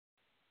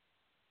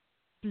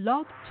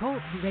Blog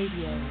Talk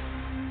Radio.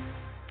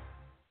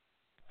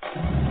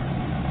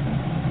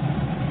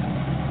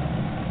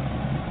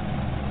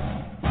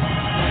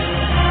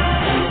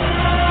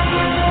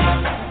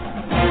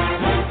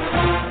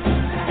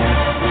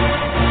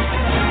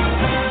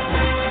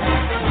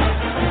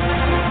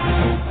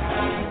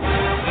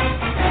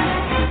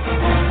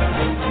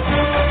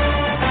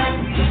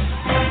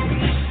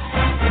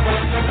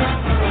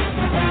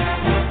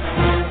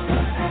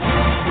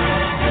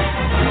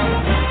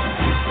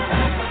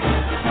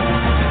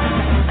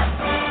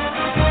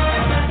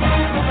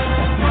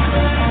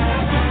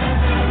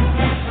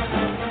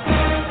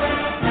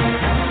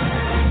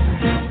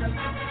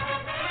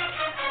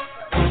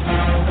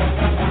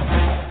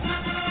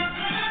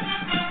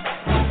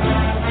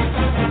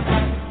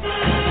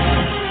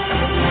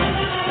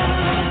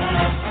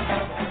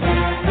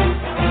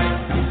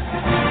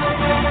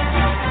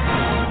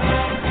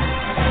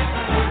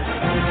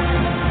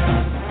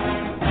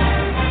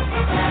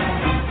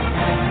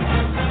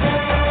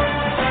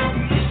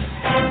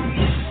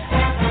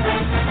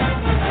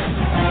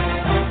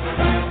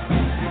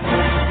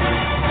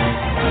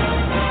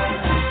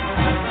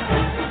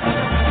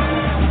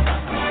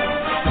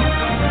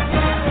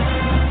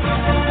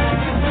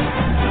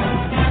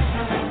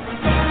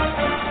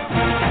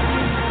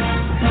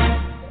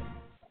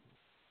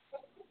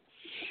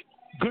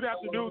 Good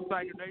afternoon,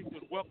 Tiger Nation.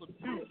 Welcome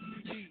to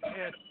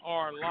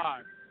TSR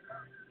Live.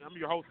 I'm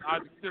your host,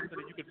 Isaac Simpson,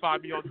 and you can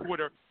find me on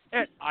Twitter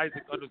at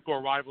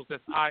Isaac_Rivals.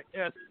 That's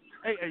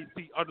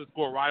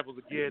ISAAC_Rivals.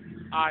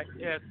 Again,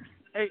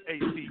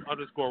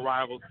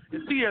 ISAAC_Rivals.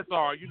 And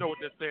TSR, you know what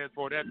that stands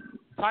for. That's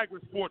Tiger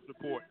Sports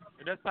Report.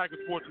 And that's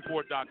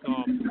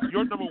TigerSportsReport.com,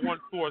 your number one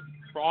source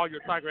for all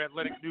your Tiger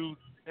athletic news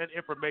and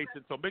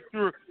information. So make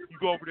sure you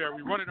go over there.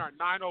 We're running our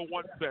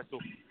 901 special.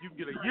 You can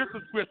get a year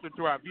subscription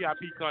to our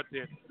VIP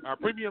content, our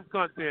premium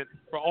content,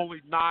 for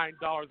only $9.01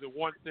 a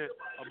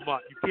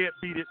month. You can't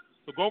beat it.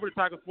 So go over to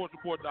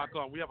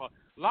TigerSportsReport.com. We have a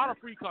lot of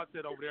free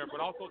content over there,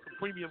 but also some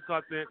premium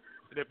content.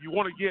 And if you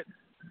want to get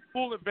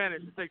full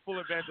advantage, to take full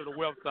advantage of the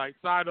website,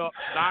 sign up,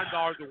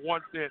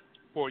 $9.01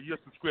 for a year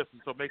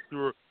subscription. So make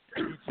sure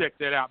you check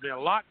that out, man.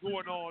 A lot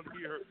going on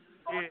here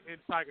in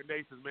Tiger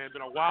Nation, man.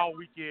 Been a wild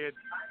weekend.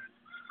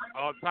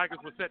 Tigers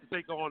were set to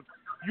take on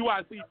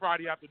UIC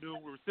Friday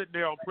afternoon. We were sitting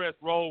there on press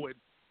row, and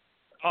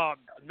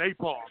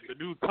napalm. The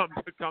news comes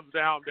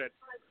down that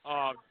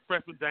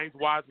freshman James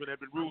Wiseman had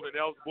been ruled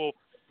ineligible.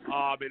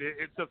 And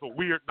it's just a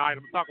weird night. I'm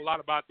going to talk a lot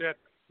about that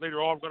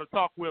later on. I'm going to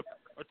talk with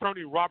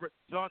attorney Robert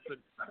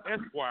Johnson,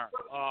 Esquire,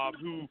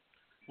 who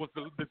was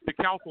the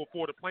counsel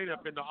for the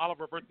plaintiff in the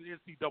Oliver versus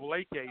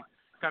NCAA case,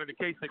 kind of the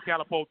case that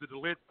catapulted the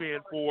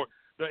linchpin for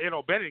the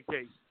N.O. Bennett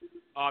case.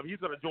 He's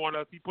going to join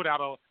us. He put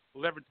out a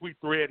 11-tweet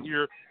thread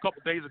here a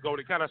couple days ago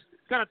that kind of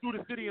threw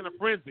the city in a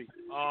frenzy,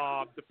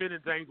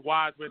 defending James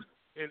Wiseman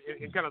and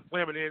kind of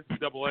slamming the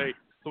NCAA.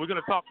 So we're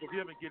going to talk with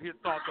him and get his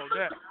thoughts on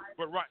that.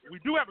 But right, we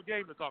do have a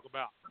game to talk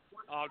about.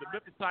 The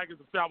Memphis Tigers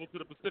have traveled to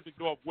the Pacific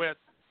Northwest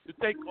to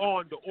take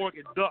on the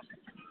Oregon Ducks.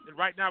 And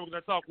right now we're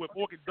going to talk with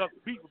Oregon Ducks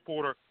beat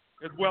reporter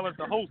as well as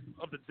the host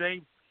of the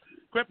James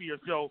Crepea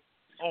show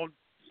on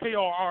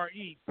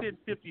KRRE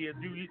 1050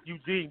 in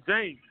Eugene.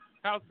 James,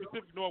 how's the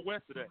Pacific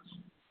Northwest today?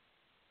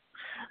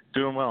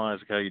 Doing well,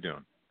 Isaac. How you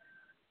doing?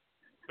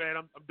 Man,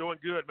 I'm doing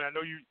good, man. I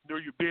know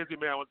you're busy,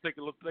 man. I want to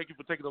thank you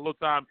for taking a little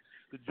time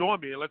to join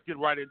me, and let's get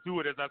right into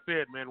it. As I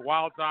said, man,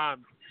 wild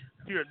times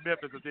here in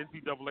Memphis as the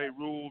NCAA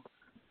ruled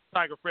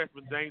Tiger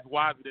freshman James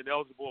Wiseman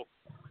ineligible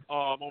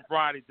on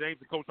Friday.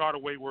 James and Coach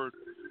Hardaway were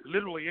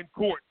literally in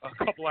court a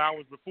couple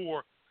hours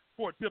before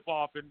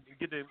tip-off and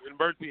getting an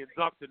emergency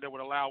injunction that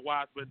would allow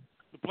Wiseman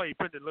to play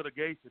pending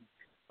litigation.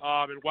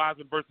 And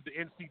Wiseman versus the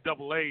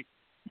NCAA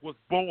was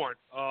born.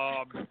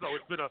 So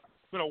it's been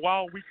a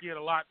wild weekend,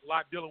 a lot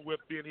dealing with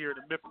being here in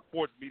the Memphis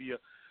sports media.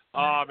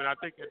 And I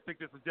think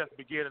this is just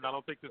beginning. I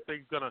don't think this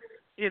thing's gonna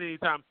end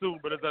anytime soon.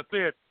 But as I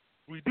said,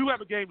 we do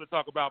have a game to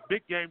talk about.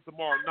 Big game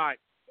tomorrow night.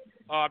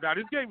 Now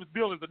this game is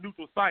billed as a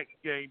neutral site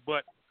game,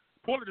 but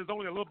Portland is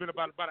only a little bit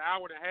about an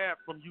hour and a half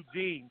from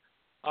Eugene.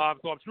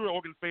 So I'm sure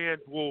Oregon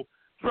fans will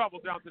travel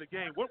down to the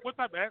game. What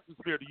type of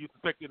atmosphere do you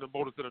expect in the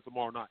Motor Center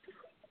tomorrow night?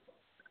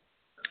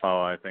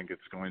 Oh, I think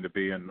it's going to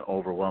be an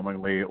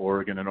overwhelmingly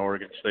Oregon and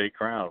Oregon State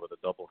crowd with a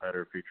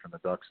doubleheader featuring the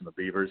Ducks and the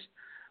Beavers,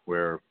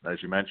 where,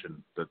 as you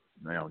mentioned,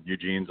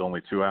 Eugene's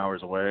only 2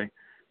 hours away.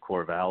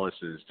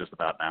 Corvallis is just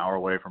about an hour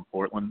away from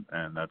Portland,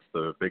 and that's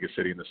the biggest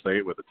city in the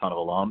state with a ton of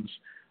alums.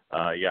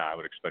 I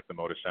would expect the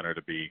Motor Center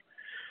to be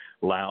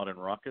loud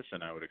and ruckus,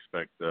 and I would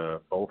expect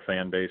both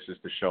fan bases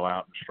to show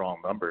out in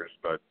strong numbers.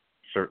 But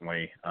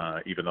certainly,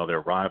 even though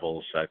they're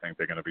rivals, I think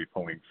they're going to be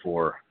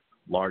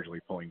largely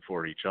pulling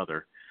for each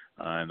other.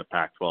 In the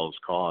Pac-12's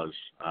cause,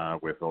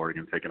 with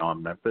Oregon taking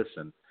on Memphis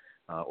and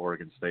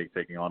Oregon State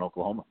taking on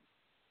Oklahoma.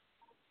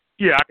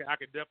 Yeah, I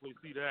can definitely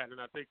see that, and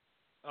I think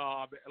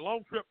a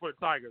long trip for the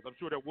Tigers. I'm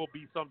sure there will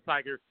be some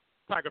Tiger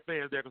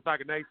fans there because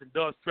Tiger Nation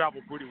does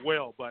travel pretty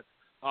well, but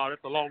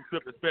that's a long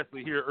trip,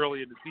 especially here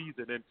early in the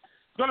season. And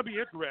it's going to be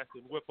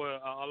interesting with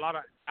a lot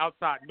of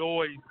outside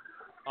noise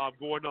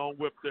going on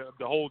with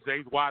the whole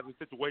James Wiseman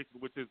situation,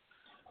 which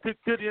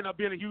could end up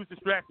being a huge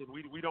distraction.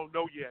 We don't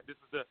know yet. This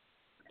is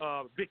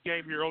a big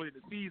game here early in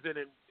the season,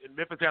 and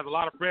Memphis has a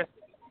lot of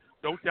freshmen.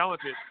 No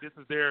challenges. This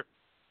is their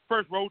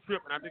first road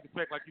trip, and I think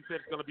like you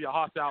said, it's going to be a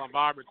hostile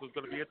environment, so it's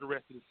going to be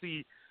interesting to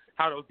see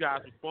how those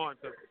guys respond,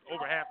 because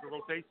over half the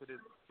rotation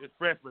is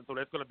freshmen, so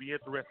that's going to be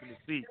interesting to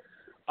see.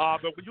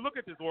 But when you look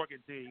at this Oregon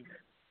team,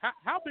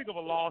 how big of a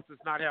loss is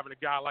not having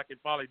a guy like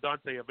N'Faly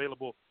Dante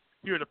available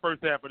here in the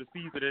first half of the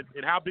season,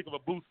 and how big of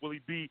a boost will he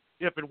be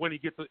if and when he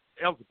gets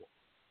eligible?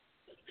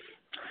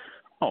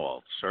 Oh,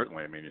 well,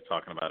 certainly. I mean, you're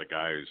talking about a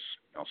guy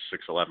who's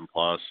 6'11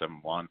 plus,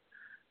 7'1".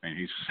 I mean,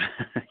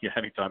 he's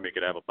anytime he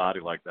could have a body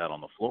like that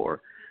on the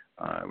floor,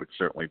 it would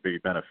certainly be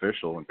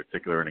beneficial, in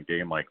particular in a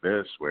game like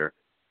this where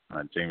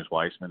James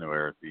Wiseman,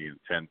 where the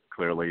intent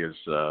clearly is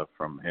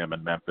from him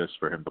and Memphis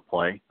for him to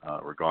play,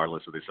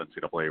 regardless of this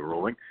NCAA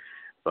ruling.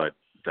 But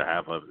to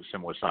have a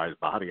similar-sized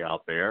body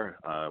out there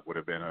would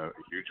have been a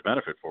huge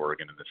benefit for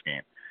Oregon in this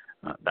game.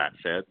 That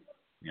said,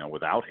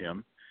 without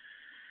him,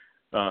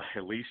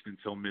 at least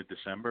until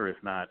mid-December, if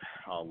not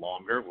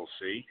longer, we'll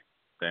see,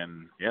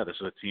 then, yeah, this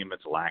is a team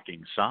that's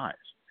lacking size.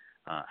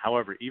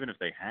 However, even if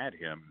they had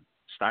him,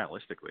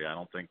 stylistically, I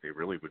don't think they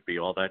really would be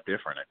all that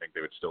different. I think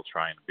they would still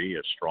try and be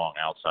a strong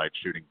outside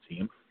shooting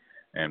team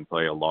and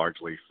play a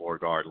largely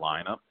four-guard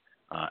lineup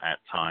at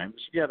times.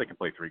 Yeah, they can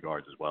play three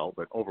guards as well,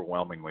 but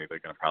overwhelmingly they're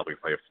going to probably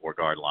play a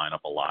four-guard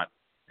lineup a lot.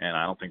 And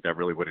I don't think that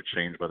really would have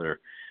changed whether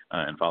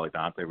N'Faly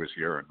Dante was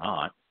here or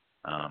not.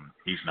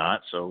 He's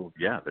not, so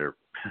yeah, they're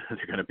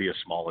going to be a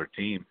smaller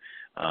team.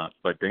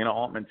 But Dana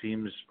Altman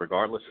teams,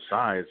 regardless of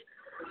size,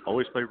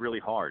 always play really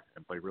hard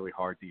and play really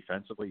hard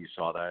defensively. You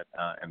saw that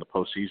in the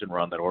postseason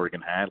run that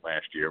Oregon had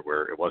last year,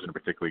 where it wasn't a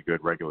particularly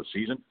good regular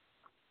season.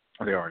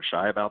 They aren't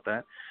shy about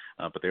that,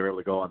 but they were able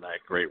to go on that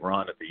great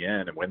run at the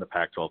end and win the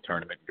Pac-12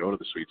 tournament and go to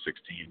the Sweet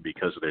 16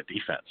 because of their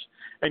defense.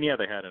 And yeah,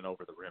 they had an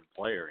over-the-rim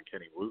player in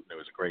Kenny Wooten, who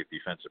was a great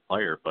defensive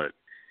player, but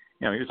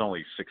he was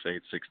only 6'8",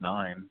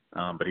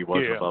 6'9", but he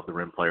was an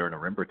above-the-rim player and a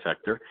rim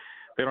protector.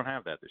 They don't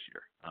have that this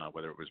year,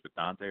 whether it was with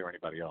Dante or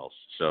anybody else.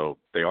 So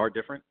they are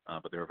different,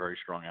 but they're a very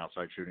strong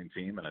outside shooting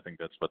team, and I think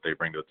that's what they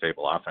bring to the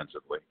table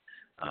offensively.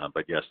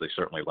 But, yes, they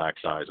certainly lack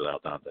size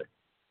without Dante.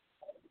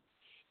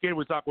 Again,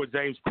 we're talking with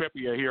James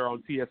Crepea here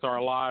on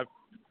TSR Live,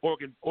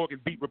 Oregon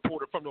beat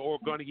reporter from the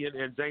Oregonian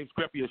and James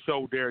Crepea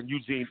show there in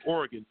Eugene,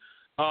 Oregon.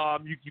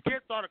 You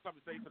can't start a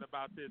conversation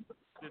about this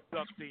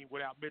Ducks team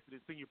without mentioning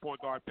senior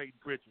point guard Peyton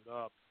Pritchard.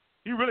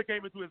 He really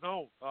came into his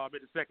own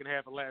in the second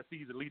half of last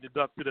season, leading the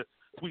Ducks to the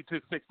Sweet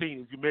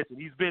 16, as you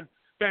mentioned. He's been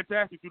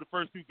fantastic through the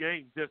first two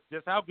games.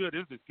 Just how good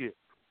is this kid?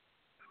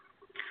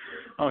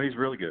 Oh, he's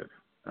really good.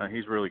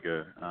 He's really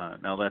good.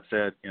 Now, that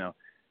said,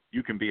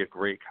 you can be a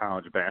great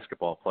college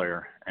basketball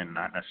player and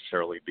not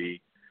necessarily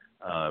be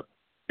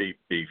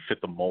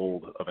fit the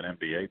mold of an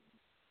NBA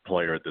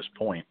player at this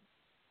point.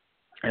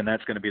 And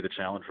that's going to be the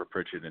challenge for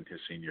Pritchard in his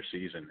senior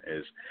season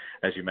is,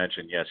 as you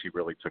mentioned, yes, he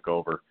really took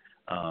over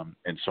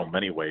in so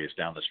many ways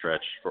down the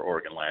stretch for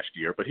Oregon last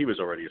year, but he was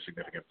already a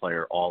significant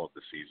player all of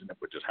the season. It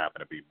would just happen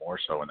to be more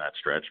so in that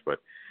stretch, but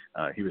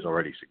he was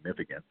already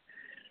significant.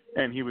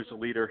 And he was a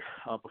leader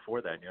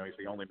before that. He's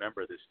the only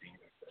member of this team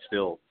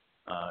still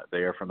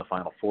there from the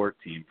Final Four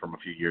team from a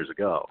few years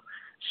ago.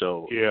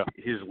 So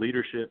his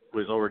leadership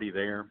was already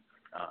there.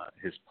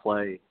 His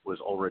play was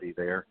already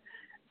there.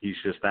 He's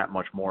just that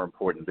much more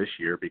important this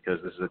year because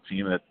this is a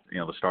team that,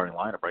 the starting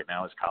lineup right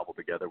now is cobbled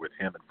together with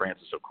him and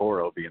Francis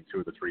Okoro being two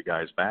of the three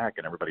guys back,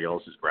 and everybody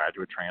else is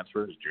graduate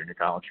transfers, junior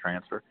college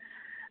transfer,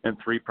 and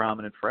three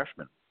prominent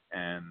freshmen.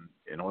 And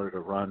in order to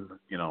run,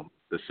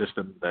 the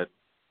system that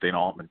Dana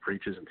Altman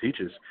preaches and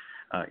teaches,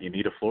 you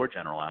need a floor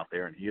general out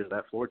there, and he is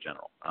that floor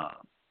general,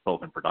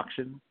 both in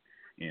production,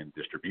 in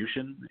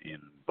distribution, in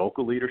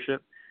vocal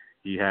leadership.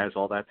 He has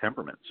all that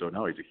temperament. So,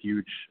 no, he's a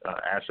huge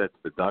asset to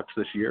the Ducks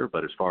this year.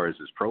 But as far as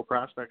his pro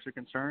prospects are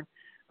concerned,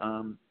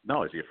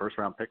 no. Is he a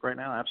first-round pick right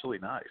now? Absolutely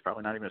not. He's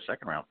probably not even a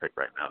second-round pick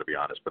right now, to be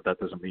honest. But that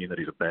doesn't mean that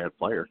he's a bad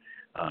player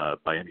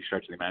by any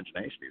stretch of the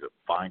imagination. He's a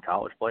fine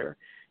college player.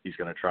 He's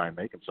going to try and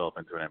make himself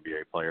into an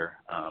NBA player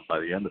by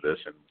the end of this,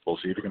 and we'll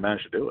see if he can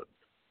manage to do it.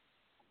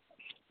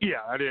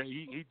 Yeah,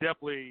 he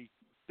definitely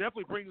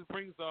brings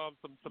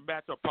some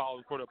matchup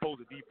problems for the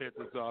opposing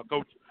defenses.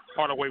 Coach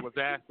Hardaway was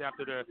asked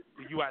after the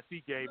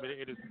UIC game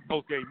in his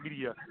post-game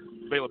media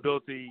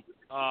availability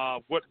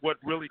what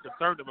really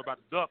concerned him about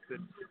the Ducks.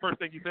 And first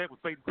thing he said was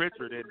Peyton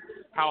Pritchard and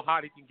how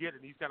hot he can get,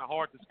 and he's kind of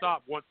hard to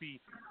stop once he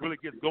really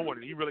gets going.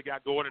 And he really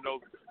got going in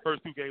those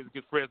first two games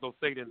against Fresno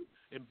State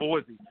and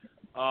Boise.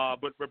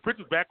 But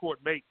Pritchard's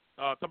backcourt mate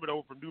coming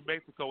over from New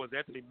Mexico is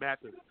Anthony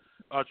Mathis.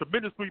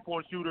 Tremendous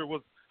three-point shooter,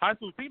 was high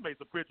school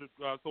teammates of Pritchard,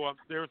 so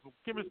there's some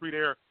chemistry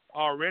there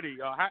already.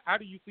 How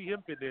do you see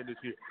him fit in this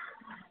year?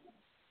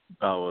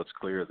 Oh, well, it's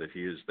clear that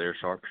he is their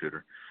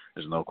sharpshooter.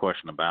 There's no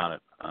question about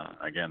it.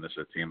 Again, this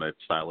is a team that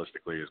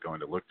stylistically is going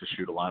to look to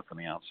shoot a lot from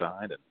the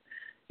outside, and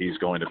he's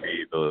going to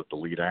be the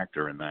lead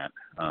actor in that.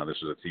 This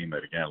is a team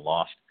that, again,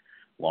 lost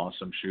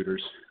some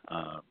shooters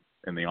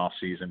in the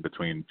offseason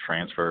between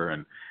transfer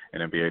and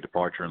an NBA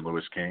departure in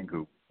Lewis King,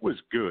 who was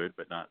good,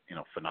 but not,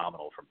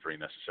 phenomenal from three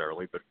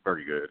necessarily, but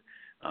very good.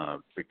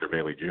 Victor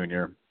Bailey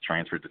Jr.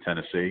 transferred to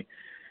Tennessee.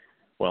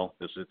 Well,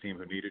 this is a team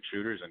who needed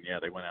shooters, and,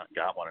 they went out and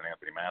got one in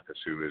Anthony Mathis,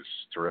 who is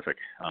terrific.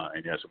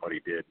 And, yes, what he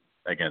did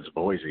against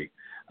Boise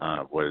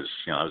was,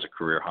 that was a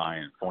career high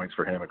in points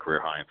for him, a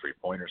career high in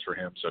three-pointers for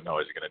him. So, no,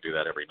 is he going to do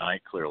that every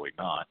night? Clearly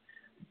not.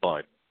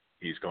 But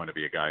he's going to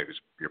be a guy who's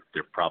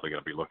you're probably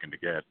going to be looking to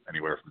get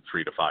anywhere from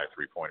 3 to 5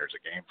 3-pointers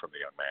a game from the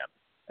young man.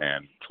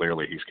 And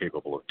clearly he's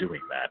capable of doing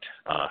that.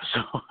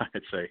 So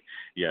I'd say,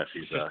 yes,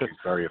 he's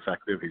very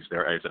effective. He's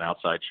there as an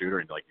outside shooter.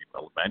 And like you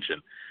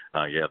mentioned,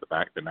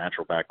 the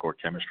natural backcourt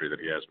chemistry that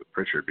he has with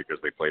Pritchard, because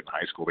they played in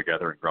high school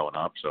together and growing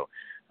up. So,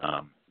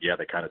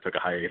 they kind of took a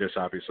hiatus,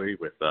 obviously,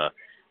 with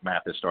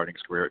Mathis starting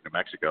his career at New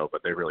Mexico,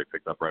 but they really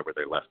picked up right where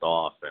they left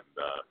off. And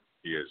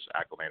he has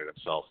acclimated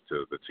himself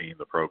to the team,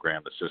 the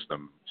program, the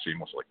system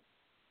seamlessly.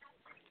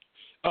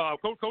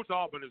 Coach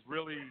Altman has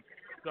really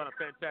done a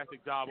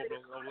fantastic job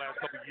over the last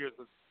couple of years.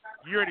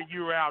 Year in and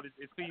year out,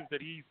 it seems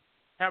that he's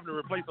having to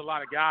replace a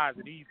lot of guys,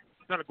 and he's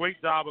done a great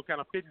job of kind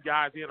of fitting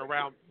guys in and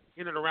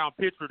around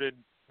Pritchard and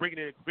bringing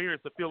in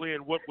experience to fill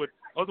in what would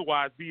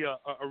otherwise be a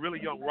really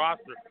young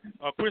roster.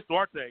 Chris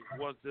Duarte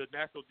was the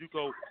National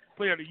JUCO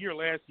Player of the Year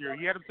last year.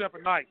 He had himself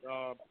a night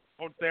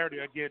on Saturday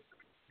against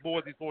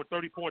Boise, scored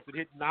 30 points and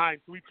hit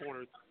 9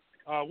 3-pointers.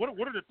 What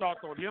are the thoughts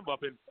on him up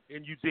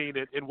in Eugene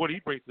and what he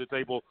brings to the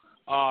table,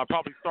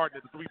 probably starting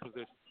at the 3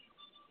 position?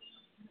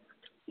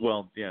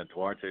 Well,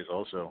 Duarte is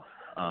also,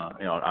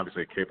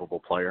 obviously a capable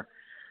player.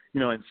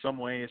 In some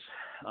ways,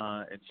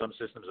 in some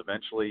systems,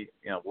 eventually,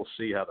 we'll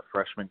see how the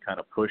freshmen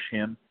kind of push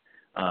him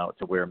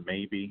to where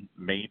maybe,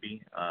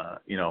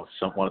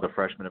 one of the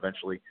freshmen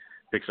eventually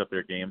picks up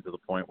their game to the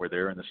point where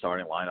they're in the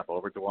starting lineup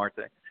over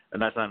Duarte. And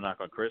that's not a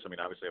knock on Chris. I mean,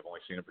 obviously, I've only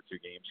seen him for 2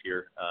 games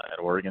here at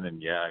Oregon.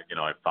 And,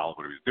 I followed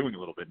what he was doing a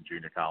little bit in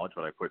junior college,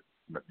 but I put,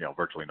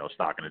 virtually no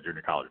stock into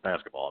junior college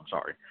basketball. I'm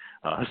sorry.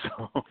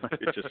 So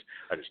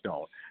I just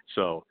don't.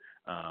 So,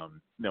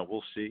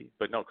 we'll see.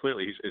 But, no,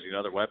 clearly he's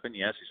another weapon.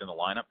 Yes, he's in the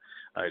lineup.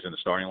 He's in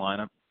the starting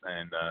lineup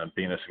and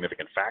being a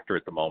significant factor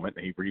at the moment.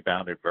 He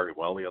rebounded very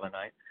well the other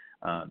night.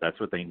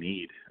 That's what they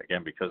need,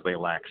 again, because they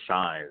lack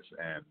size.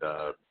 And,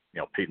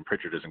 Peyton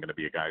Pritchard isn't going to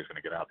be a guy who's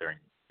going to get out there and,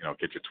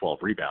 get you 12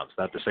 rebounds.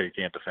 Not to say you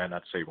can't defend,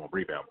 not to say you won't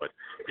rebound, but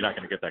you're not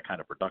going to get that kind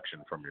of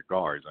production from your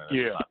guards. And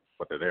that's not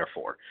what they're there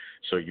for.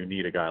 So you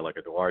need a guy like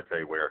a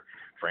Duarte, where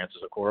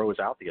Francis Okoro was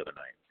out the other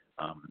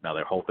night. Now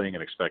they're hoping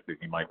and expecting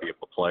he might be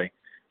able to play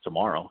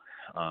tomorrow.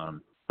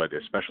 But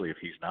especially if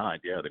he's not,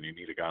 then you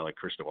need a guy like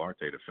Chris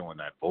Duarte to fill in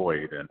that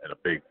void in a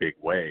big, big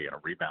way, and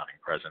a rebounding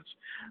presence.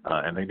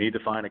 And they need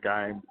to find a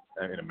guy,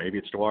 and maybe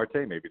it's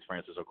Duarte, maybe it's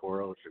Francis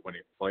Okoro when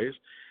he plays.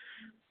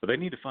 But they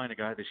need to find a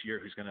guy this year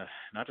who's going to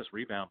not just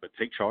rebound, but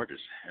take charges.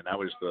 And that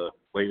was the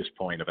latest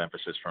point of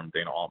emphasis from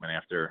Dana Altman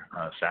after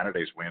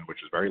Saturday's win, which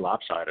was very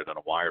lopsided on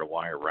a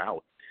wire-to-wire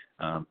route.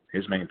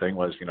 His main thing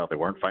was, they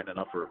weren't fighting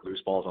enough for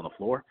loose balls on the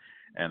floor,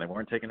 and they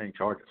weren't taking any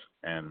charges.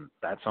 And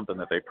that's something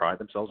that they pride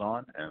themselves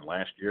on. And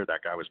last year,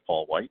 that guy was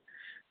Paul White.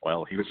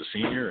 Well, he was a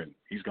senior, and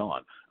he's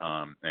gone.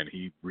 And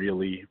he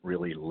really,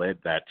 really led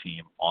that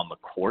team on the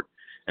court,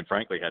 and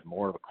frankly had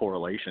more of a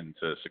correlation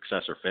to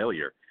success or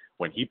failure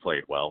when he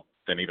played well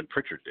than even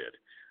Pritchard did.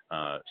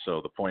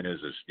 So the point is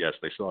yes,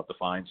 they still have to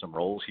find some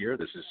roles here.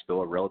 This is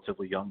still a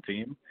relatively young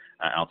team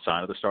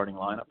outside of the starting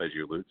lineup, as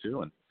you allude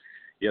to. And,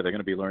 they're going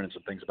to be learning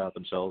some things about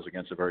themselves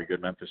against a very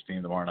good Memphis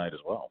team tomorrow night as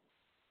well.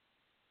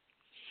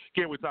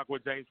 Again, we talk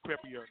with James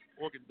Crepea,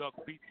 Oregon Ducks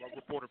beat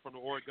reporter from the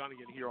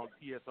Oregonian here on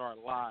TSR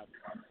Live.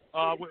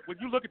 When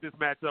you look at this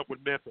matchup with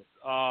Memphis,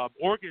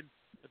 Oregon,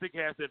 I think,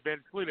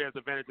 clearly has the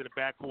advantage in the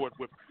backcourt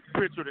with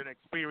Pritchard and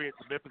experience.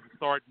 Memphis is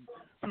starting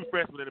 2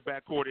 freshmen in the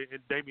backcourt in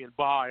Damian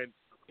Baugh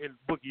and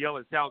Boogie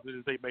Ellis, talented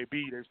as they may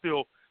be. It's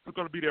going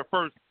to be their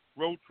first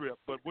road trip.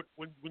 But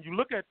when you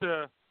look at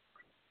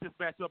this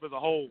matchup as a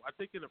whole, I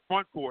think in the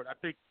front court, I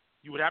think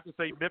you would have to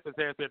say Memphis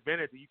has the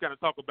advantage. You kind of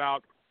talk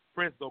about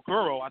Francis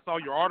Okoro. I saw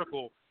your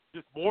article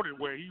this morning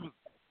where he was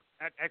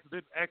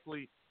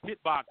actually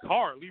hit by a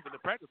car leaving the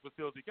practice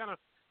facility. Kind of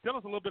tell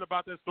us a little bit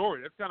about that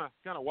story. That's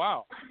kind of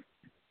wild.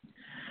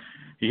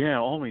 Yeah,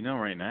 all we know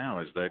right now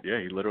is that,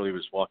 he literally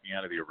was walking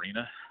out of the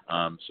arena.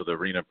 So the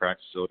arena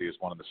practice facility is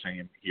one of the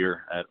same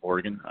here at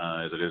Oregon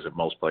as it is at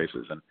most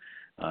places. And,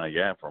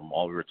 from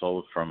all we were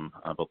told from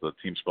both the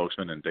team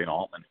spokesman and Dana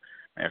Altman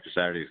after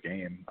Saturday's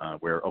game,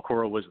 where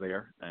Okoro was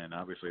there, and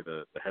obviously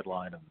the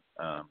headline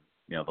and,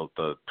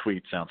 the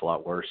tweet sounds a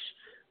lot worse.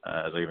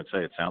 As I even say,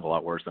 it sounds a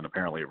lot worse than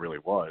apparently it really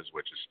was,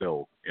 which is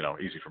still,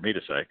 easy for me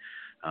to say.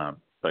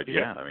 But,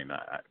 I mean,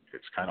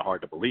 it's kind of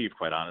hard to believe,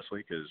 quite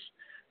honestly, because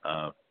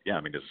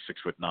there's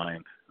a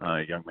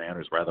 6'9" young man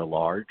who's rather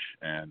large,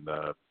 and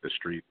the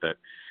street that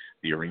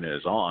the arena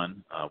is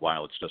on,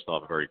 while it's just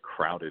off a very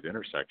crowded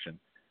intersection,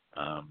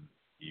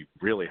 you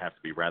really have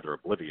to be rather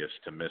oblivious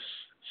to miss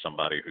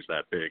somebody who's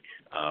that big,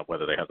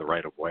 whether they have the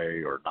right of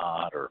way or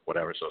not or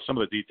whatever. So some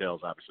of the details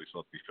obviously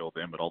still have to be filled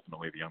in, but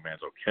ultimately the young man's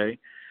okay.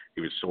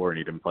 He was sore and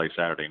he didn't play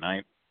Saturday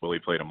night. Will he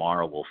play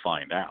tomorrow? We'll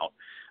find out.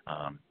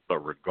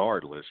 But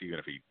regardless, even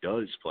if he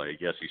does play,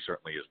 yes, he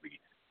certainly is the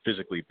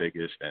physically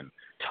biggest and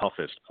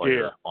toughest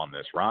player on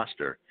this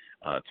roster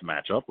to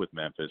match up with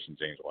Memphis and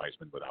James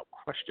Wiseman without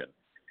question.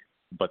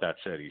 But that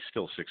said, he's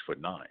still 6'9".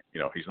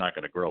 He's not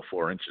going to grow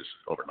 4 inches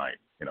overnight.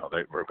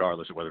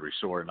 Regardless of whether he's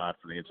sore or not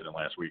from the incident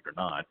last week or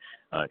not,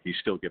 he's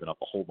still giving up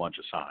a whole bunch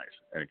of size.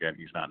 And again,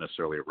 he's not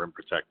necessarily a rim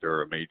protector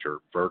or a major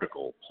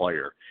vertical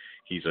player.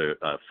 He's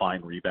a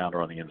fine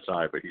rebounder on the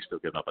inside, but he's still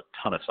giving up a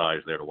ton of size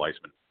there to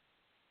Wiseman.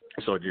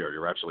 So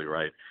you're absolutely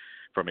right.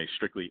 From a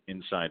strictly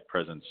inside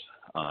presence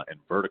and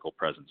vertical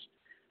presence,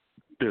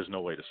 there's no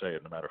way to say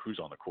it, no matter who's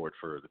on the court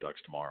for the Ducks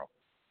tomorrow.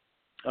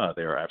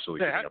 They are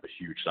absolutely giving up a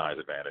huge size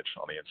advantage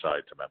on the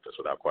inside to Memphis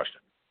without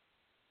question.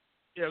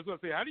 Yeah, I was going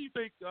to say, how do you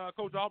think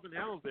Coach Alvin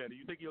handles that? Do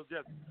you think he'll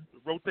just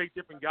rotate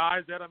different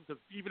guys at him?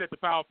 Because even at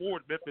the power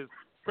forward, Memphis,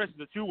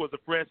 Preston Achiuwa was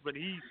a freshman.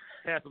 He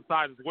has some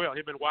size as well.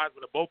 Him and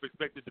Wiseman are both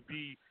expected to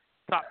be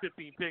top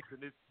 15 picks in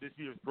this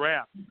year's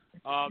draft.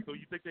 So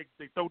you think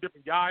they throw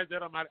different guys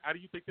at him? How do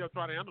you think they'll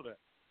try to handle that?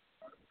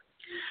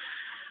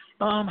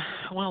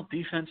 Well,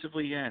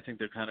 defensively, yeah, I think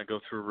they'll kind of go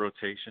through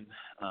rotation.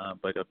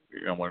 But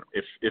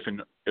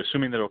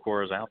assuming that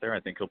Okoro's out there, I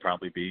think he'll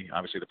probably be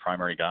obviously the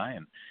primary guy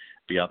and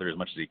be out there as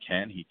much as he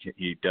can.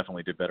 He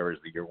definitely did better as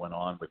the year went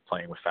on with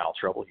playing with foul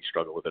trouble. He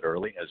struggled with it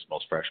early, as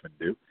most freshmen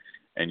do.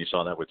 And you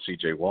saw that with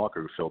C.J.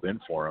 Walker, who filled in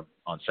for him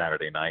on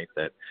Saturday night,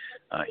 that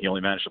he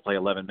only managed to play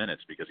 11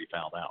 minutes because he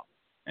fouled out.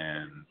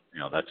 And,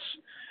 that's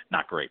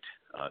not great,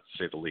 to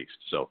say the least.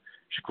 So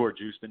Shakur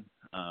Houston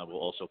will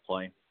also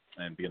play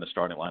and be in the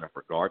starting lineup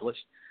regardless.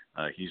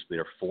 He's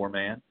their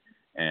four-man,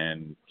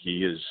 and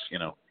he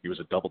was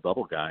a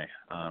double-double guy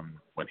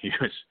when he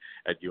was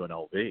at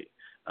UNLV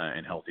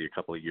and healthy a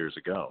couple of years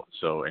ago.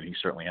 So, and he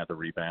certainly had the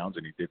rebounds,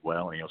 and he did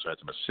well, and he also had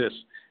some assists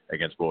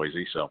against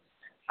Boise. So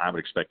I would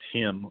expect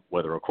him,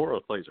 whether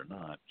Okoro plays or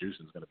not,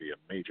 Houston's going to be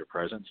a major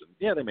presence. And,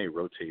 yeah, they may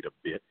rotate a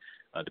bit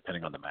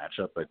depending on the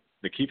matchup, but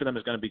the key for them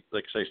is going to be,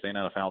 like I say, staying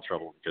out of foul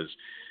trouble because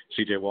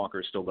C.J. Walker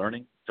is still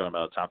learning, talking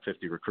about a top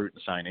 50 recruit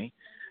and signee.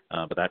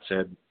 But that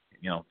said,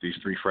 these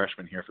three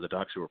freshmen here for the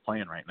Ducks who are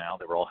playing right now,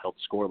 they were all held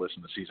scoreless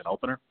in the season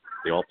opener.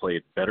 They all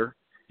played better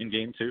in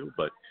game two,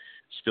 but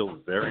still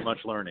very much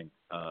learning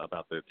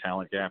about the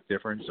talent gap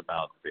difference,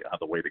 about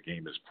the way the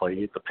game is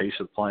played, the pace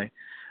of play,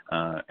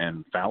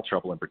 and foul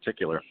trouble in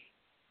particular.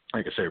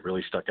 Like I say, it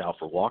really stuck out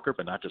for Walker,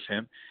 but not just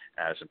him.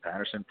 Addison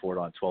Patterson poured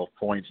on 12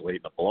 points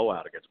late in a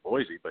blowout against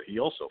Boise, but he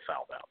also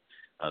fouled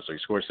out. So he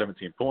scored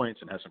 17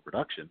 points and has some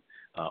production,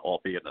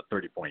 albeit in a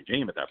 30-point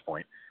game at that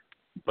point,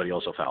 but he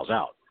also fouls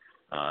out.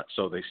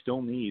 So they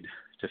still need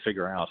to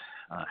figure out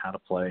how to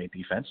play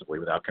defensively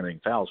without committing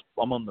fouls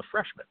among the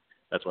freshmen.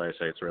 That's why I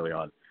say it's really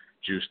on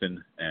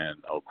Houston and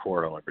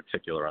Okoro in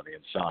particular on the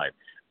inside.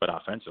 But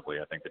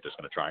offensively, I think they're just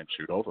going to try and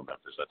shoot over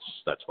Memphis.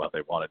 That's what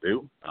they want to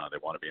do. They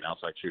want to be an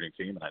outside shooting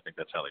team, and I think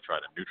that's how they try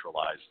to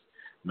neutralize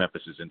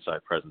Memphis's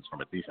inside presence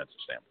from a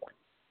defensive standpoint.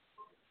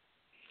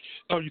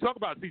 Oh, you talk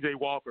about C.J.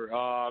 Walker,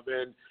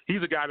 and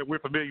he's a guy that we're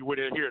familiar with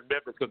here in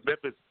Memphis because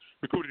Memphis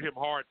recruited him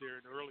hard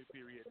there in the early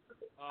period.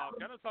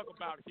 Kind of talk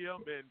about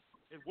him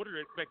and what are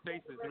your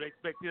expectations? Do they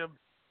expect him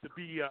to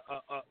be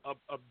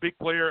a big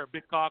player, a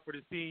big cog for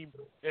this team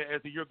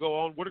as the year go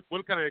on?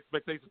 What kind of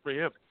expectations for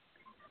him?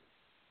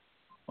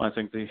 Well, I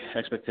think the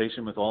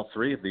expectation with all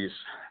three of these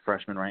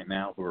freshmen right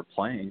now who are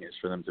playing is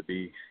for them to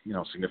be,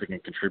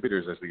 significant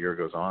contributors as the year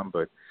goes on.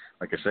 But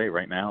like I say,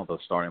 right now the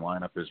starting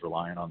lineup is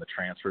relying on the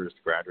transfers,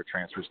 the graduate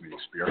transfers, and the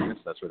experience.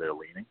 That's where they're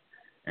leaning.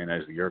 And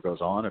as the year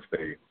goes on, if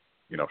they,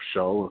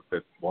 show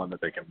that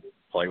that they can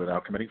play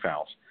without committing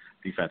fouls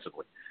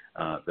defensively,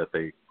 that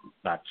they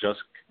not just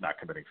not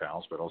committing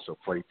fouls, but also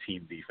play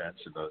team defense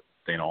in the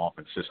Dana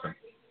Altman system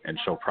and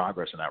show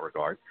progress in that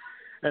regard.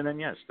 And then,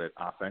 yes, that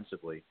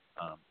offensively,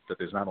 that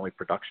there's not only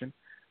production,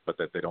 but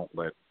that they don't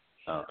let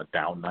a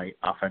down night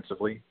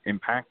offensively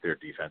impact their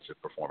defensive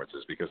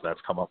performances because that's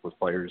come up with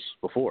players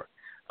before.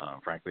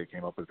 Frankly, it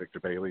came up with Victor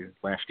Bailey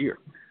last year,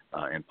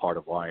 and part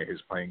of why his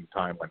playing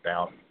time went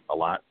down a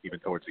lot even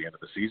towards the end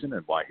of the season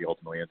and why he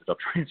ultimately ended up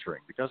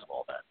transferring because of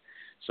all that.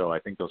 So I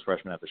think those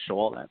freshmen have to show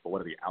all that. But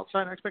what are the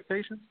outside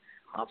expectations?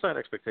 Outside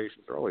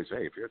expectations are always,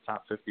 hey, if you're a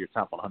top 50 or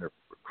top 100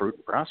 recruit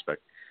and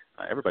prospect,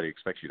 everybody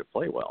expects you to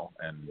play well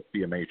and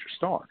be a major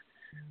star.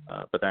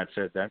 But that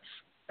said,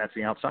 that's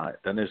the outside.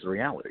 Then there's the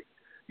reality.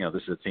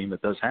 This is a team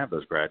that does have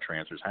those grad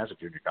transfers, has a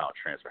junior college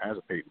transfer, has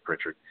a Peyton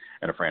Pritchard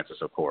and a Francis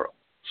Okoro.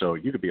 So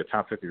you could be a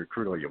top 50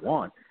 recruit all you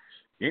want.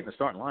 You ain't in the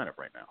starting lineup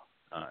right now.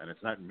 And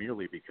it's not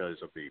merely because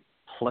of the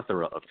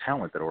plethora of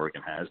talent that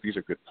Oregon has. These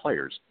are good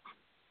players,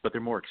 but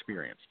they're more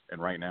experienced.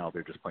 And right now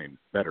they're just playing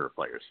better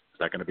players. Is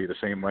that going to be the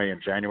same way in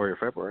January or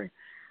February?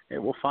 Yeah,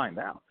 we'll find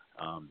out.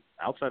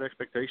 Outside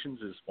expectations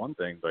is one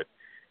thing, but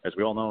as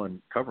we all know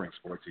in covering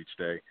sports each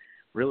day,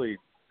 really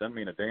doesn't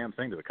mean a damn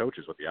thing to the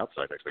coaches what the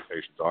outside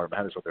expectations are. It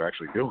matters what they're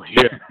actually doing.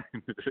 Yeah.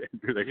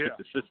 Do they fit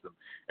the system?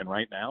 And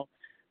right now,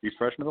 these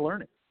freshmen are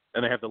learning,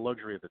 and they have the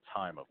luxury of the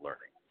time of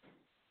learning.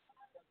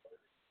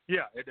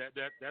 Yeah,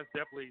 that's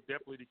definitely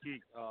the key.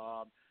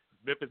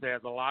 Memphis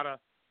has a lot of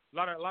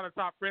a lot of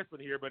top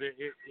freshmen here, but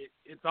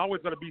it's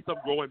always going to be some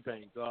growing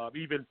pains.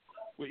 Even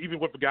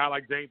with a guy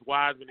like James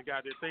Wiseman, the guy,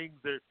 there are things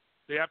that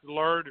they have to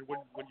learn, and when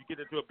you get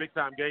into a big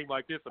time game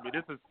like this, I mean,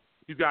 this is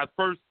these guys'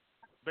 first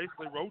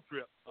basically road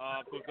trip,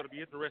 so it's going to be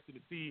interesting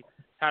to see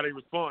how they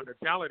respond.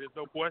 The talent is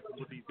no question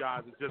with these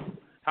guys; it's just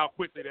how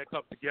quickly that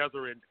comes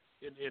together and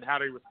how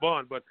they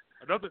respond. But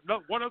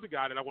one other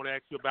guy that I want to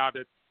ask you about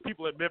that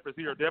people in Memphis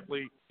here are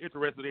definitely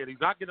interested in. He's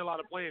not getting a lot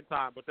of playing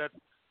time, but that's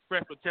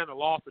freshman Chandler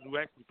Lawson, who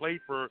actually played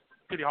for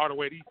Penny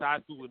Hardaway at East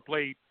High School and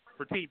played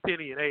for Team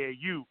Penny and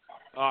AAU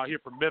here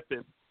from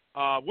Memphis.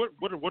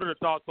 What are the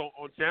thoughts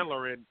on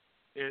Chandler and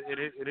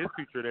his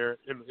future there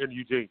in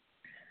Eugene?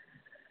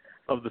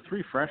 Of the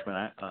three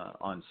freshmen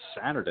on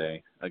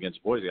Saturday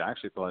against Boise, I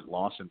actually thought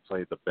Lawson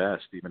played the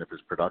best, even if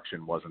his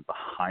production wasn't the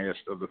highest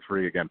of the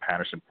three. Again,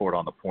 Patterson poured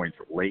on the points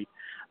late,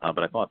 but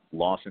I thought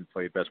Lawson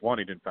played best. One,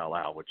 he didn't foul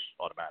out, which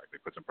automatically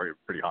puts him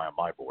pretty high on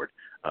my board,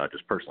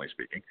 just personally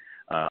speaking.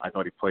 I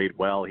thought he played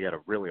well. He had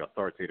a really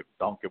authoritative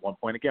dunk at one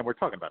point. Again, we're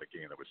talking about a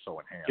game that was so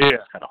enhanced. Yeah.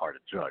 It's kind of hard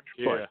to judge.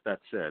 Yeah. But that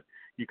said,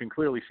 you can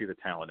clearly see the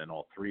talent in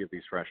all three of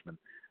these freshmen.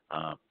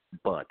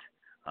 But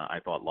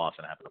I thought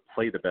Lawson happened to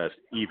play the best,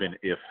 even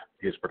if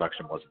his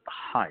production wasn't the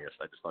highest.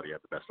 I just thought he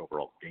had the best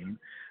overall game.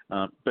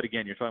 But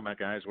again, you're talking about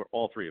guys where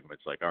all three of them,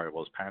 it's like, all right,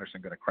 well, is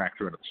Patterson going to crack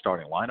through into the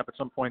starting lineup at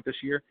some point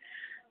this year?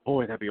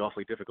 Boy, that'd be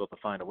awfully difficult to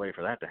find a way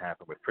for that to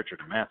happen with Pritchard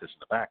and Mathis in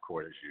the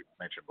backcourt, as you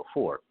mentioned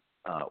before.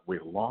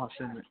 With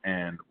Lawson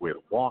and with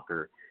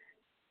Walker,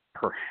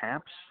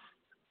 perhaps,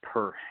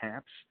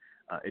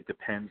 it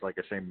depends, like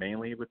I say,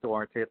 mainly with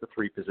Duarte at the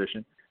three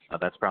position.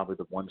 That's probably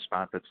the one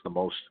spot that's the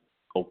most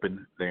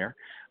open there.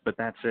 But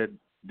that said,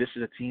 this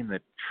is a team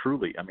that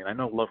truly, I mean, I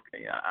know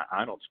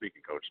I don't speak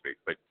in coach speak,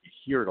 but you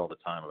hear it all the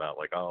time about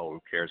like, oh,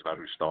 who cares about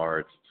who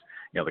starts?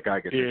 You know, the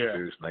guy gets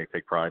introduced and they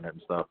take pride in it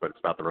and stuff, but it's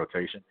about the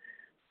rotation.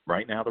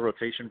 Right now, the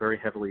rotation very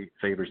heavily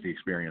favors the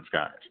experienced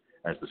guys.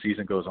 As the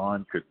season goes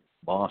on, could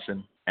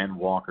Lawson and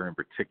Walker in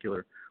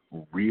particular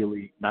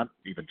really not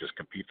even just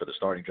compete for the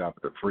starting job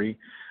at the 3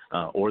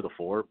 or the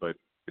 4, but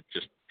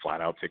just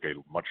flat out take a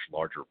much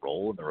larger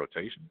role in the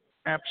rotation?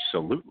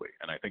 Absolutely.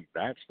 And I think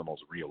that's the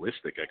most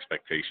realistic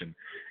expectation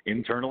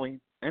internally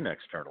and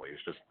externally, is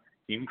just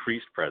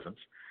increased presence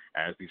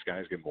as these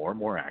guys get more and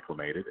more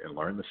acclimated and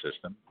learn the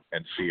system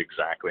and see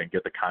exactly and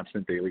get the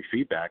constant daily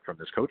feedback from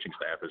this coaching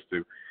staff as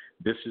to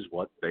this is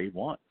what they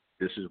want.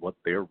 This is what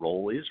their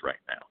role is right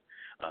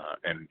now.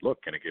 And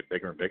look, can it get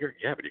bigger and bigger?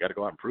 Yeah, but you got to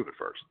go out and prove it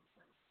first.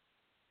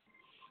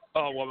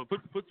 Oh, well,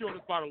 put you on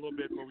the spot a little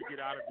bit before we get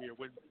out of here.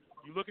 When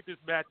you look at this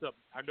matchup,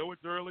 I know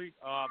it's early,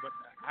 but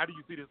how do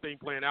you see this thing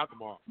playing out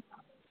tomorrow?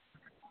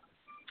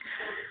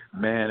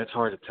 Man, it's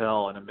hard to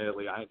tell, and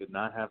admittedly, I did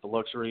not have the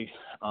luxury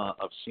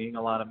of seeing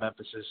a lot of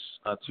Memphis's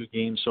 2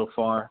 games so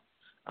far,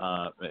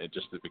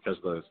 just because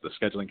of the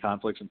scheduling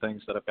conflicts and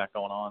things that I've got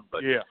going on.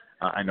 But yeah.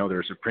 I know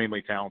they're a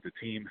supremely talented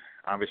team,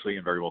 obviously,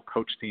 and very well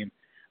coached team.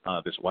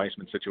 This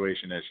Weissman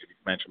situation, as you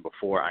mentioned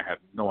before, I have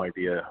no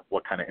idea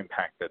what kind of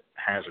impact that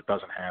has or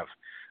doesn't have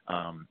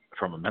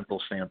from a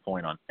mental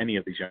standpoint on any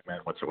of these young men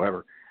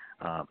whatsoever.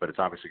 But it's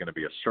obviously going to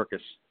be a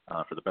circus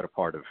for the better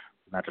part of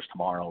not just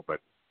tomorrow, but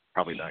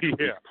probably the next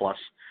week plus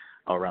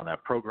around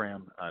that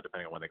program,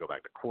 depending on when they go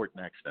back to court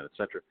next, and et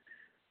cetera.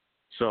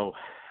 So,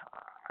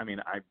 I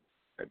mean,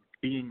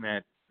 being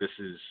that this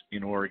is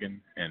in Oregon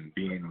and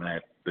being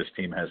that this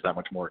team has that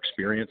much more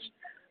experience,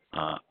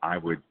 I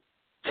would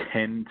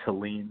tend to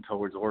lean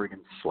towards Oregon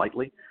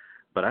slightly,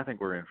 but I think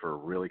we're in for a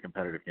really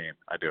competitive game.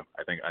 I do.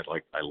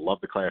 I love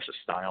the clash of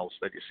styles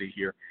that you see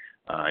here.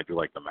 I do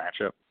like the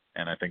matchup,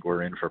 and I think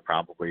we're in for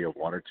probably a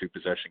 1 or 2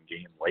 possession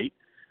game late.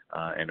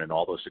 And in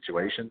all those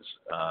situations,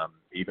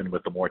 even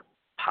with the more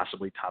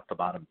possibly top to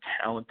bottom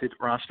talented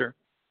roster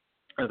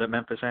that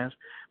Memphis has,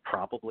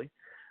 probably,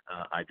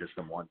 I just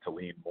am one to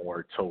lean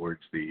more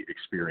towards the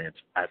experience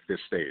at this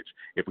stage.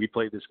 If we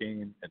played this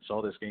game and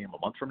saw this game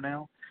a month from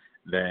now,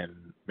 then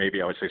maybe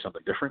I would say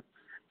something different.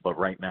 But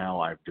right now,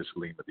 I've just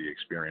leaned with the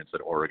experience that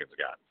Oregon's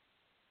got.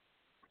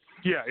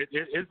 Yeah,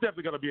 it's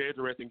definitely going to be an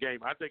interesting game.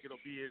 I think it'll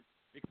be an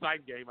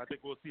exciting game. I think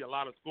we'll see a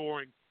lot of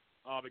scoring.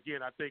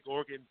 Again, I think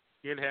Oregon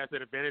has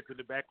that advantage in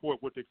the backcourt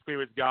with the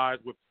experienced guys,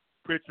 with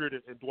Pritchard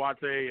and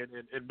Duarte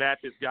and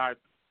Mathis guys,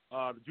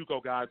 the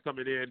JUCO guys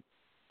coming in,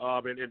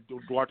 and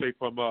Duarte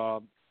from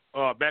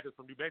Mathis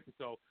from New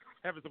Mexico,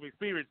 having some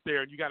experience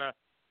there. And you got a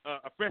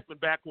freshman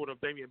backcourt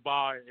of Damian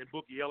Baugh and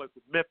Bookie Ellis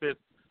with Memphis,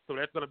 so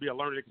that's going to be a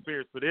learning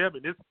experience for them.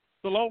 And it's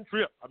a long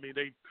trip. I mean,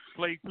 they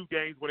played 2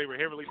 games where they were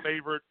heavily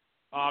favored,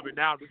 and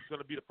now this is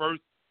going to be the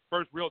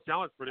first real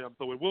challenge for them.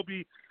 So it will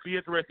be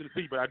interesting to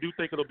see, but I do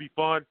think it'll be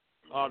fun.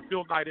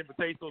 Field Night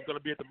Invitational is going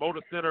to be at the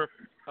Motor Center,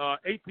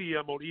 8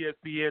 p.m. on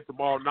ESPN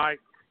tomorrow night.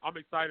 I'm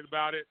excited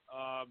about it.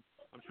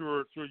 I'm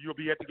sure you'll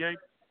be at the game.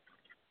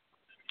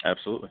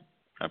 Absolutely.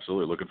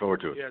 Looking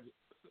forward to it.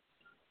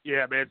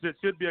 Yeah, man. It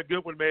should be a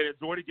good one, man.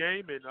 Enjoy the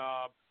game, and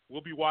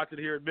we'll be watching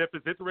here in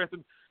Memphis.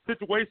 Interesting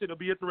situation. It'll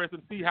be interesting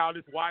to see how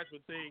this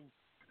Wiseman thing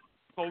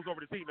flows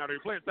over the team. Now, they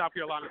were playing South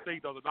Carolina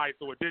State the other night,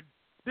 so it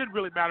didn't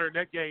really matter in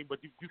that game, but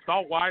you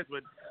saw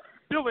Wiseman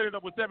still ended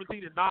up with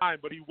 17-9,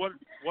 but he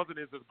wasn't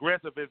as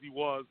aggressive as he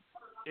was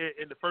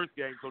in the first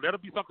game. So that'll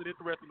be something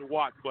interesting to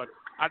watch. But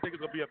I think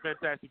it's going to be a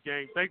fantastic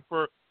game. Thanks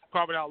for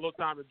carving out a little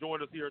time to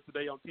join us here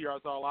today on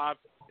TSR Live,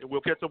 and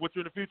we'll catch up with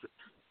you in the future.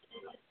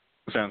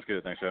 Sounds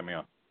good. Thanks for having me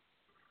on.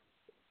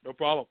 No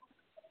problem.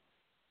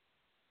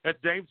 That's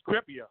James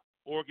Crepea,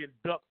 Oregon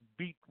Ducks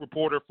beat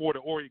reporter for the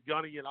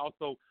Oregonian and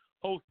also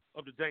host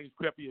of the James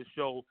Crepea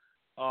Show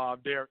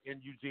there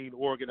in Eugene,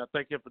 Oregon. I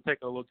thank him for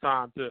taking a little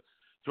time to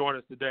join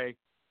us today.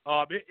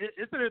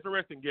 It's an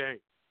interesting game.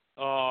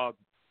 I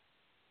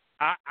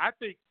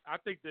think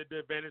that the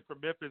advantage for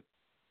Memphis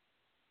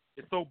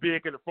is so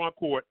big in the front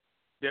court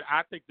that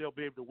I think they'll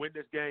be able to win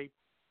this game.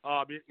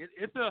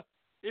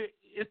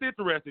 It's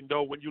interesting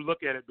though when you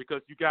look at it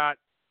because you got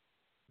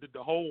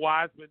the whole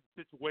Wiseman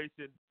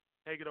situation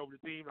hanging over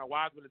the team. Now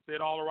Wiseman has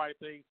said all the right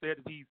things, said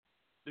that he's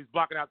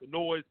blocking out the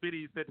noise.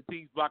 Benny said the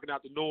team's blocking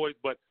out the noise,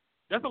 but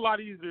that's a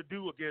lot easier to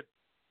do against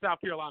South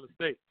Carolina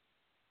State.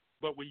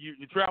 But when you're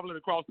traveling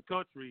across the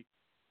country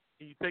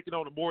and you're taking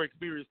on a more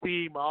experienced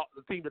team, a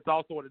team that's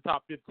also in the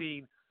top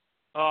 15,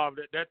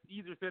 that's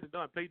easier said than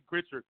done. Peyton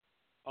Pritchard,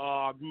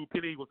 who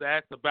Penny was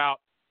asked about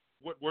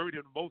what worried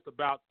him most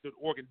about the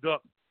Oregon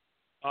Ducks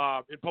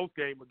in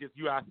postgame against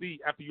UIC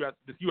after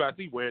this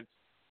UIC win.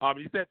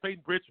 He said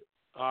Peyton Pritchard.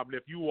 And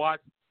if you watch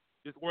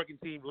this Oregon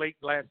team late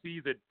last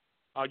season,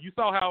 you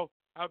saw how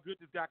good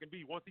this guy can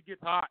be. Once he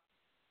gets hot,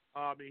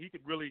 he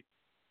can really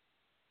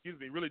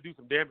do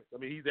some damage. I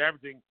mean, he's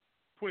averaging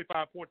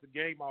 25 points a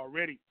game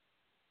already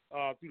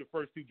through the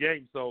first two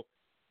games. So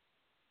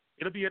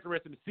it'll be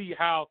interesting to see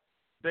how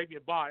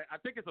Damian Baugh. I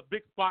think it's a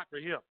big spot for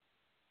him.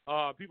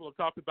 People have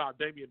talked about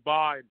Damian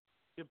Baugh and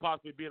him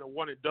possibly being a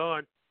one and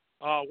done.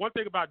 One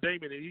thing about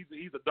Damian is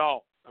he's a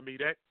dog. I mean,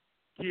 that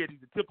kid,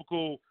 he's a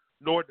typical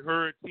Northern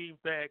Herd team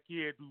fag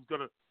kid who's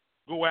going to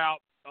go out,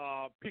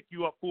 pick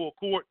you up full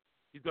court.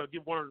 He's going to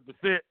give 100%.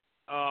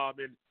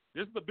 And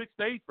this is a big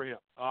stage for him.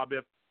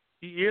 If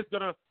he is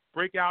going to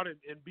break out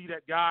and be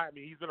that guy, I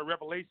mean, he's been a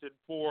revelation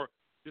for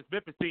this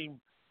Memphis team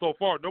so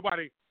far.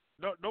 Nobody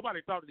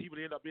thought that he would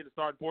end up being the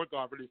starting point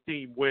guard for this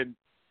team when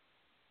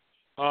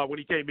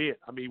he came in.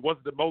 I mean, he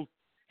wasn't the most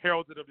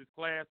heralded of his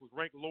class, was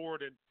ranked lower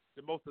than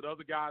most of the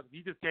other guys.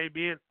 He just came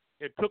in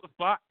and took a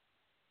spot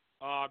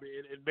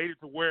and made it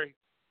to where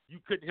you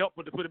couldn't help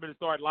but to put him in the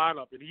starting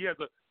lineup. And he has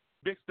a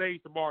big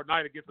stage tomorrow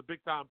night against a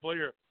big-time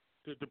player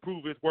to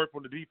prove his worth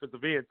on the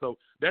defensive end. So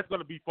that's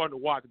going to be fun to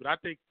watch. But I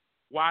think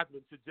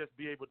Wiseman should just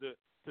be able to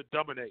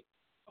dominate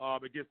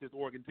against this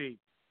Oregon team.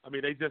 I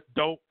mean, they just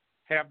don't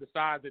have the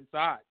size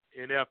inside.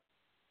 And if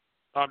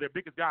their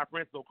biggest guy,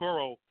 Francis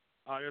Okoro,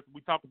 as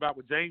we talked about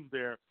with James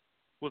there,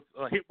 was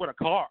hit by a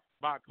car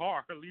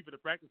leaving the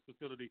practice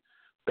facility.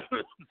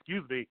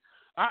 Excuse me.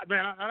 I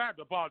have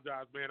to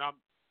apologize, man. I'm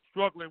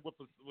struggling with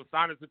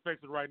sinus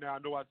infection right now. I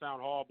know I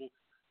sound horrible,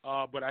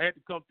 but I had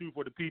to come through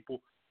for the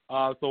people.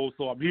 So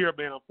I'm here,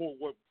 man. I'm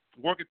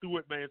working through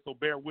it, man, so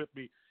bear with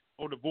me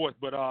on the voice.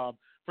 But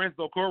Francis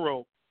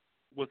Okoro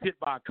was hit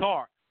by a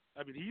car.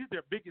 I mean, he's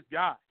their biggest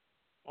guy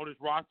on his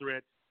roster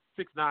at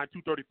 6'9",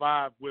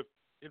 235 with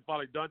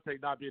N'Faly Dante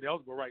not being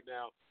eligible right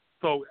now.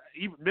 So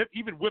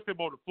even with him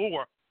on the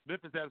floor,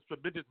 Memphis has a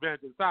tremendous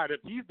advantage inside.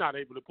 If he's not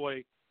able to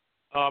play,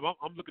 I'm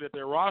looking at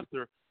their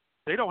roster.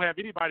 They don't have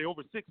anybody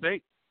over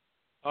 6'8".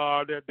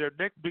 Their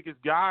next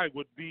biggest guy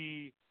would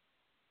be,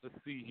 let's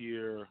see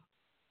here,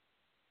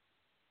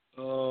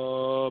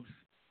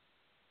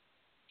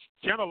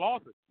 Chandler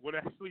Lawson would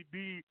actually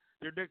be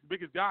their next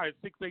biggest guy at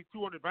 6'8",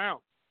 200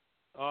 pounds.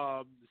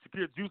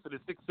 Shakir Juice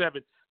is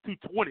 6'7",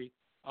 220.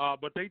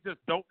 But they just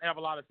don't have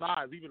a lot of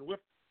size, even with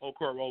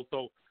Okoro.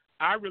 So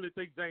I really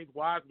think James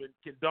Wiseman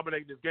can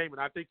dominate this game,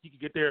 and I think he can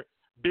get their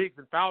bigs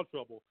in foul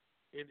trouble.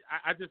 And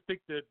I just think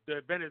that the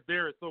advantage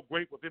there is so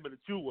great with him and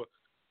Achua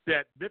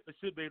that Memphis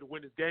should be able to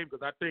win this game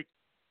because I think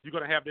you're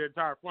going to have their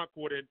entire front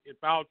court in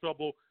foul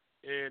trouble,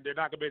 and they're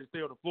not going to be able to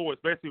stay on the floor,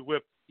 especially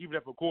with even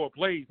if Okoro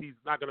plays, he's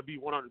not going to be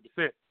 100%.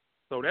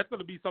 So that's going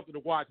to be something to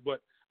watch. But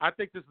I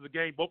think this is a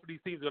game. Both of these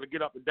teams are going to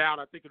get up and down.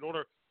 I think in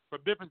order for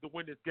Memphis to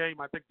win this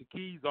game, I think the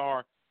keys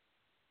are,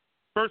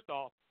 first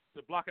off,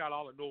 to block out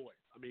all the noise.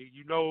 I mean,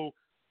 you know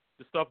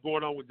the stuff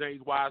going on with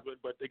James Wiseman,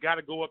 but they got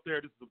to go up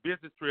there. This is a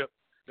business trip.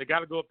 They got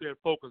to go up there and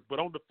focus. But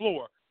on the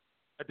floor,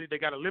 I think they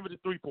got to limit the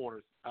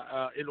three-pointers.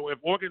 If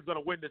Oregon's going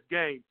to win this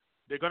game,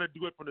 they're going to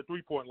do it from the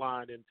three-point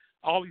line. And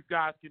all these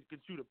guys can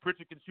shoot them.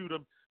 Pritchard can shoot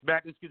them.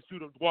 Mathis can shoot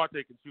them.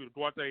 Duarte can shoot them.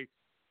 Duarte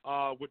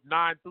with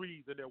 9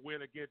 threes in their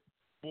win against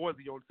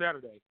Boise on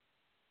Saturday.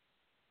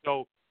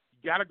 So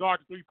you got to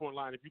guard the three-point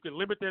line. If you can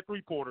limit their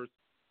three-pointers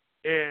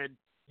and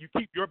you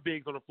keep your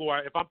bigs on the floor,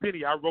 if I'm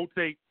Penny, I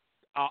rotate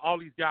all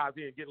these guys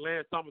in, get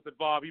Lance Thomas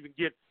involved, even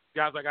get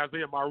guys like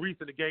Isaiah Maurice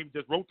in the game,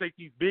 just rotate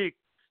these bigs,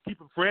 keep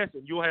them fresh,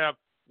 and you'll have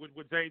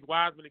with James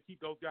Wiseman and keep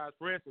those guys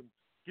fresh and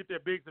get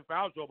their bigs in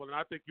foul trouble, and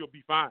I think you'll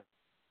be fine.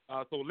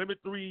 So limit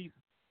threes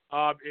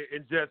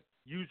and just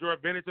use your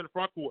advantage in the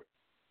front court.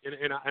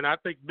 And I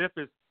think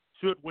Memphis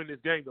should win this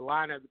game. The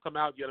line hasn't come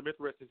out yet. I'm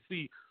interested to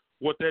see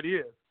what that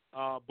is.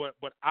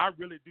 But I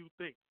really do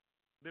think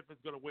Memphis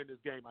is going to win this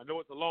game. I know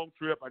it's a long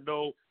trip. I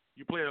know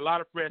you're playing a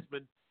lot of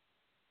freshmen,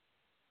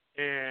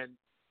 and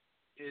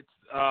it's,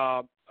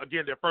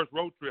 again, their first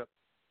road trip.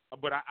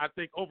 But I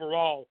think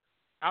overall,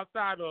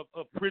 outside of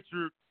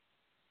Pritchard,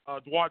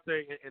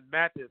 Duarte, and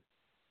Mathis,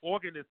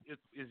 Oregon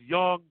is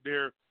young.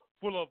 They're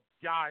full of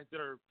guys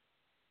that are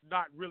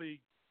not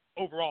really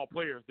overall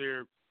players.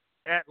 They're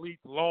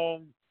athletes,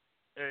 long,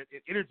 and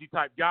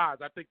energy-type guys.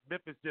 I think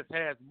Memphis just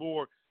has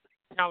more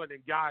talent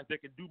and guys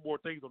that can do more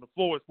things on the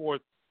floor as far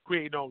as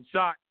creating their own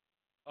shot.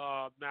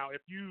 Now,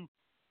 if you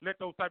let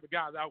those type of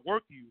guys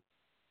outwork you,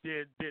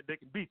 then they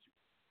can beat you.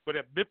 But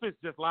if Memphis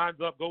just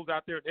lines up, goes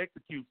out there and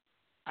executes,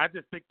 I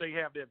just think they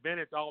have the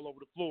advantage all over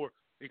the floor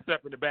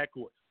except in the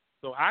backcourt.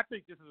 So I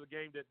think this is a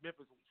game that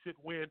Memphis should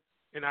win,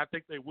 and I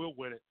think they will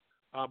win it.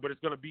 But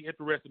it's going to be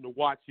interesting to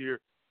watch here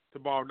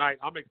tomorrow night.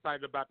 I'm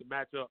excited about the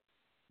matchup,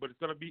 but it's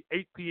going to be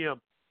 8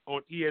 p.m.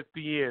 on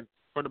ESPN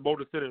from the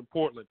Motor Center in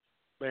Portland,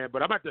 man.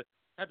 But I'm about to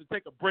have to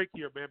take a break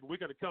here, man. But we're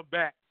going to come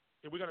back,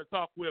 and we're going to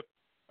talk with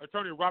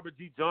Attorney Robert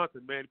G.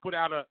 Johnson, man. He put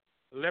out a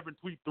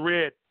 11-tweet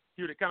thread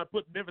here that kind of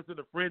put Memphis in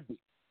a frenzy.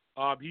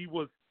 He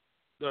was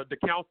the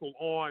counsel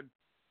on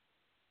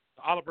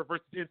the Oliver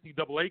versus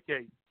NCAA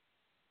case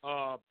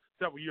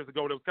several years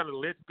ago. That was kind of the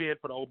linchpin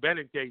for the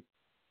O'Bannon case.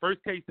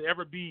 First case to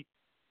ever be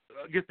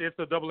against the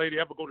NCAA to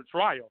ever go to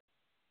trial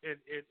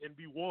and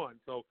be won.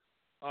 So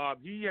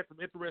he had some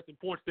interesting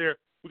points there.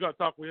 We're going to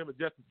talk with him in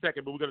just a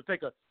second, but we're going to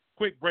take a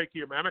quick break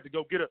here, man. I'm going to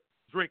go get a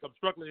drink. I'm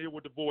struggling here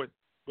with the voice.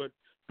 But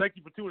thank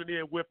you for tuning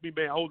in with me,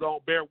 man. Hold on.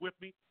 Bear with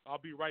me. I'll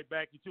be right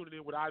back. You're tuning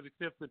in with Isaac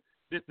Simpson.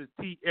 This is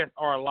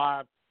TSR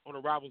Live on the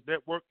Rivals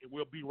Network, and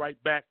we'll be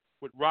right back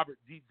with Robert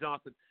G.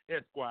 Johnson,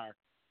 Esquire,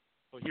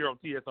 here on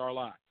TSR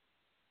Live.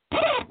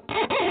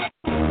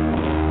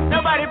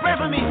 Nobody pray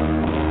for me.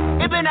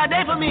 It been a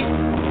day for me.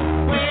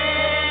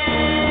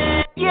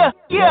 Yeah.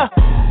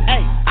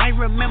 Hey, I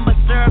remember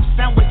syrup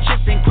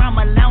sandwiches and crime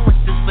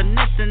allowances,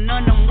 finessing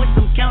on them with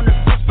some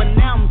counterfeits, but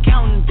now I'm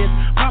counting this.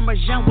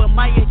 Parmesan with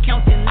my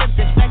accountant lips,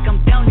 in fact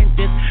I'm down in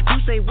this. You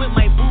say with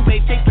my boo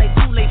babe, tastes like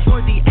Kool-Aid for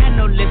the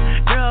analyst.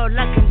 Girl,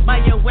 I can buy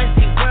your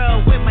Westie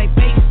world with my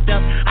base stuff.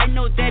 I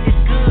know that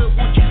it's good,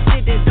 won't you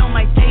sit it on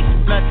my taste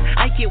buds?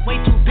 I get way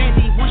too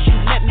petty once you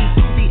let me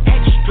do the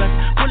extras.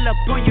 Pull up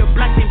on your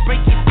block and break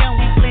it down,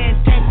 we playing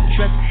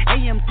Tetris.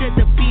 AM to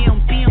the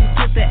PM, PM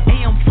to the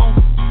AM phone.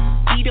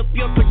 Eat up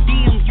your per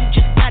diem, you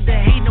just gotta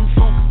hate them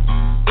folk.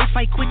 If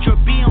I quit your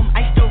BM,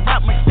 I still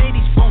rock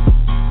Mercedes funk.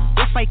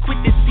 If I quit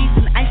this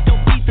season, I still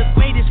be the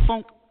greatest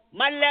funk.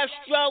 My left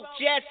stroke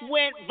just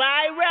went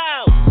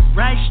viral.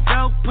 Right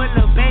stroke put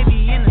a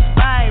baby in a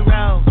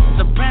spiral.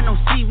 Soprano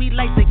C, we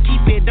like to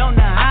keep it on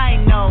the high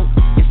note.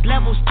 It's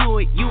levels to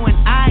it, you and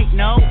I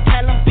know.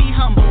 Tell them be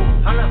humble.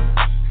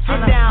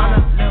 Sit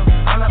down.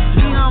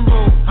 Be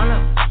humble.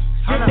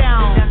 Sit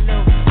down.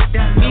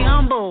 Be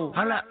humble.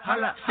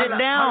 Sit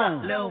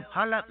down.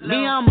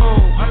 Be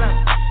humble.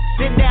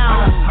 Sit down. Be humble. Sit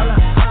down.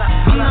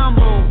 Be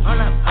humble.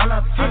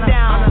 Sit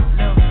down.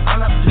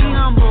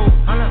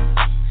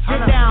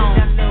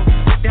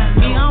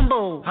 Be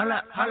humble.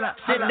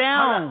 Sit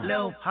down.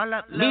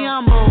 Be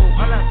humble.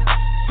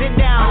 Sit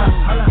down.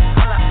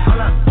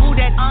 Who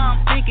that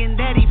thinking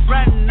that he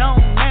frontin' on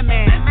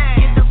women?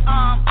 Get the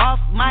off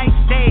my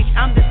stage,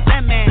 I'm the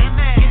man.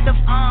 Get the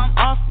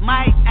off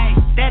my, ay,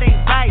 that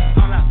ain't right.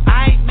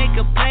 I make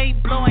a play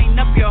blowing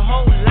up your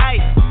whole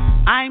life.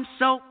 I'm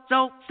so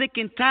sick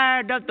and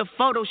tired of the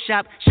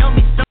Photoshop. Show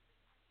me so.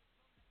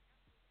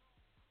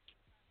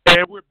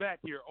 And we're back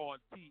here on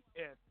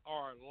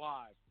TSR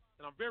Live.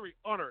 And I'm very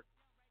honored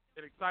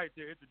and excited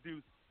to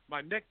introduce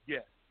my next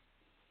guest.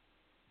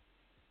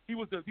 He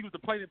was the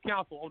plaintiff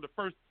counsel on the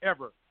first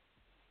ever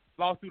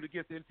lawsuit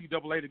against the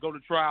NCAA to go to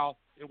trial.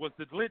 It was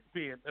the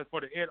linchpin as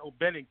for the Ed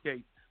O'Bannon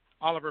case,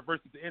 Oliver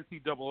versus the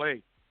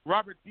NCAA.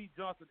 Robert G.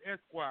 Johnson,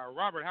 Esquire.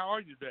 Robert, how are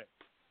you today?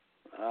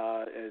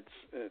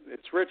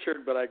 It's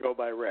Richard, but I go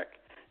by Rick.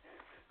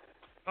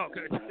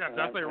 Okay, did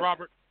I say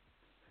Robert?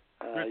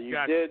 You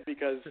did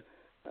because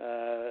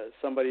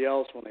somebody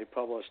else, when they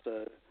published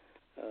an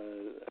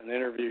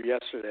interview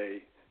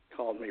yesterday,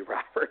 called me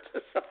Robert.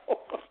 So.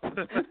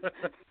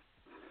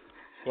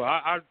 Well,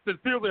 I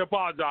sincerely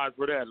apologize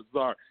for that. I'm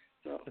sorry.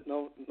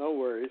 No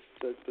worries.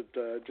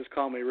 Just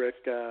call me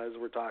Rick as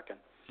we're talking.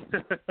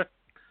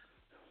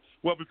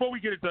 Well, before we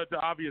get into the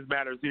obvious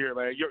matters here,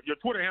 man, your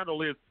Twitter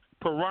handle is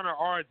Perunner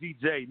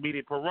RGJ,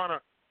 meaning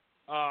Perunner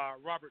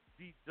Robert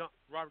G.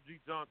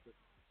 Johnson,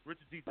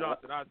 Richard G.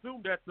 Johnson. I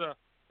assume that's a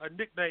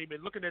nickname,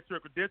 and looking at your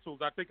credentials,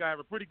 I think I have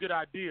a pretty good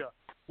idea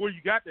where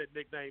you got that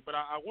nickname, but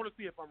I want to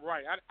see if I'm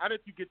right. How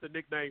did you get the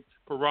nickname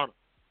Perunner?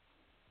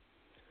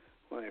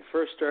 When I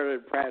first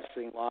started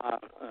practicing law,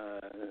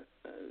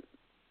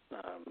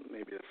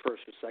 maybe the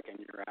first or second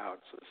year out,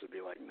 so this would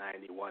be like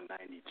 91,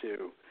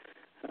 92.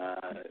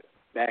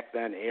 Back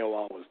then,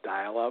 AOL was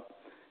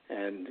dial-up,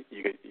 and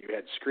you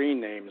had screen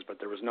names, but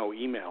there was no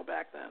email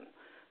back then.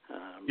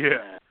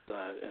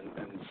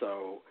 And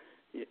so,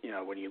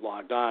 when you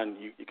logged on,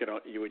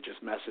 you would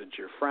just message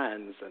your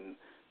friends, and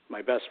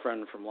my best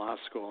friend from law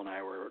school and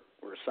I were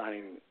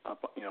signing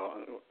up,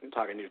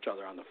 talking to each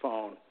other on the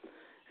phone,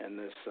 and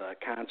this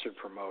concert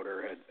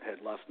promoter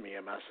had left me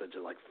a message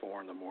at like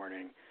 4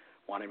 a.m,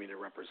 wanting me to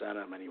represent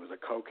him, and he was a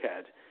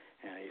cokehead,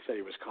 and he said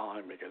he was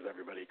calling because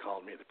everybody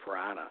called me the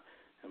Piranha,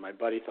 and my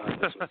buddy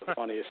thought this was the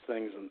funniest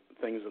things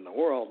in the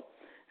world,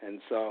 and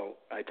so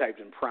I typed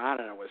in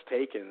Piranha and it was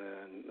taken,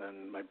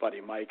 and my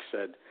buddy Mike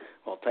said,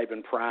 well, type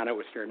in Piranha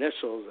with your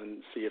initials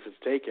and see if it's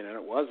taken, and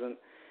it wasn't,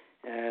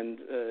 and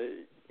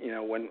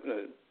when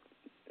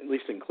at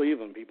least in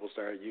Cleveland, people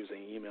started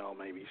using email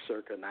maybe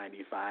circa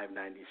 95,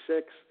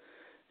 96,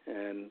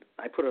 and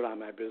I put it on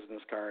my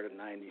business card in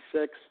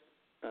 96,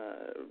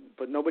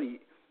 but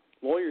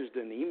lawyers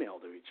didn't email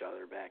to each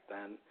other back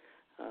then.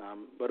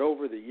 But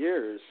over the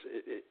years,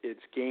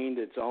 it's gained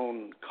its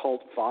own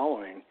cult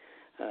following,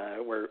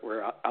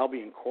 where I'll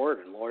be in court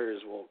and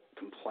lawyers will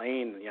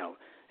complain,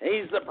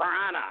 he's the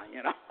Piranha,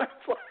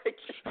 it's like,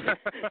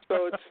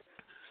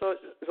 so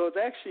it's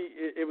actually,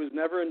 it was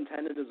never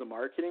intended as a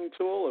marketing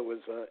tool.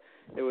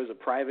 It was a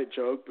private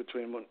joke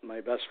between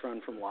my best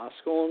friend from law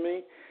school and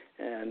me,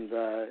 and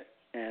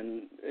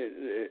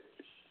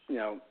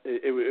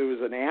it was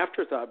an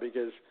afterthought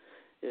because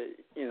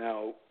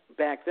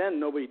back then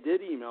nobody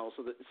did email,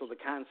 so the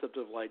concept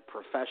of like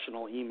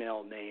professional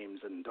email names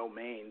and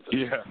domains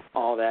and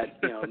all that,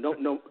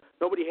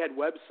 nobody had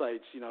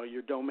websites.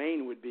 Your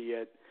domain would be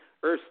at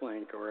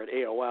Earthlink or at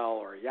AOL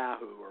or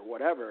Yahoo or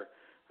whatever.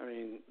 I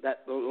mean,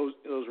 those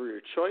were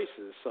your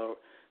choices. So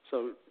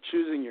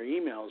choosing your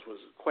emails was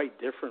quite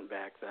different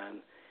back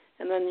then.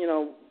 And then,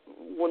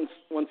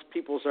 once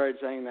people started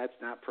saying that's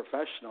not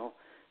professional,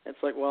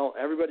 it's like, well,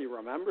 everybody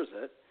remembers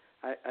it.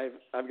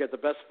 I've got the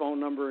best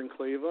phone number in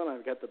Cleveland.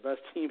 I've got the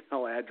best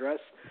email address.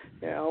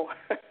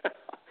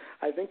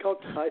 I think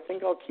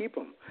I'll keep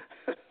them.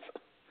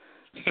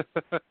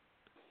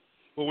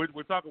 Well,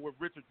 we're talking with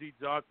Richard D.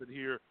 Johnson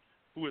here,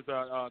 who is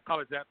a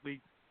college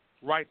athlete,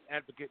 rights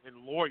advocate, and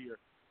lawyer.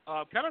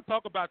 Kind of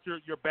talk about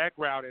your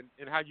background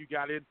and how you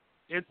got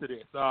into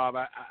this.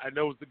 I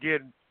know,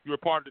 again, you were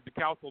part of the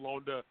council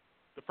on the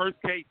first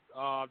case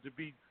to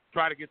be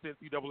tried against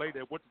NCAA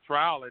that went to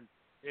trial and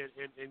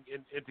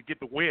to get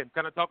the win.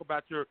 Kind of talk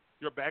about your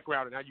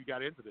background and how you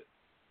got into this.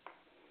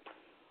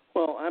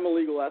 Well, I'm a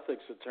legal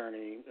ethics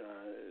attorney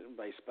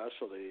by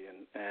specialty,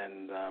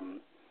 and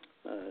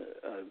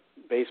a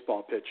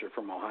baseball pitcher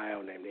from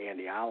Ohio named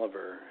Andy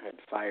Oliver had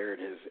fired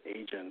his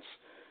agents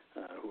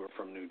who were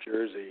from New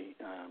Jersey,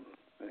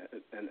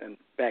 and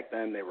back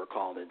then they were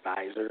called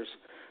advisors,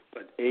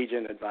 but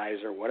agent,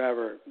 advisor,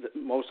 whatever,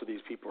 most of these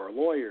people are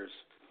lawyers,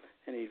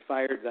 and he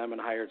fired them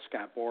and hired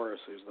Scott Boras,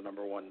 who's the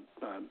number one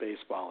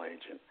baseball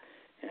agent,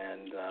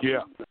 and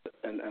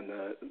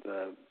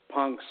the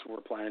Punks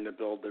were planning to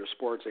build their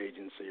sports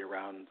agency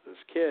around this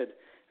kid,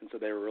 and so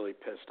they were really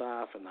pissed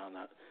off, and on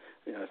a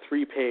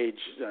 3-page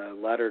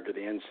letter to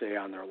the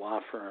NCAA on their law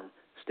firm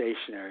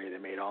stationery, they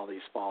made all these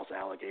false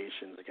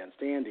allegations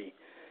against Andy,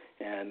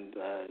 and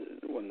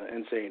when the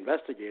NCAA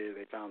investigated,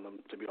 they found them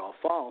to be all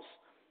false,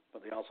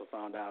 but they also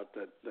found out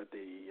that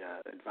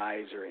the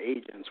advisor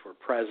agents were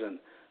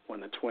present when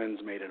the Twins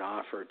made an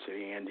offer to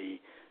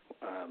Andy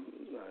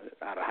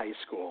out of high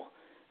school,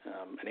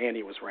 and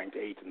Andy was ranked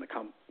 8th in the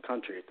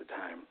country at the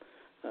time,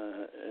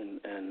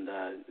 and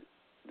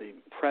the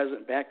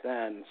president back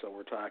then, so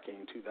we're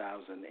talking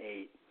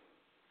 2008,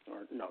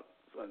 or no,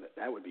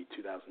 that would be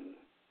 2006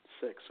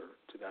 or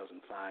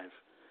 2005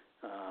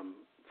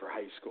 for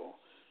high school.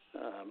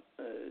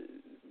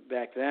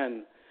 Back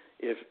then,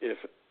 if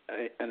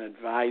an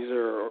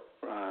advisor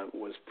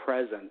was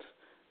present,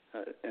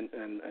 and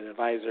an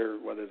advisor,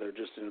 whether they're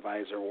just an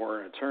advisor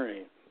or an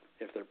attorney,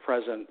 if they're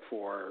present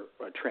for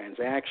a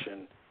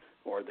transaction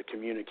or the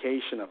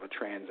communication of a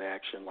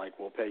transaction, like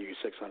we'll pay you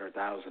 $600,000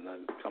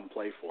 to come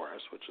play for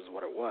us, which is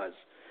what it was,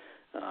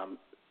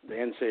 the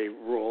NCAA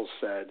rules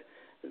said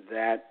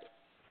that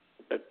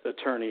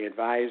attorney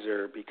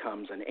advisor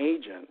becomes an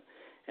agent,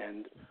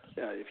 and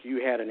if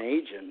you had an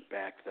agent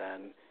back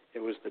then, it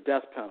was the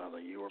death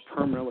penalty. You were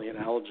permanently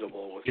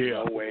ineligible with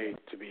no way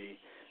to be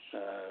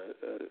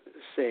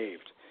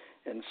saved.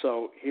 And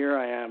so here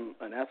I am,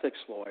 an ethics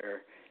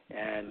lawyer,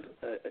 and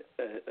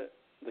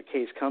the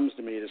case comes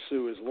to me to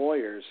sue his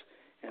lawyers,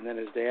 and then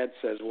his dad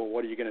says, well,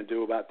 what are you going to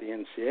do about the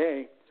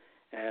NCAA?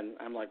 And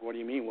I'm like, what do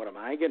you mean, what am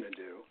I going to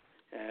do?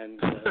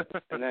 And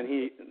and then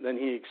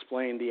he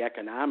explained the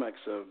economics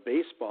of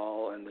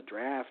baseball and the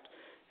draft,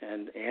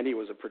 and Andy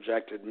was a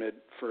projected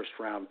mid-first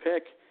round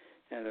pick,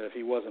 and if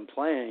he wasn't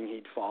playing,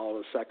 he'd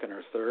fall to second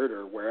or third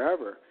or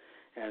wherever,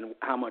 and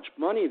how much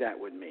money that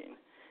would mean.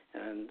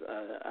 And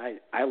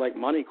I like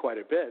money quite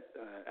a bit.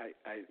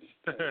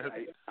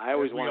 I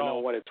always want to know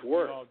what it's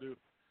worth. We all do.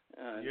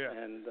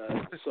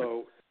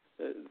 So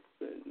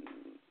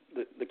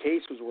the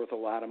case was worth a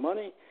lot of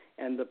money,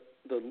 and the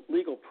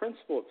legal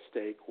principle at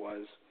stake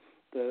was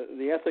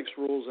the ethics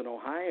rules in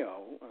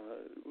Ohio,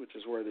 which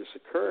is where this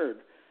occurred,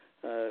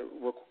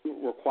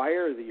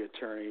 require the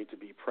attorney to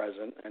be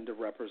present and to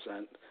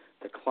represent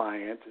the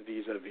client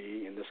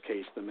vis-a-vis, in this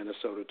case, the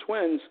Minnesota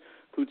Twins,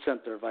 who'd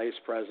sent their vice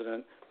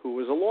president, who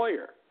was a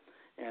lawyer.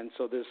 And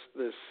so this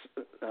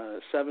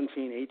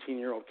 17,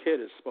 18-year-old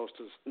kid is supposed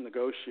to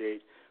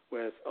negotiate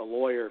with a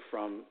lawyer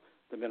from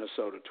the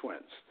Minnesota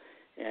Twins.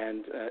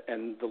 And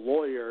the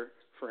lawyer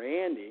for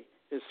Andy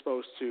is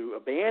supposed to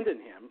abandon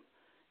him.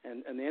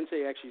 And the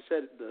NCAA actually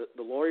said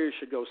the lawyer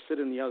should go sit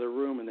in the other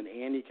room, and then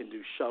Andy can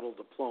do shuttle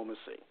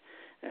diplomacy.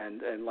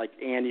 And like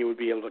Andy would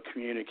be able to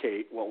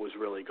communicate what was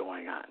really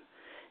going on.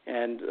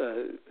 And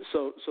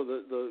so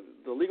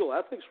the legal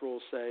ethics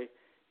rules say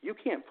you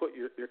can't put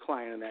your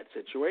client in that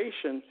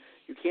situation.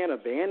 You can't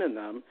abandon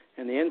them.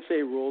 And the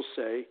NCAA rules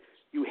say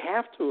you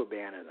have to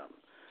abandon them.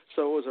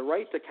 So it was a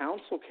right to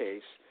counsel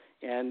case,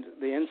 and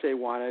the NCAA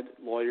wanted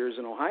lawyers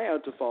in Ohio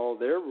to follow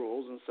their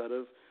rules instead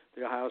of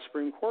the Ohio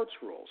Supreme Court's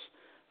rules.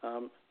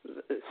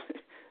 It's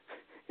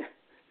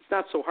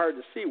not so hard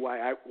to see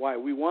why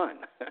we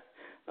won.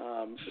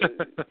 The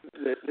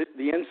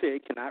NCAA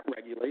cannot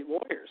regulate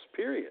lawyers,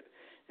 period.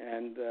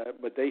 And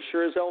but they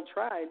sure as hell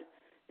tried.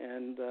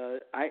 And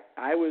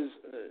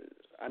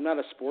I'm not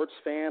a sports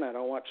fan. I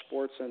don't watch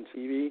sports on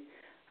TV.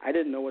 I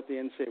didn't know what the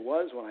NCAA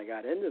was when I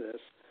got into this.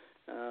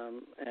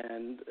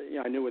 And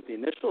I knew what the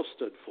initials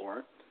stood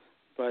for,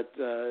 but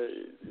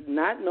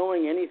not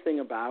knowing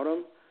anything about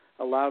them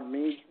allowed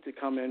me to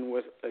come in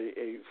with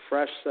a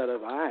fresh set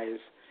of eyes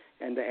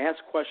and to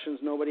ask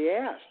questions nobody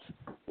asked,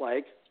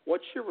 like,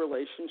 what's your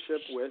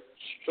relationship with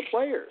the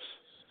players?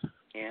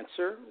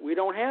 Answer, we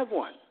don't have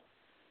one.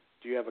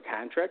 Do you have a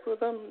contract with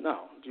them?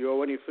 No. Do you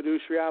owe any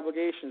fiduciary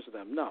obligations to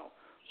them? No.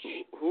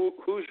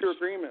 Who's your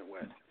agreement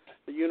with?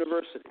 The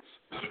universities.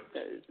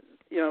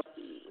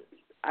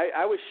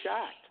 I was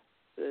shocked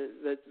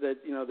that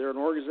they're an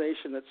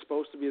organization that's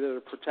supposed to be there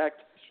to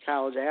protect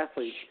college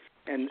athletes,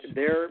 and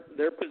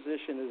their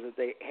position is that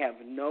they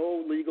have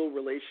no legal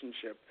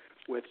relationship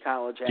with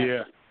college athletes.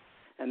 Yeah.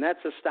 And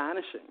that's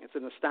astonishing. It's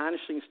an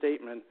astonishing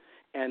statement,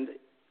 and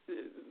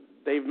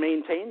they've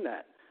maintained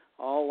that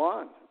all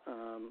along.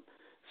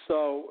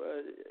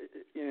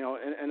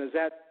 And as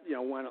that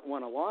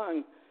went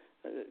along,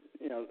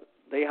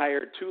 they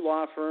hired 2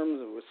 law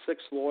firms with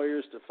 6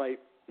 lawyers to fight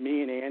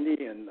me and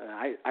Andy, and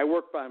I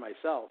worked by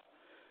myself.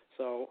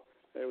 So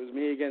it was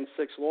me against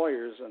 6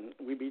 lawyers, and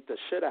we beat the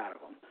shit out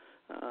of them.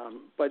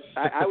 But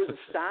I was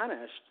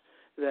astonished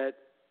that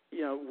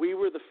we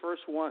were the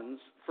first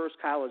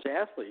college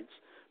athletes,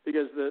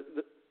 because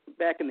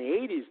back in the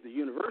 80s, the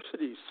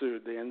universities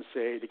sued the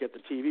NCAA to get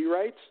the TV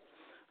rights.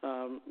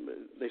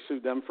 They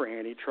sued them for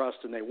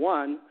antitrust, and they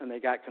won, and they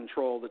got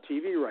control of the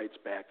TV rights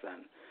back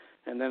then.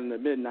 And then in the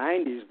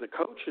mid-'90s, the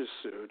coaches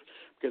sued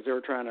because they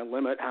were trying to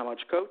limit how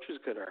much coaches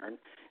could earn,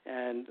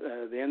 and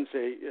the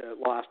NCAA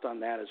lost on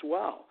that as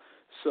well.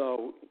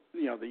 So,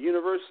 the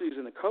universities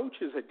and the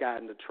coaches had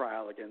gotten to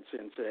trial against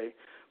NCAA,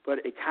 but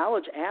a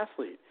college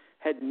athlete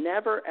had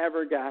never,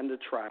 ever gotten to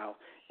trial,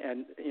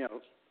 and,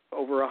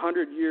 over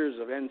 100 years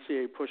of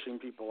NCAA pushing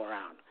people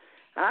around.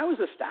 And I was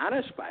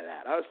astonished by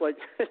that. I was like,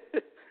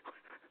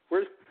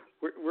 we're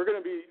going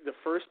to be the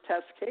first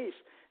test case.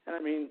 And, I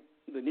mean,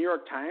 the New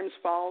York Times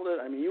followed it.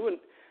 I mean,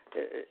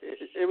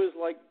 it was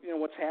like,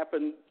 what's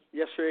happened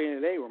yesterday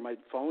and today, where my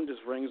phone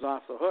just rings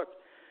off the hook.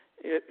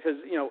 Because,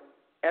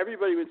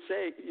 everybody was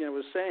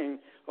saying,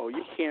 oh,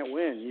 you can't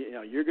win,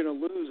 you're going to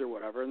lose or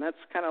whatever. And that's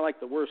kind of like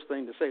the worst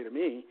thing to say to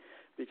me,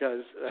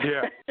 because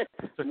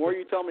the more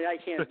you tell me I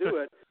can't do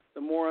it, the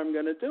more I'm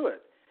going to do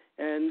it.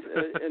 And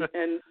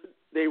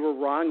they were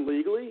wrong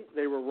legally,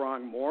 they were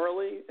wrong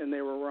morally, and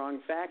they were wrong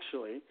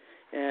factually.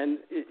 And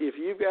if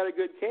you've got a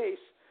good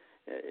case,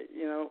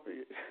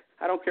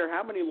 I don't care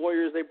how many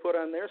lawyers they put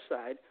on their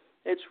side.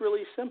 It's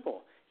really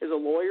simple. Is a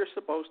lawyer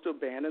supposed to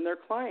abandon their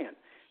client?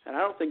 And I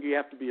don't think you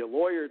have to be a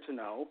lawyer to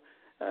know.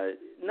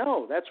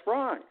 No, that's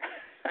wrong.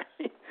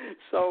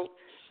 So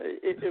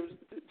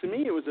to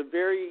me, it was a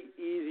very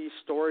easy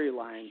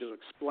storyline to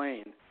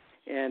explain.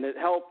 And it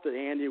helped that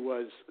Andy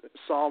was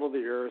salt of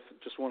the earth,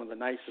 just one of the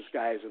nicest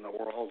guys in the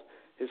world.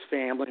 His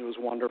family was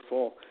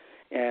wonderful.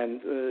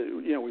 And,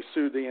 we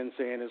sued the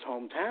NCAA in his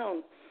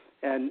hometown.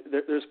 And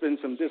there's been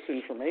some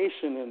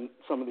disinformation in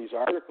some of these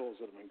articles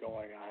that have been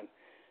going on.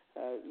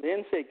 The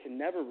NCAA can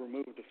never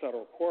remove the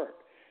federal court.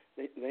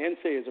 The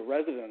NCAA is a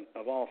resident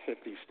of all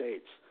 50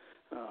 states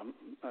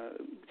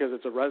because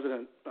it's a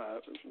resident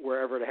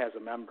wherever it has a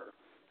member.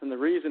 And the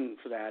reason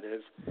for that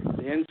is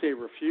the NCAA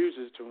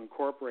refuses to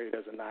incorporate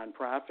as a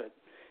nonprofit.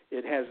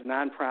 It has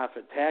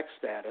nonprofit tax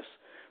status,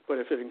 but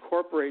if it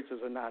incorporates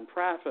as a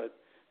nonprofit,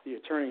 the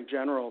Attorney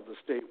General of the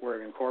state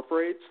where it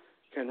incorporates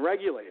can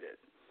regulate it.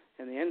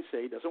 And the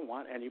NCAA doesn't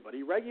want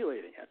anybody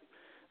regulating it.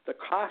 The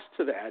cost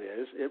to that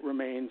is it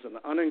remains an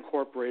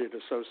unincorporated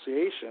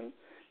association,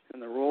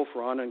 and the rule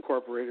for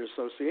unincorporated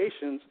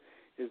associations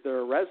is they're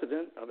a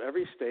resident of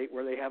every state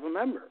where they have a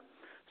member.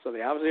 So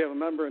they obviously have a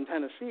member in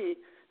Tennessee,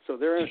 so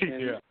they're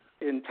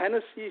in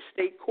Tennessee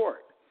state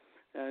court,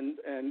 and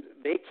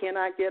they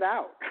cannot get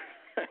out.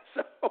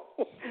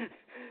 So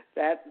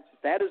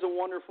that is a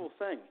wonderful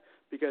thing.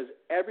 because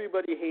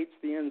everybody hates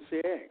the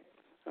NCAA.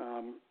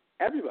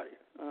 Everybody.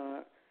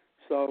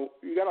 So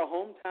you got a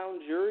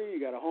hometown jury, you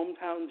got a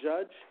hometown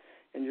judge,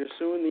 and you're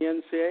suing the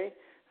NCAA.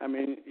 I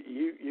mean,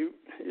 you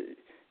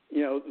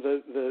know,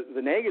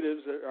 the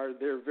negatives are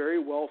they're very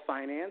well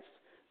financed.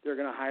 They're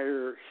going to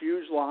hire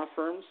huge law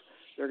firms.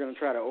 They're going to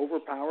try to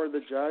overpower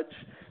the judge.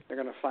 They're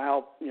going to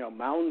file, you know,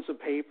 mountains of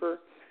paper,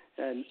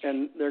 and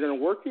they're going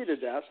to work you to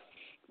death.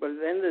 But at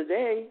the end of the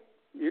day,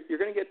 you're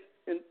going to get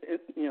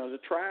you know, the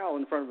trial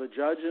in front of a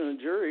judge and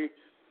a jury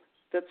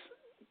that's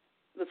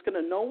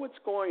going to know what's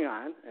going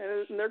on,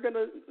 and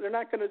they're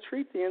not going to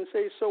treat the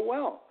NCAA so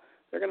well.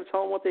 They're going to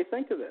tell them what they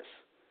think of this.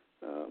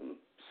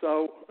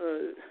 So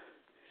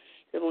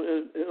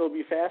it'll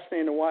be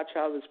fascinating to watch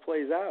how this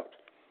plays out.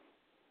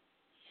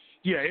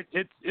 Yeah,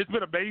 it's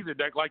been amazing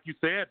that, like you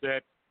said,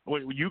 that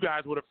when you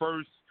guys were the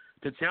first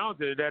to challenge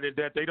it,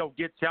 that they don't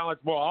get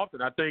challenged more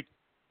often. I think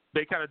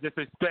they kind of just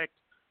expect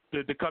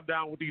to come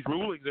down with these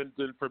rulings and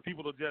for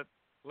people to just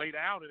lay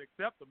down and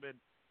accept them. And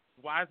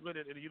Wiseman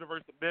and the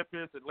University of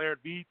Memphis and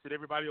Laird Beach and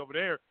everybody over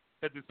there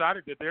has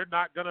decided that they're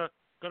not gonna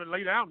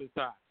lay down this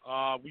time.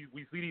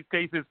 We see these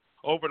cases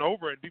over and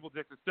over, and people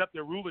just accept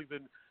their rulings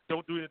and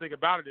don't do anything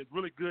about it. It's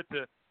really good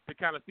to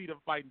kind of see them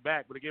fighting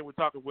back. But again, we're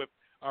talking with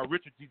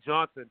Richard G.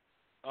 Johnson,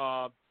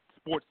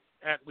 sports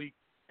athlete,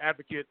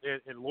 advocate,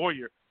 and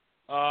lawyer.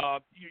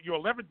 Your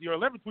 11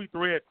 tweet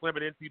thread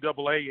claiming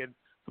NCAA and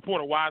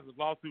support of Wiseman's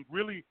lawsuit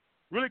really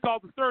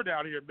caused a stir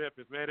down here in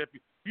Memphis, man. If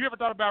you ever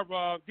thought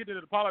about getting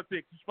into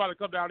politics, you should probably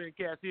come down here and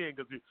cash in,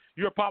 because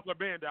you're a popular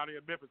man down here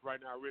in Memphis right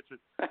now, Richard.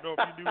 I don't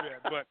know if you knew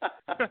that,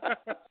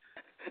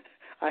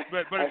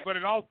 but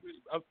it also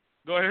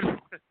go ahead.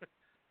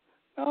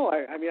 No,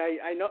 I mean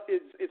I know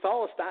it's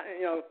all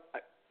astonishing.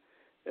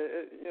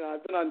 You know,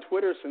 I've been on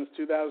Twitter since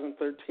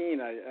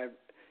 2013.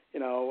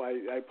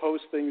 I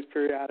post things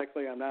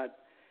periodically. I'm not.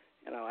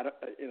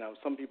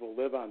 Some people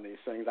live on these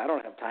things. I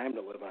don't have time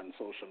to live on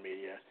social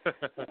media,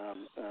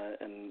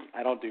 and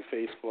I don't do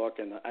Facebook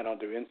and I don't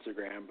do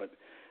Instagram. But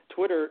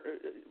Twitter,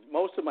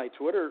 most of my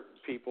Twitter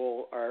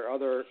people are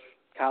other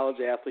college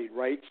athlete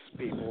rights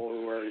people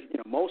who are,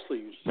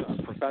 mostly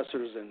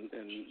professors in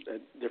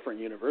at different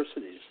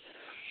universities.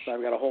 So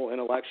I've got a whole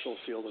intellectual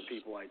field of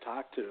people I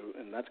talk to,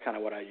 and that's kind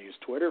of what I use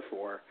Twitter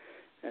for,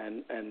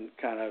 and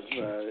kind of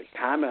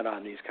comment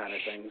on these kind of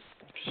things.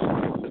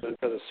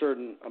 Because a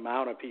certain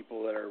amount of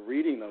people that are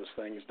reading those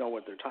things know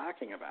what they're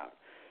talking about,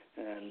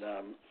 and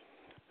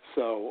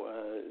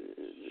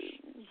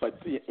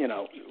but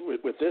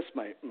with this,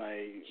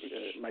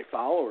 my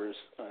followers,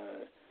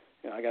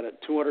 I got a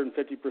 250%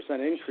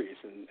 increase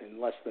in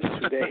less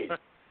than 2 days,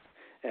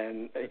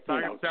 and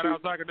shout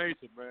out Tiger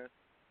Nation, man.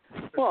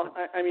 Well,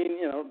 I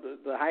mean,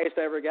 the highest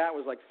I ever got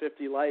was like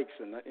 50 likes,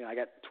 and I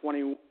got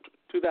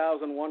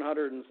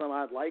 2,100 and some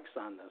odd likes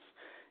on this.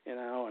 And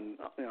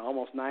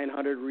almost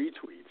 900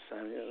 retweets.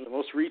 I mean, the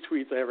most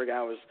retweets I ever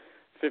got was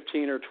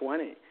 15 or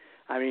 20.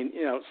 I mean,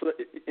 so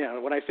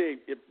when I say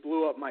it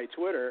blew up my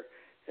Twitter,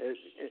 it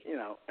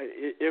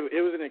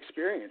was an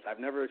experience. I've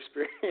never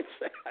experienced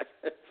that.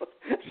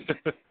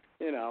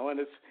 And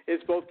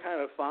it's both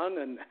kind of fun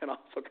and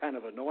also kind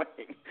of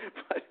annoying,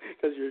 but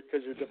because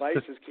your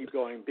devices keep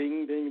going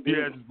bing, bing, bing.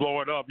 Yeah, it's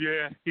blowing up.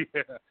 Yeah.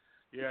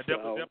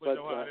 Definitely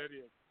know how that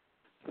is.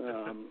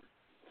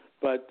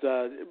 But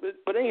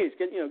anyways,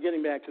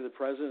 getting back to the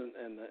president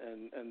and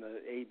the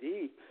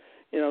AD,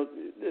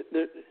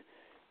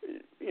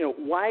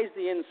 why is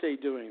the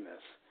NCAA doing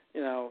this?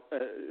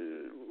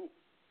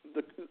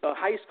 A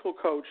high school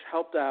coach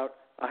helped out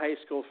a high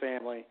school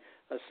family,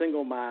 a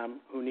single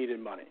mom who needed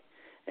money,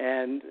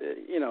 and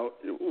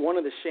one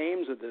of the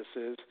shames of this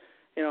is,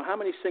 how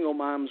many single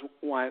moms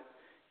want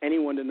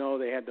anyone to know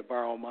they had to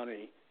borrow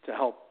money to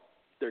help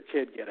their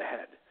kid get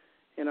ahead?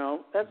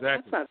 That's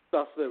not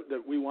stuff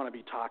that we want to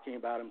be talking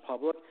about in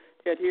public.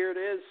 Yet here it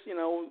is,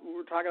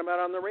 we're talking about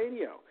on the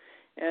radio.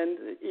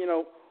 And,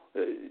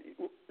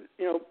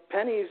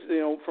 Penny's,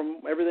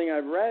 from everything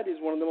I've read, he's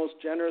one of the most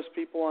generous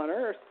people on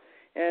earth.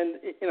 And,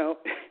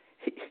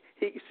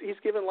 he's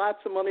given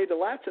lots of money to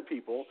lots of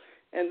people.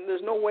 And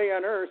there's no way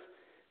on earth,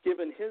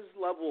 given his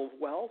level of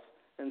wealth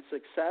and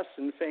success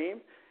and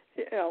fame,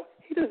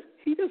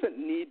 he doesn't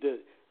need to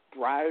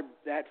bribe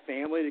that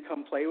family to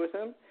come play with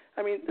him.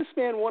 I mean, this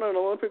man won an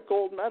Olympic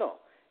gold medal.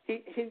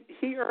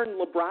 He earned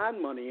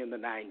LeBron money in the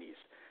 90s.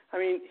 I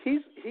mean,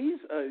 he's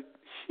a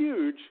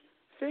huge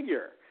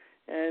figure,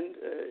 and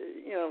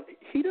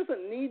he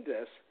doesn't need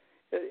this.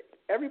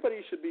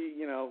 Everybody should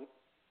be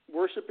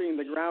worshiping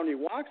the ground he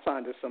walks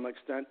on to some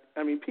extent.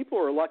 I mean, people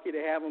are lucky to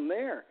have him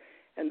there,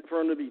 and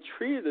for him to be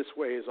treated this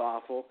way is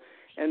awful,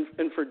 and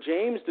for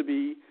James to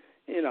be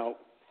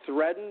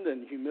threatened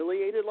and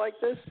humiliated like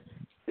this.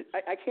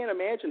 I can't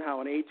imagine how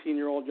an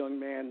 18-year-old young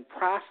man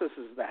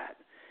processes that.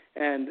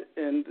 And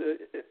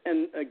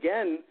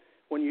again,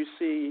 when you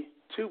see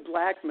two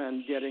black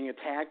men getting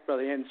attacked by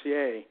the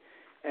NCAA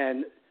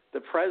and the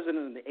president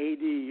and the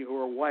AD who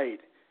are white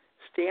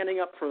standing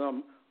up for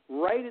them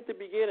right at the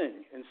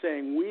beginning and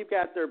saying, we've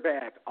got their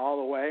back all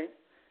the way,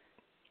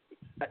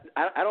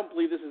 I don't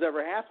believe this has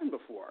ever happened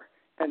before.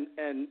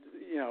 And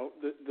you know,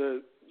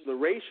 the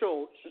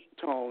racial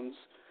tones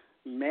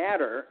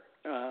matter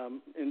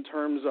in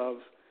terms of,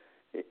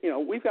 you know,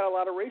 we've got a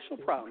lot of racial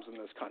problems in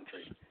this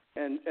country.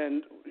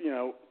 And you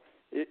know,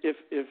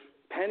 if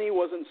Penny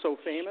wasn't so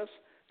famous,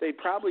 they'd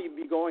probably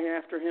be going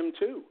after him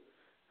too.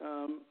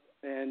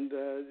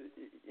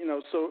 You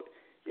know, so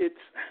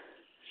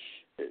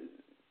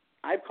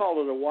I've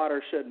called it a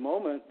watershed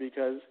moment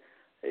because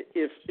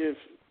if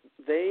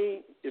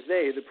they,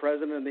 the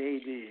president and the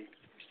AD,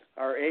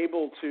 are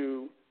able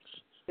to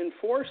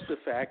enforce the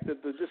fact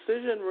that the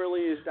decision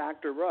really is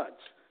Dr.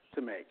 Rudd's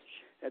to make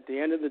at the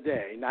end of the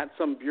day, not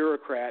some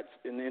bureaucrats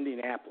in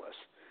Indianapolis.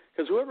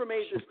 Because whoever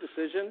made this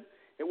decision,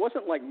 it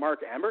wasn't like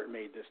Mark Emmert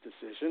made this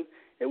decision.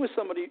 It was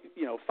somebody,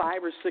 you know,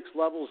 5 or 6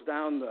 levels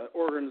down the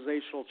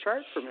organizational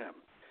chart from him.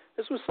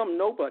 This was some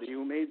nobody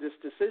who made this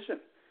decision.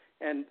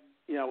 And,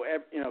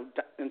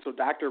 and so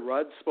Dr.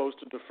 Rudd's supposed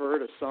to defer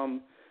to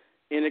some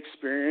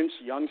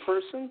inexperienced young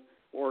person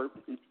or,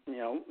 you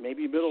know,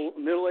 maybe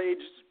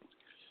middle-aged,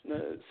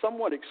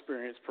 somewhat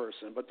experienced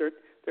person, but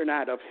they're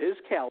not of his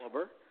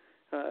caliber.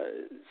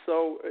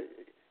 So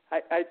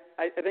I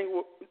think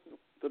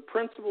the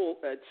principle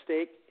at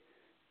stake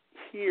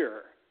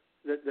here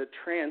that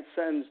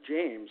transcends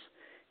James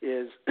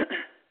is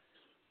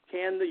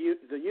can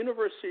the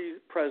university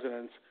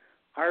presidents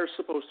are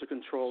supposed to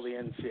control the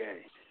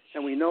NCAA,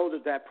 and we know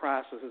that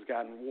process has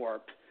gotten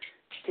warped.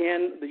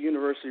 Can the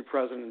university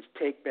presidents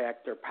take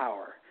back their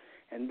power?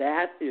 And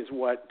that is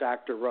what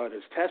Dr. Rudd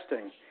is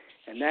testing,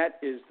 and that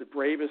is the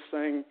bravest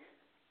thing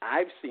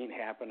I've seen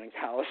happen in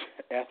college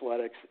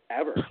athletics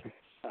ever,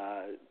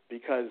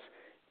 because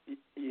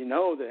you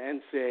know the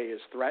NCAA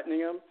is threatening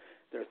them.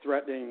 They're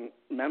threatening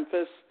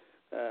Memphis.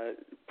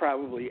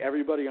 Probably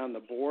everybody on the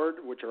board,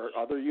 which are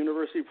other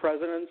university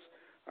presidents,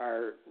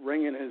 are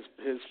ringing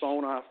his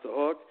phone off the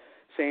hook.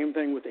 Same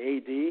thing with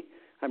AD.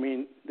 I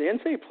mean, the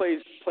NCAA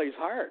plays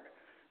hard.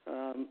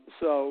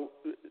 So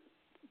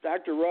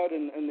Dr. Rudd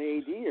and the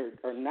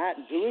AD are not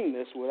doing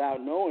this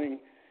without knowing,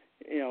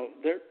 you know,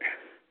 they're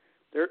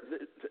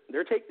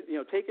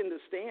taking the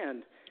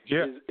stand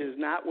is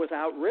not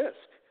without risk.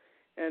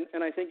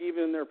 And I think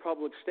even in their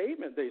public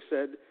statement they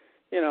said,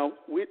 you know,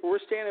 we're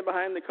standing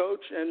behind the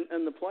coach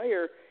and the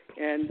player,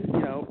 and, you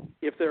know,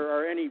 if there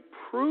are any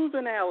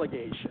proven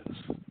allegations,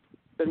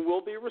 then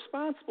we'll be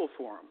responsible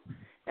for them.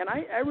 And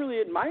I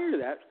really admire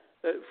that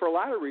for a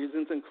lot of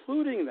reasons,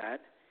 including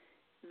that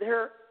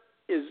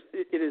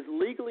it is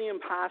legally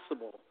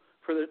impossible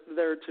for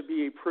there to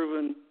be a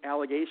proven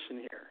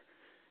allegation here.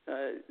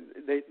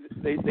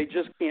 They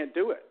just can't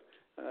do it,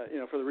 you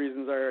know, for the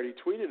reasons I already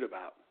tweeted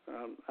about.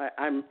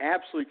 I'm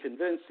absolutely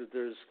convinced that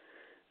there's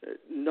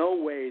no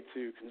way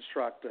to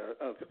construct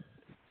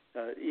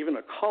even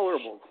a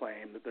colorable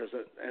claim that there's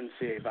an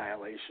NCAA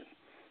violation.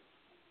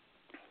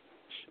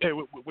 Hey,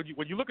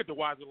 when you look at the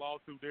Wiser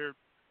lawsuit, there are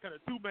kind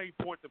of 2 main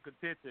points of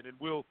contention, and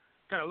we'll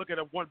kind of look at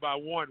them one by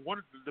one. One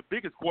of the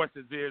biggest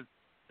questions is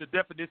the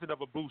definition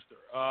of a booster.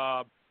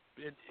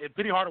 And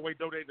Penny Hardaway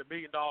donated $1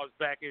 million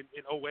back in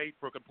 2008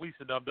 for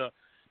completion of the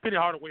Penny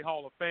Hardaway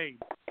Hall of Fame.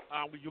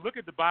 When you look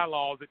at the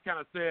bylaws, it kind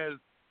of says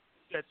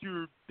that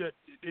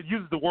it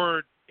uses the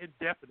word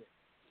indefinite.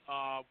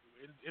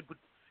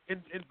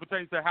 In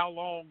pertains to how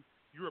long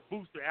you're a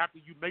booster after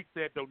you make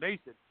that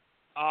donation.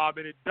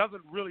 And it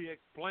doesn't really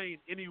explain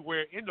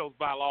anywhere in those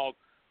bylaws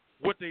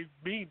what they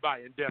mean by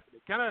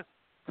indefinite. Kind of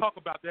talk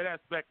about that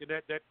aspect and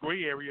that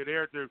gray area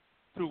there to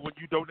when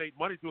you donate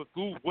money to a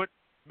school. What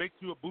makes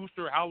you a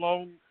booster? How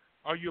long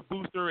are you a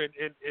booster? And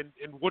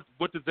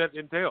what does that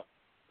entail?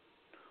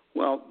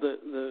 Well,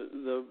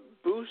 the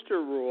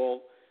booster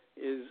rule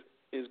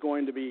is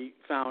going to be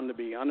found to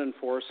be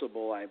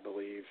unenforceable, I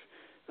believe,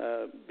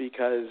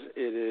 because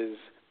it is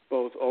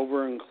both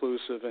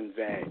over-inclusive and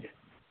vague.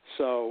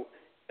 So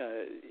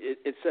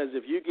it says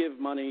if you give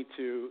money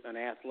to an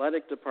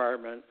athletic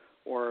department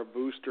or a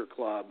booster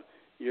club,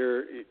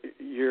 you're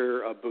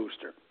a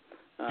booster.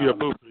 You're a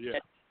booster, yeah.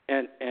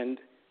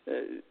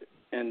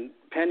 And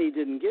Penny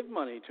didn't give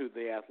money to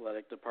the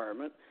athletic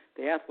department.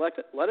 The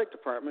athletic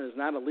department is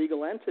not a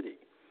legal entity,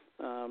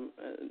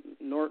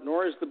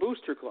 nor is the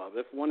booster club.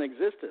 If one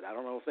existed, I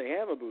don't know if they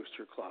have a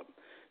booster club.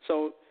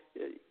 So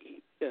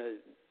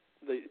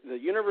the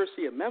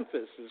University of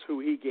Memphis is who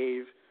he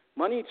gave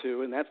money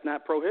to, and that's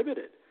not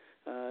prohibited.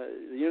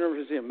 The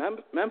University of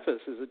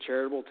Memphis is a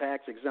charitable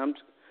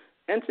tax-exempt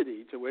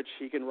entity to which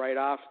he can write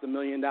off the $1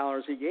 million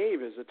he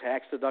gave as a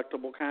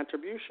tax-deductible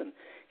contribution.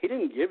 He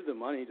didn't give the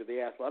money to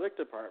the athletic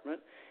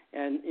department,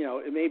 and you know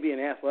it may be an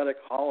athletic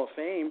Hall of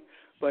Fame,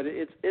 but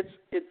it's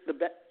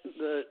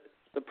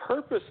the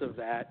purpose of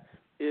that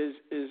is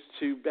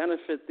to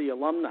benefit the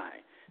alumni.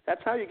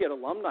 That's how you get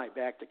alumni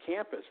back to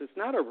campus. It's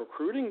not a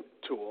recruiting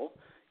tool.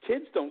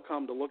 Kids don't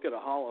come to look at a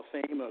Hall of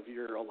Fame of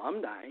your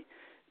alumni,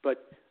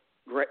 but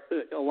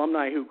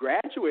alumni who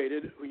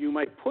graduated, who you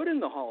might put in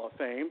the Hall of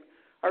Fame,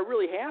 are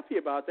really happy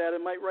about that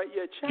and might write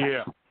you a check.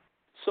 Yeah.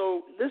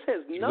 So this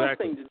has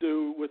nothing to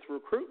do with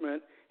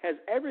recruitment, has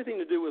everything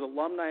to do with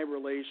alumni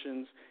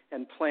relations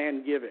and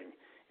planned giving.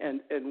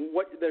 And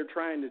what they're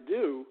trying to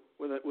do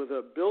with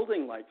a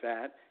building like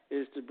that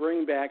is to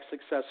bring back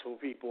successful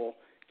people,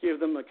 give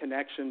them a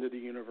connection to the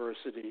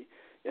university,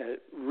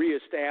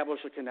 reestablish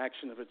a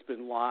connection if it's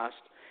been lost,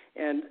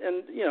 and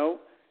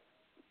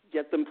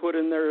get them put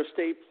in their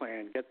estate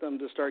plan, get them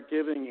to start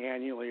giving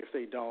annually if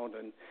they don't,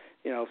 and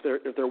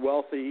if they're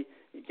wealthy,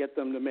 get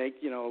them to make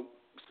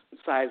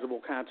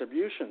sizable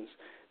contributions.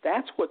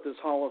 That's what this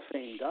Hall of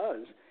Fame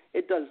does.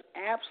 It does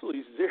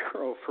absolutely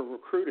zero for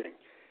recruiting,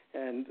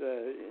 and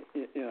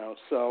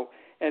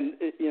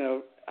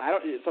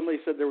somebody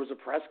said there was a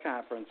press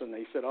conference and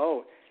they said,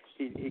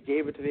 he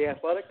gave it to the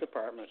athletic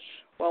department.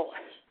 Well,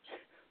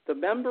 the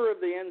member of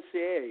the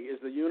NCAA is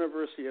the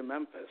University of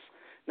Memphis,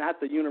 not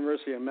the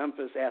University of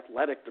Memphis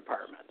Athletic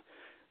Department.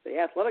 The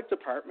athletic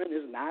department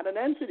is not an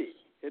entity.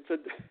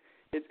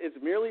 It's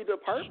merely a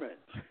department.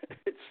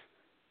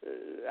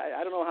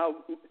 I don't know how.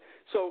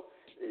 So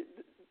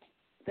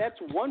that's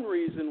one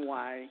reason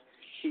why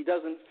he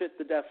doesn't fit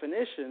the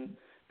definition,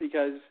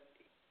 because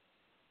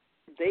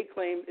they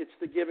claim it's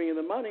the giving of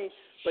the money,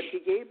 but he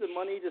gave the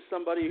money to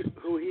somebody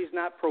who he's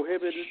not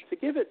prohibited to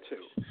give it to.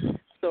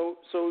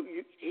 So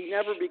he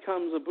never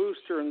becomes a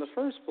booster in the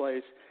first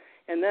place.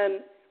 And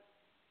then,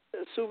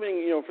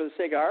 assuming, for the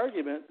sake of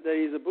argument, that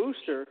he's a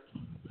booster,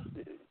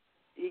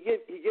 he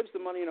gives the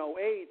money in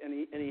 2008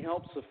 and he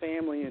helps the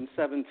family in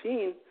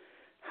 2017.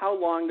 How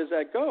long does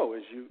that go,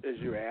 as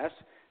you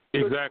asked?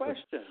 Good exactly.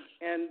 question.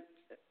 And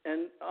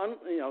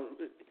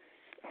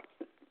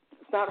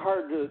it's not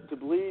hard to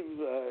believe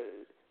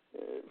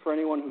for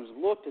anyone who's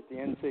looked at the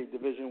NCAA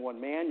Division I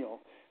manual.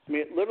 I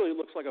mean, it literally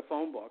looks like a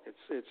phone book.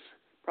 It's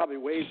probably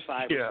weighs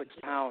 5 or 6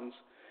 pounds,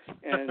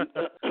 and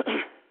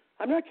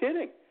I'm not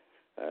kidding.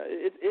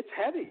 It's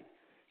heavy,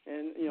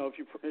 and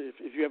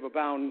if you have a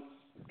bound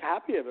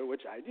copy of it,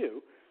 which I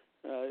do,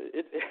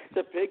 it's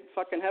a big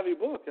fucking heavy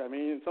book. I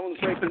mean, if someone's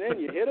breaking in,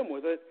 you hit them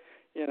with it.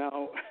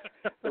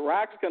 The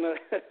rock's gonna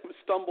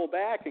stumble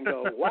back and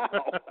go,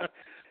 wow.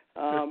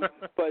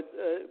 But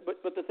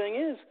the thing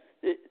is,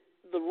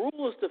 the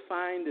rule is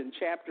defined in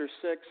Chapter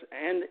 6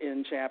 and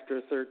in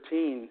Chapter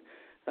 13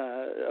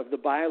 of the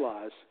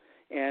bylaws.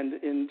 And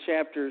in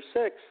Chapter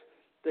 6,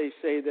 they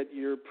say that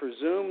you're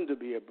presumed to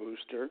be a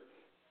booster.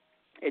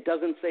 It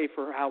doesn't say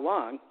for how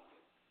long.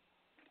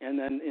 And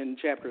then in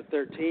Chapter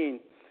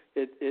 13,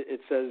 it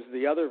says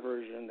the other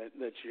version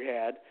that you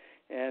had.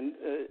 And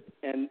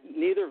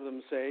neither of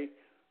them say,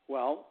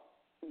 well,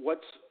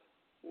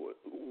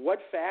 what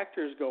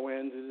factors go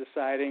into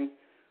deciding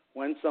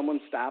when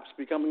someone stops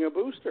becoming a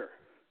booster?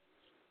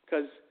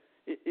 Because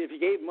if he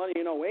gave money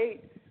in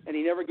 2008 and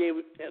he never gave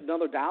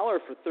another dollar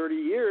for 30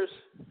 years,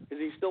 is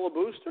he still a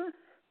booster?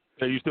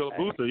 Yeah, you're still a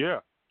booster, yeah.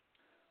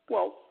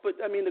 Well, but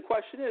I mean, the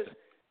question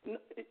is,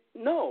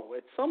 no.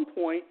 At some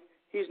point,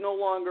 he's no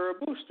longer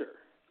a booster.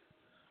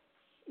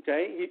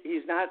 Okay,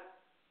 he's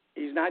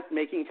not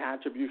making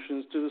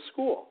contributions to the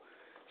school.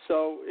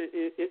 So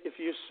if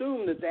you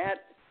assume that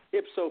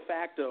ipso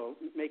facto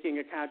making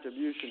a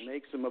contribution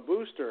makes him a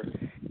booster,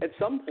 at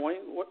some point,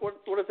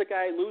 what if the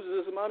guy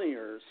loses his money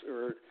or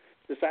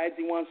decides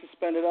he wants to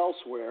spend it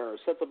elsewhere or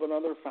sets up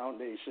another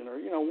foundation or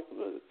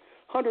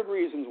 100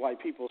 reasons why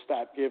people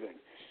stop giving.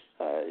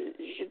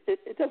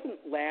 It doesn't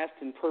last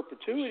in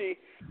perpetuity,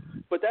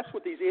 but that's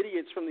what these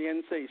idiots from the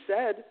NCAA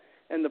said,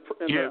 and the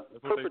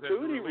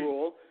perpetuity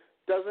rule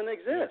doesn't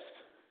exist.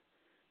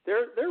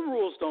 Their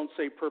rules don't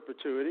say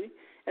perpetuity,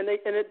 and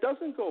it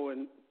doesn't go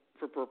in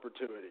for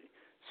perpetuity.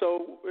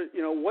 So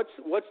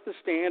what's the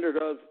standard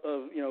of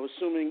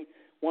assuming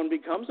one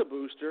becomes a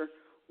booster?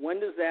 When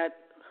does that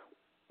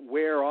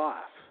wear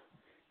off?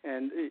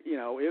 And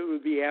it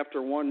would be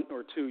after 1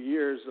 or 2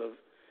 years of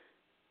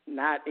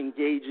not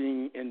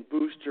engaging in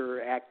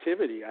booster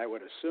activity, I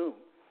would assume.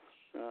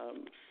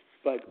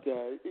 But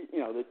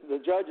the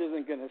judge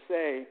isn't going to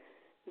say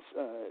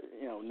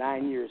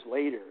 9 years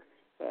later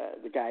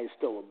the guy's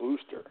still a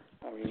booster.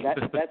 I mean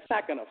that's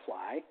not going to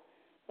fly.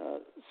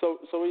 So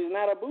he's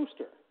not a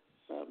booster.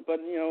 But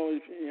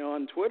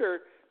on Twitter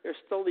there's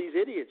still these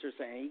idiots who are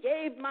saying he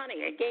gave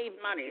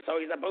money, so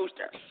he's a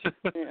booster.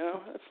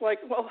 It's like,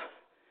 well,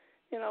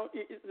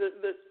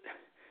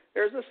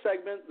 there's a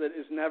segment that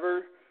is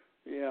never,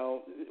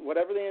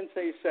 whatever the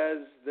NCAA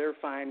says, they're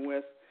fine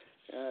with,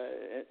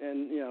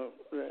 and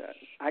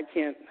I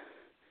can't.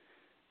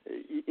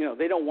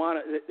 They don't want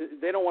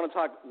to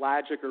talk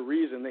logic or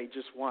reason. They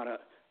just want to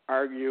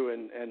argue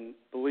and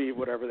believe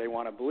whatever they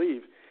want to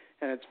believe.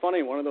 And it's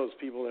funny, one of those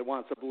people that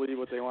wants to believe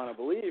what they want to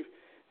believe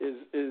is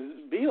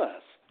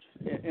Vilas.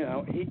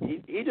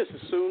 He just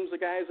assumes the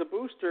guy is a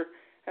booster,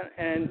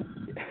 and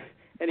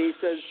he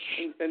says,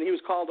 and he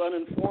was called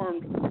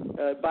uninformed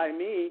by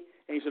me,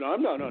 and he said,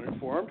 I'm not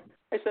uninformed.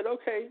 I said,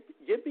 okay,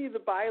 give me the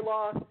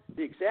bylaw,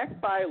 the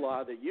exact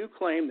bylaw that you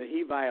claim that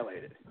he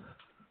violated.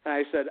 And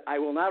I said, I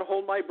will not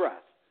hold my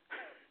breath.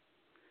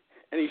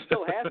 And he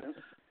still hasn't,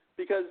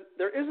 because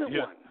there isn't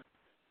one.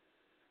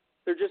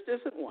 There just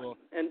isn't one.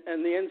 And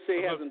the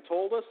NCAA hasn't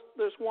told us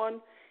there's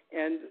one.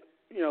 And,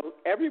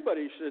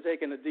 everybody should have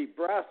taken a deep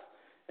breath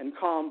and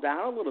calmed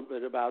down a little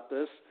bit about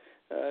this.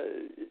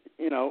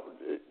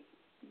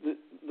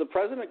 The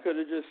president could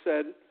have just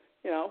said,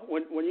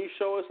 when you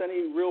show us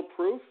any real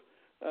proof,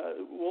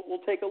 we'll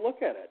take a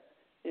look at it.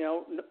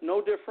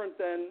 No different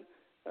than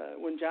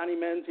when Johnny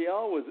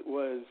Manziel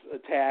was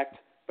attacked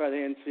by the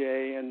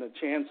NCAA, and the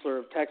chancellor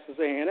of Texas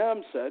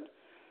A&M said,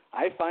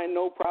 I find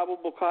no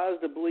probable cause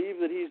to believe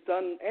that he's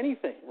done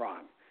anything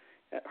wrong.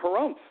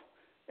 Harumph.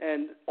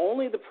 And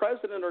only the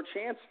president or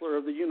chancellor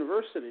of the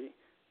university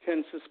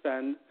can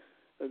suspend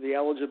the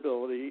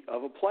eligibility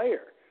of a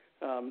player.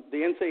 The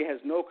NCAA has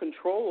no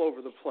control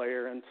over the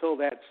player until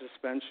that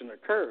suspension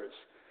occurs.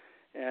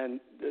 And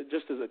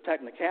just as a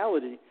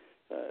technicality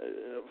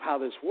of how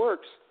this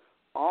works,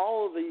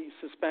 all of the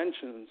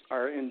suspensions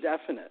are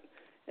indefinite.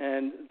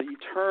 And the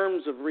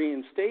terms of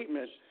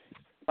reinstatement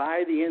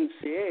by the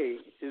NCAA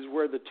is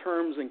where the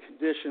terms and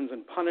conditions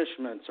and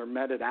punishments are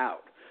meted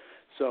out.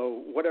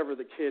 So whatever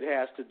the kid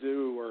has to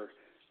do or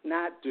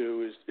not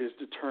do is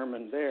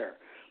determined there.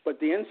 But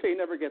the NCAA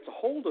never gets a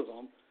hold of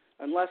them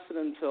unless and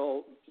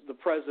until the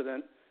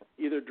president,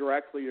 either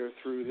directly or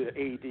through the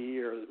AD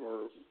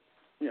or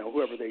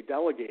whoever they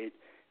delegate,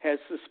 has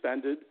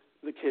suspended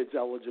the kid's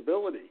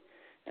eligibility.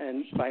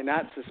 And by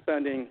not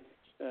suspending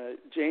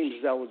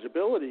James'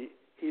 eligibility,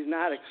 he's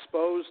not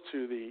exposed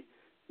to the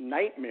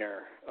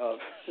nightmare of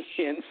the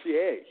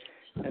NCAA.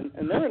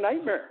 And they're a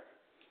nightmare.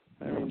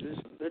 I mean,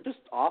 they're just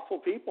awful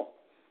people.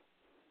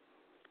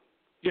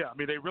 Yeah, I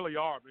mean, they really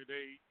are. I mean,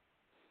 they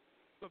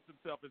took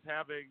themselves as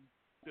having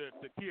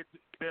the kids'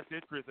 best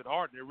interest at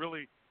heart. And they're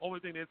really, only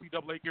thing the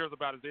NCAA cares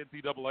about is the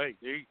NCAA.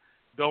 They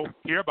don't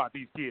care about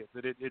these kids.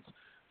 And it's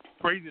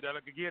crazy that,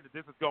 again, that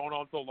this has gone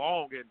on so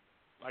long. And,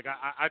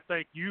 I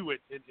thank you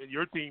and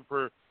your team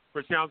for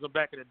challenging them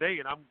back in the day.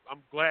 And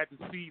I'm glad to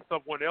see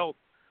someone else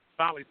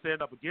finally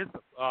stand up against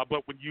them.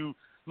 But when you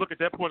look at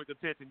that point of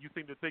contention, you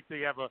seem to think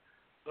they have a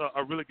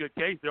really good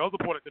case. The other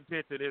point of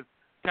contention is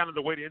kind of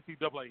the way the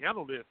NCAA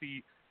handled this.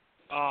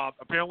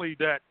 Apparently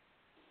that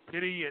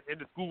Penny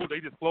and the school, they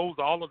disclosed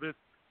all of this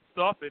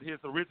stuff at his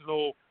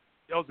original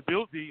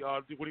eligibility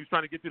when he was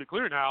trying to get through the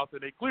clearinghouse,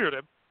 and they cleared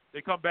him.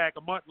 They come back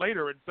a month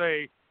later and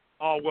say,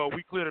 oh, well,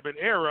 we cleared him in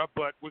error,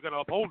 but we're going to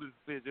uphold his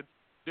decision.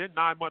 Then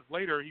 9 months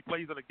later, he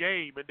plays in a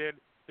game, and then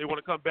they want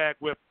to come back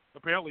with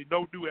apparently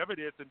no new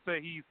evidence and say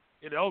he's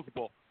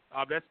ineligible.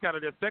 That's kind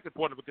of their second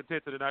point of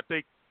contention, and I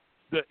think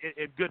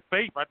in good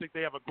faith, I think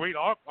they have a great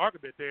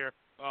argument there.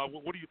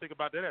 What do you think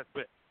about that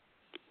aspect?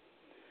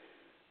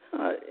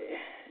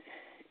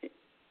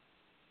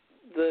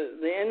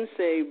 The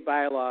NCAA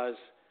bylaws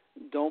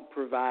don't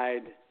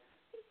provide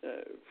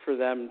for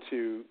them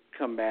to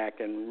come back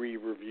and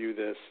re-review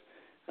this,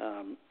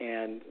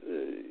 and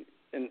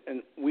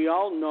we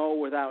all know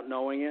without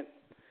knowing it,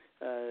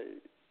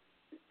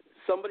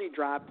 somebody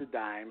dropped a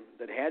dime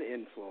that had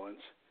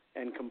influence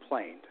and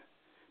complained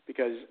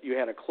because you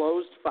had a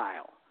closed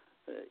file.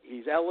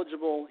 He's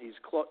eligible. He's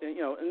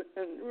and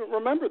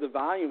remember the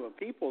volume of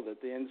people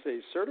that the NCAA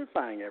is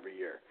certifying every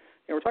year.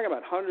 We're talking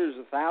about hundreds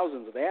of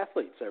thousands of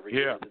athletes every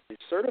year that they're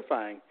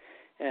certifying,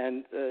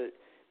 and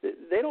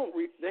they don't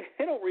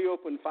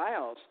reopen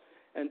files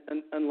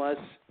unless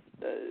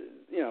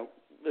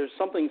there's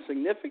something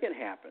significant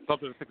happens.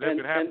 Something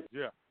significant happens.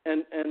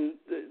 And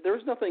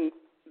there's nothing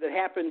that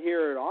happened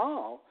here at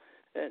all.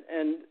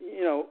 And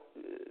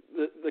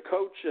the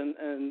coach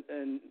and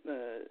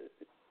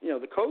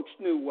the coach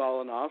knew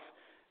well enough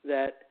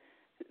that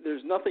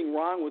there's nothing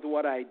wrong with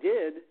what I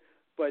did,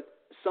 but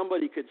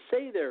somebody could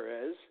say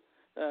there is,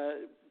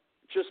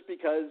 just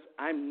because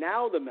I'm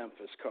now the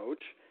Memphis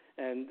coach,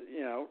 and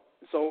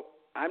so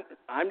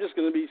I'm just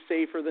going to be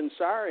safer than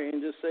sorry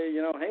and just say,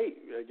 hey,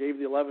 I gave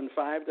the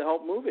 11-5 to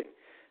help moving.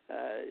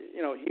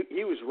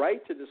 He was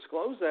right to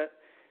disclose that.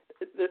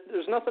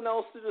 There's nothing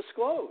else to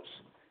disclose,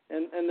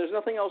 and there's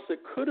nothing else that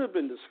could have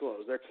been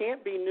disclosed. There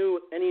can't be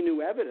any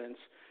new evidence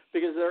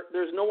because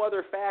there's no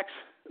other facts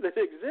that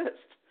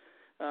exist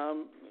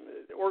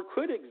or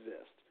could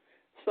exist.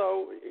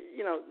 So,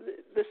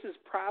 this is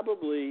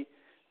probably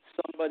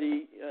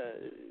somebody,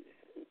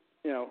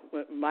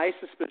 my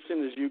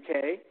suspicion is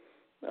UK.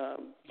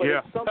 But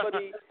it's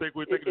somebody. I think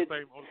we're thinking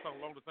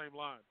along the same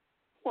line.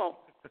 Well,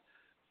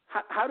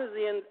 how does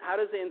the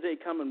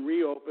NCAA come and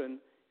reopen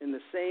in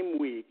the same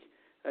week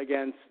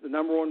against the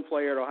number one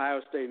player at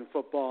Ohio State in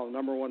football and the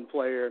number one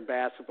player in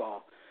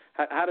basketball?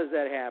 How does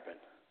that happen?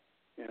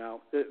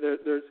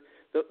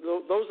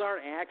 Those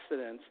aren't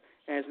accidents,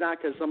 and it's not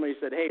because somebody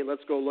said, hey,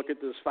 let's go look at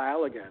this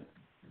file again.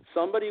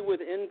 Somebody with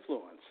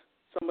influence,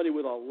 somebody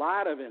with a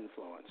lot of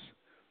influence,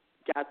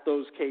 got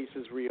those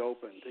cases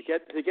reopened. To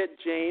get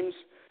James,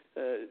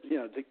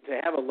 to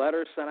have a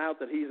letter sent out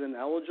that he's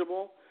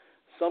ineligible,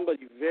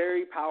 somebody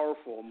very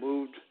powerful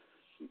moved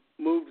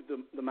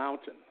the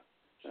mountain,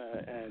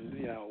 and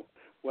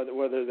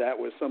whether that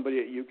was somebody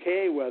at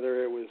UK,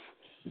 whether it was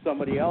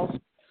somebody else,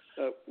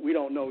 we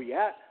don't know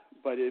yet.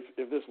 But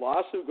if this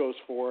lawsuit goes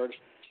forward,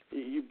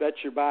 you bet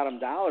your bottom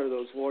dollar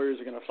those lawyers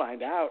are going to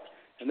find out,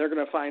 and they're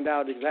going to find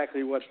out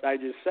exactly what I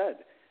just said.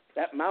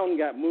 that mountain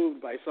got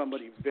moved by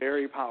somebody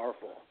very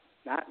powerful,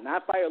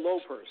 not by a low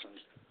person,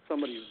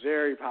 somebody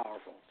very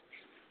powerful.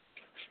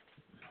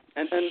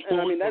 And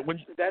I mean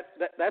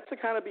that's the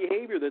kind of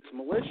behavior that's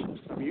malicious.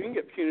 I mean, you can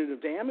get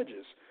punitive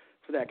damages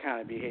for that kind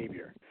of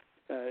behavior.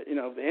 You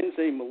know, if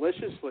the NCAA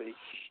maliciously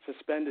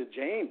suspended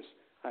James,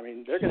 I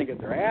mean, they're going to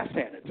get their ass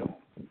handed to them.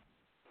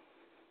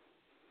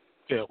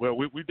 Yeah, well,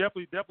 we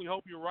definitely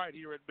hope you're right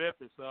here in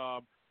Memphis.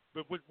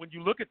 But when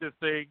you look at this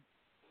thing,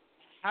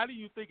 how do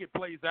you think it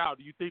plays out?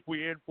 Do you think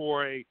we're in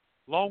for a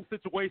long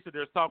situation?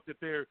 There's talk that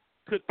there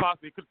could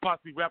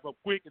possibly wrap up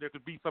quick, and there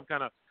could be some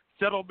kind of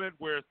settlement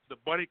where the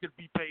money could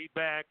be paid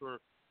back, or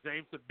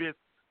James could miss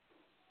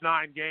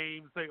 9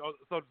 games,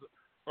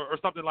 or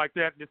something like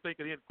that, and this thing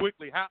could end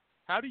quickly.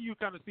 How do you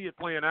kind of see it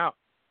playing out?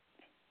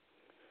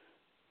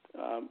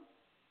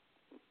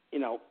 You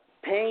know,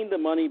 paying the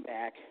money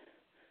back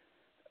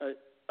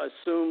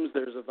assumes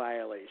there's a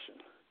violation.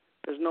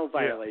 There's no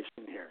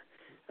violation here.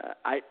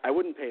 I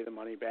wouldn't pay the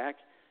money back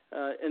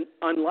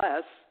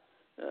unless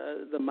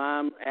the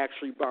mom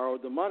actually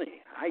borrowed the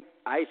money.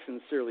 I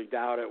sincerely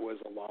doubt it was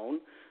a loan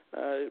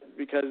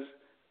because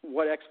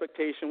what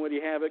expectation would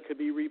you have it could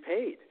be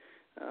repaid?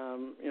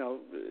 You know,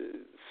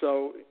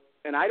 so,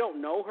 and I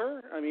don't know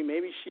her. I mean,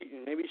 maybe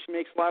she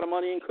makes a lot of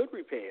money and could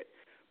repay it.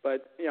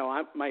 But, you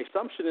know, my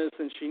assumption is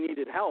since she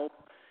needed help,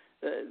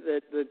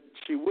 that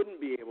she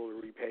wouldn't be able to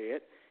repay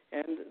it.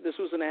 And this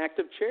was an act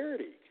of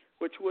charity,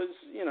 which was,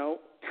 you know,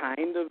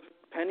 kind of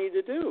penny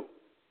to do,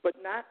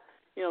 but not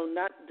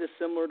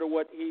dissimilar to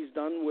what he's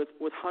done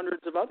with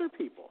hundreds of other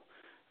people.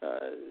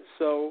 I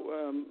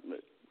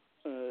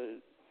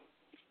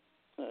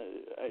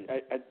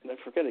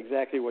forget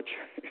exactly what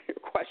your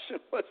question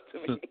was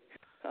to me.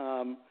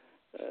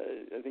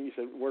 I think you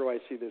said, where do I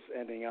see this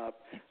ending up?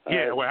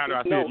 Well, how do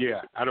I see it?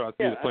 Yeah, how do I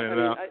see it playing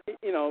out?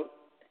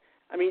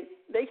 I mean,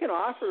 they can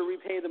offer to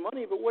repay the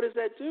money, but what does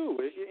that do?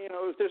 You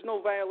know, if there's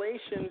no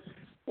violation,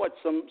 what,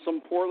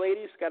 some poor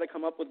lady's got to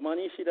come up with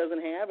money she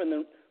doesn't have, and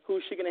then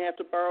who's she going to have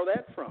to borrow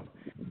that from?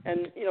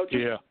 And, you know,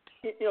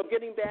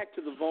 getting back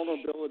to the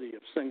vulnerability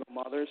of single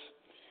mothers,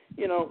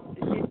 you know,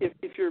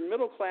 if you're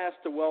middle class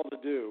to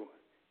well-to-do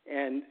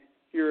and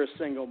you're a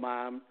single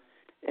mom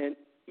and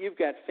you've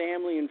got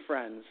family and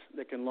friends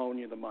that can loan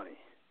you the money.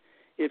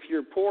 If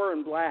you're poor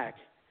and black,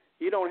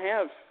 you don't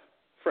have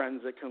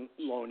friends that can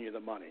loan you the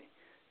money.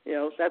 You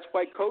know, that's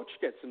why coach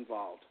gets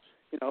involved.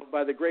 You know,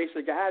 by the grace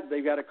of God,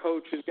 they've got a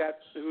coach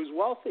who's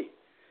wealthy.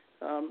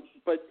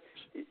 But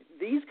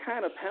these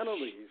kind of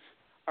penalties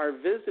are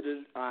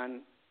visited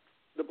on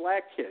the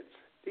black kids.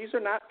 These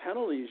are not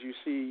penalties you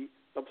see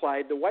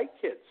applied to white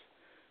kids.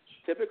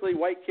 Typically,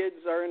 white kids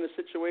are in a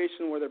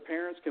situation where their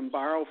parents can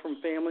borrow from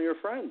family or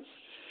friends.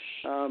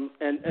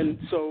 And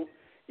so,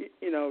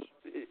 you know,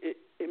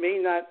 it may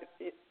not,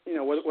 you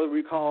know, what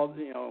we call,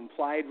 you know,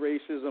 implied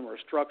racism or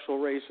structural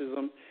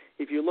racism.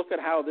 If you look at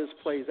how this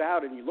plays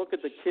out and you look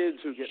at the kids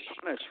who get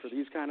punished for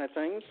these kind of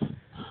things,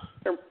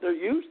 they're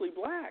usually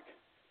black.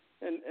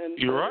 And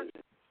you're right.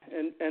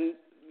 And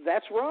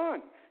that's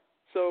wrong.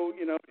 So,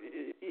 you know,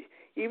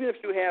 even if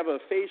you have a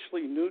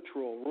facially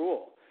neutral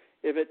rule,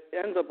 if it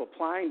ends up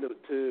applying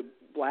to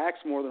blacks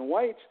more than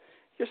whites,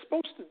 you're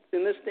supposed to,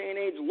 in this day and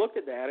age, look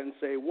at that and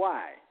say,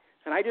 why?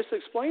 And I just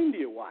explained to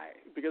you why,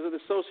 because of the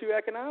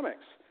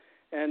socioeconomics.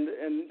 And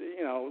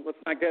you know, let's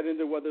not get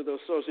into whether those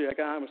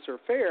socioeconomics are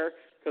fair,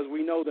 because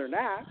we know they're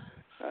not.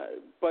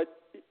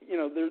 But, you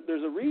know,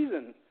 there's a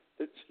reason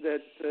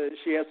that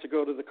she has to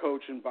go to the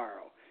coach and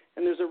borrow.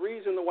 And there's a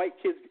reason the white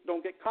kids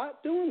don't get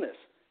caught doing this,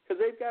 because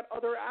they've got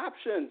other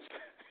options.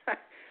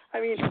 I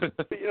mean,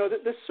 you know,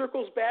 this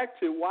circles back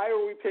to why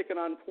are we picking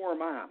on poor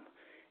mom?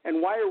 And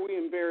why are we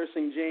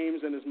embarrassing James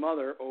and his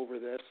mother over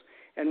this?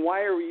 And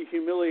why are we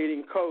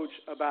humiliating Coach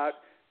about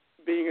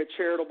being a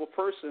charitable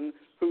person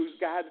who's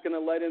God's going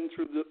to let in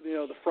through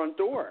the front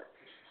door?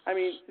 I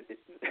mean,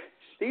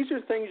 these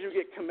are things you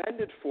get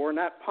commended for,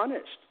 not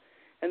punished.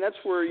 And that's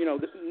where, you know,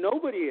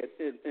 nobody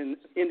in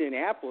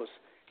Indianapolis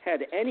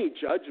had any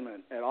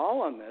judgment at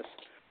all on this.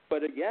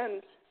 But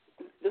again,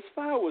 this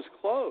file was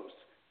closed.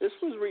 This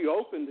was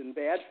reopened in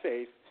bad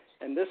faith,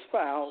 and this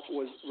file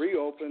was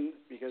reopened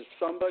because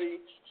somebody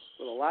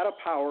with a lot of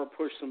power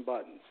pushed some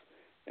buttons.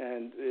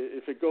 And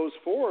if it goes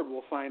forward,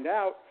 we'll find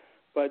out.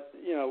 But,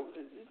 you know,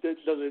 does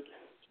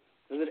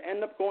it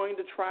end up going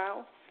to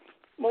trial?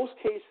 Most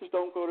cases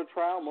don't go to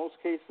trial. Most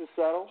cases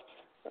settle.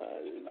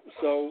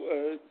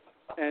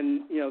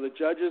 And, you know, the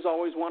judges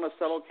always want to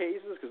settle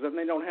cases because then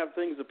they don't have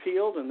things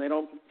appealed and they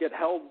don't get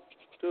held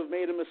to have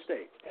made a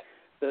mistake.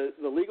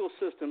 The legal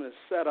system is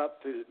set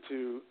up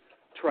to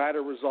try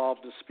to resolve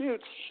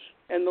disputes,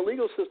 and the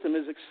legal system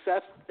is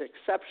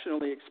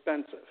exceptionally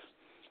expensive.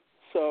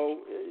 So,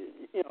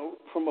 you know,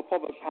 from a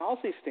public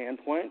policy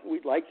standpoint,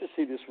 we'd like to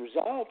see this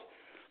resolved.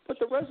 But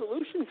the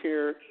resolution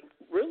here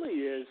really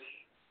is,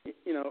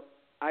 you know,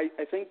 I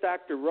think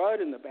Dr. Rudd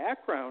in the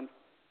background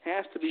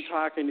has to be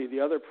talking to the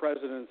other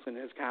presidents in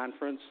his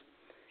conference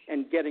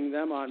and getting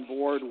them on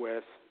board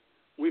with,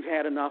 we've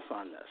had enough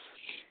on this.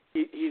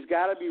 He's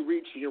got to be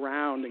reaching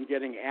around and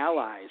getting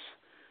allies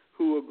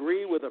who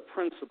agree with a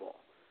principle,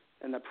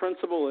 and the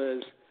principle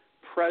is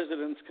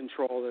presidents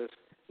control this,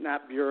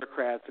 not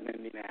bureaucrats in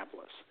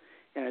Indianapolis.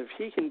 And if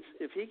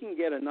he can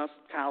get enough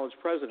college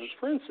presidents,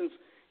 for instance,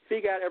 if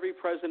he got every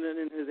president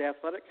in his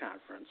athletic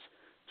conference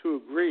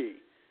to agree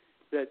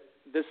that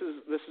this is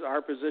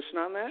our position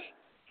on that,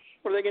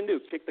 what are they going to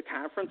do? Kick the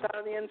conference out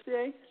of the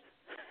NCAA?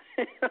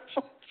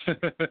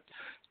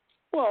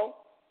 Well,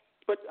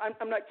 but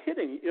I'm not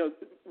kidding.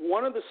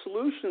 One of the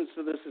solutions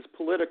to this is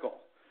political,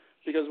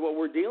 because what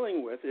we're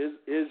dealing with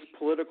is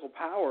political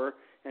power,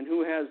 and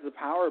who has the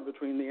power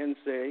between the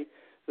NCAA,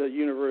 the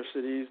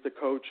universities, the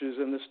coaches,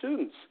 and the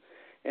students.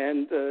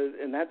 And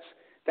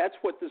that's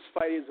what this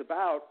fight is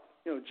about.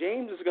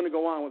 James is going to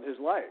go on with his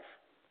life.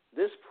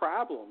 This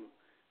problem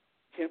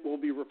will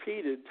be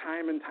repeated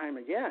time and time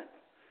again.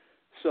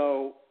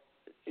 So,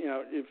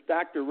 if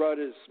Dr. Rudd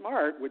is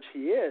smart, which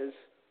he is,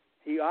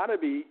 he ought to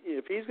be,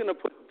 if he's going to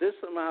put this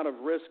amount of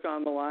risk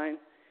on the line,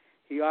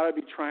 he ought to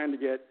be trying to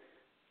get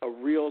a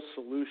real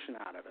solution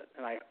out of it.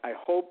 And I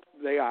hope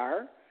they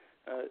are.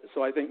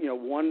 So I think,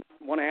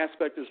 one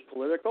aspect is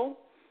political.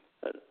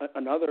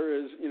 Another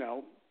is,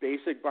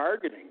 basic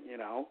bargaining.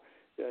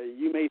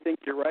 You may think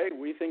you're right.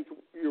 We think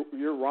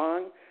you're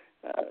wrong.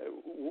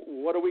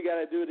 What do we got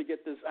to do to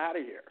get this out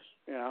of here?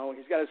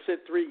 He's got to sit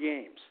 3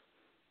 games.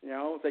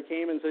 If they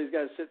came and said he's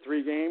got to sit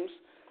 3 games,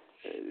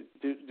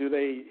 do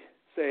they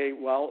say,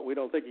 well, we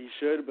don't think he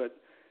should, but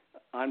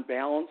on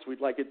balance, we'd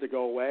like it to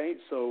go away,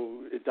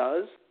 so it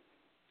does?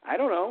 I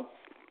don't know,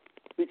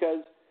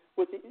 because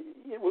with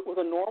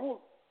a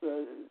normal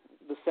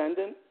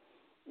descendant,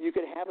 you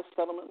could have a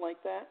settlement like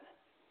that,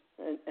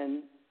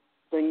 and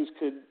things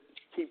could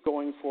keep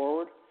going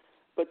forward.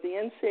 But the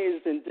NCAA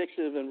is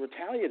vindictive and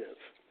retaliative.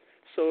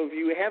 So if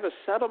you have a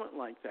settlement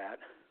like that,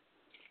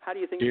 how do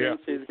you think the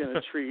NCAA is going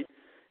to treat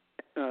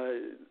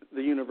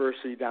the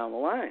university down the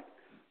line?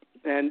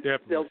 And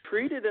they'll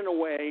treat it in a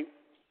way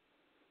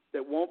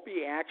that won't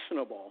be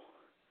actionable,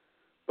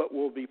 but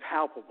will be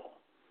palpable,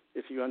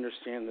 if you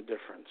understand the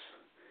difference.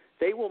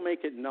 They will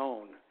make it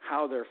known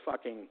how they're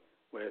fucking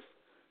with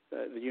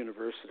the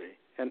university,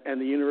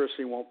 and the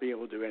university won't be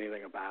able to do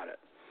anything about it.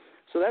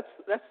 So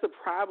that's the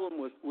problem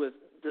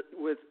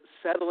with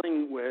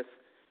settling with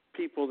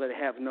people that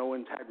have no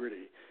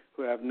integrity,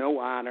 who have no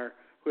honor,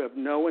 who have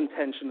no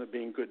intention of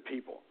being good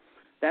people.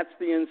 That's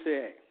the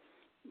NCAA.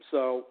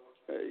 So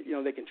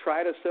they can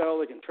try to settle,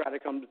 they can try to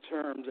come to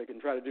terms, they can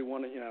try to do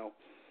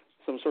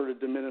some sort of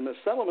de minimis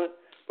settlement.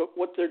 But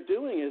what they're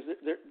doing is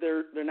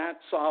they're not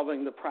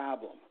solving the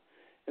problem.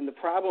 And the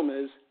problem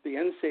is the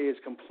NCAA is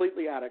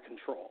completely out of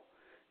control.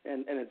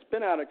 And it's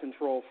been out of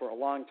control for a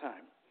long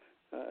time.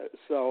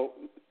 So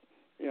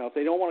if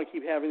they don't want to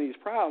keep having these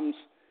problems,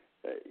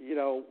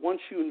 once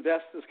you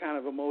invest this kind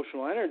of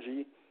emotional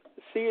energy,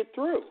 see it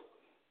through.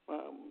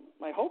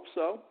 I hope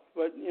so,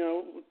 but,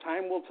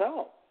 time will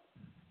tell.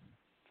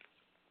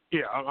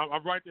 Yeah,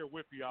 I'm right there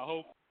with you. I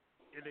hope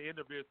in the end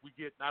of this we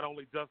get not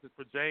only justice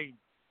for James,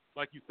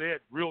 like you said,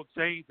 real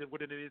change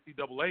within the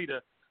NCAA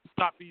to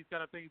stop these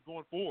kind of things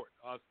going forward.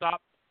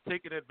 Stop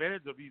taking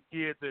advantage of these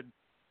kids and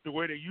the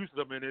way they use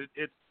them. And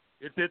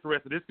it's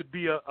interesting. This could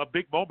be a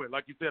big moment.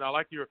 Like you said, I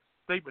like your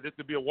statement. This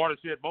could be a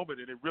watershed moment,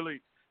 and it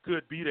really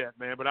could be that,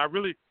 man. But I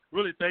really,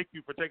 really thank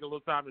you for taking a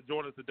little time to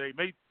join us today.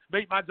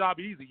 Made my job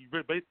easy.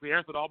 You basically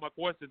answered all my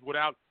questions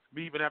without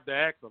me even have to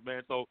ask them,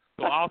 man. So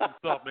awesome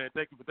stuff, man.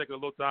 Thank you for taking a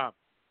little time.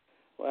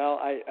 Well,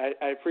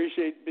 I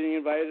appreciate being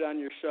invited on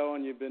your show,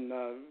 and you've been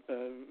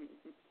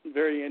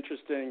very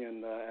interesting,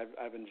 and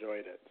I've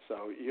enjoyed it.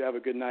 So you have a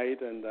good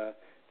night, and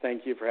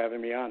thank you for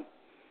having me on.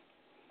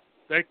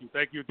 Thank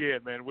you again,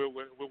 man. We'll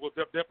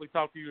definitely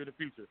talk to you in the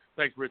future.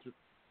 Thanks, Richard.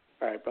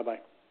 All right, bye-bye.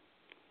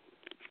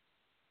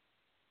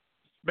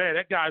 Man,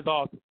 that guy's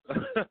awesome.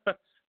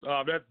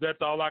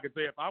 That's all I can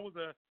say. If I was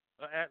an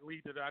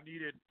athlete that I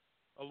needed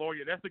a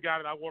lawyer, that's the guy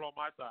that I want on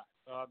my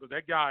side. But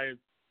that guy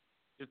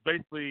is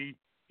basically,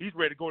 he's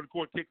ready to go to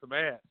court and kick some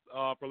ass,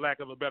 for lack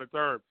of a better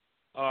term.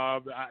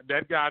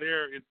 That guy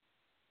there is,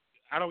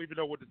 I don't even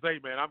know what to say,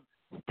 man. I'm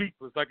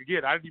speechless. Like,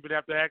 again, I didn't even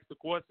have to ask the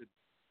question.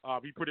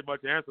 He pretty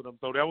much answered them.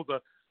 So that was an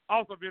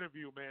awesome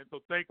interview, man.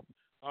 So thanks,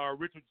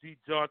 Richard G.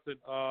 Johnson,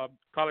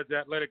 college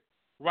athletic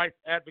rights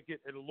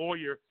advocate and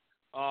lawyer,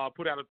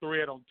 put out a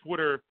thread on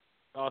Twitter,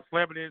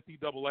 slamming the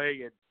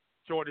NCAA and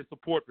showing his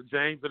support for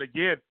James. And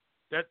again,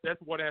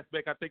 that's one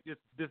aspect I think this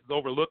is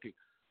overlooking.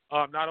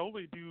 Not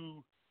only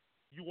do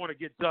you want to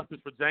get justice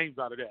for James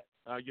out of that,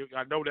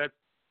 I know that's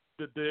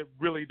the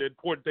really the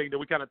important thing that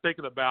we're kind of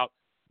thinking about,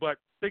 but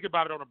think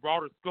about it on a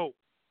broader scope.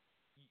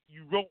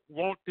 You don't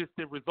want this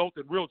to result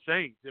in real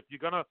change. If you're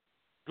going to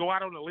go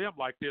out on a limb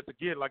like this,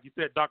 again, like you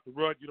said, Dr.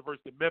 Rudd,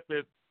 University of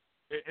Memphis,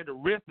 and the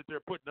risk that they're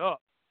putting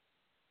up,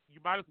 you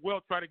might as well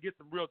try to get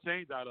some real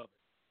change out of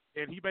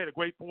it. And he made a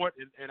great point,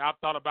 and I've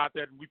thought about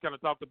that, and we've kind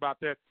of talked about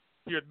that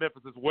here in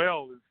Memphis as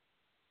well,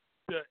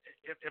 is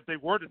if they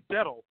were to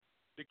settle,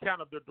 the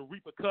kind of the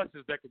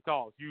repercussions that could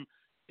cause.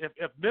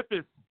 If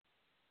Memphis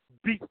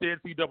beats the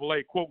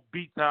NCAA, quote,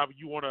 beats, however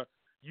you want to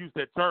use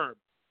that term,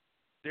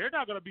 they're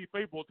not going to be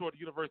favorable toward the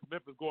University of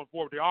Memphis going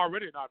forward. They're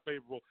already not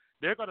favorable.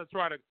 They're going to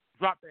try to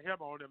drop the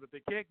hammer on them. If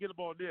they can't get them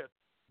on this,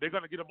 they're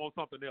going to get them on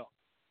something else.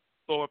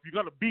 So if you're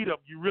going to beat them,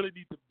 you really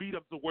need to beat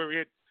them to where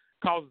it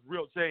causes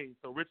real change.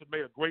 So Richard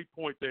made a great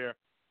point there.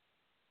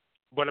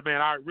 But,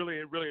 man, I really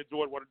enjoyed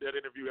that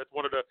interview. That's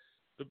one of the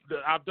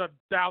I've done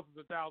thousands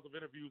and thousands of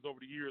interviews over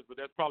the years, but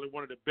that's probably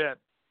one of the best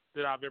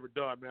that I've ever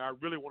done, man. I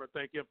really want to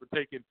thank him for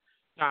taking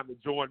time to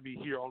join me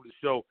here on the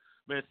show.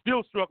 Man,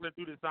 still struggling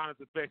through this sinus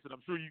infection.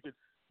 I'm sure you can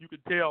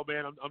tell,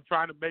 man. I'm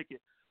trying to make it.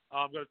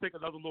 I'm going to take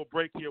another little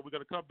break here. We're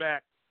going to come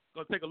back.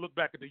 Going to take a look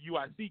back at the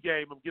UIC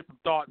game and get some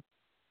thoughts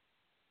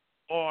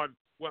on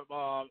what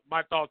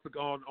my thoughts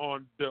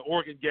on the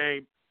Oregon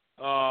game.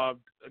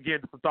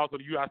 Again, some thoughts on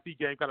the UIC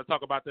game. Kind of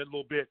talk about that a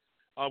little bit.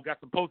 Got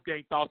some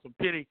post-game thoughts from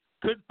Penny.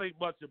 Couldn't say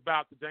much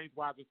about the James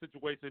Wiseman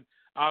situation,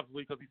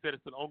 obviously, because he said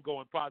it's an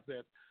ongoing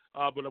process.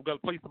 But I'm going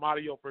to play some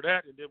audio for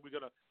that, and then we're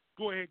going to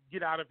go ahead and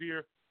get out of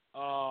here.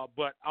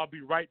 But I'll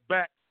be right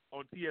back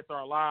on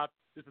TSR Live.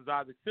 This is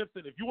Isaac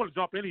Simpson. If you want to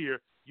jump in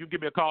here, you can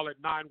give me a call at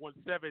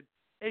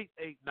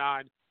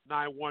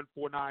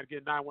 917-889-9149.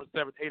 Again,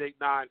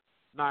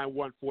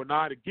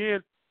 917-889-9149.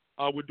 Again,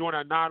 we're doing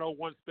our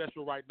 901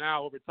 special right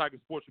now over at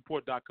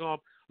TigerSportsReport.com.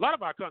 A lot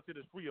of our content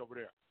is free over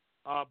there.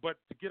 But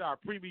to get our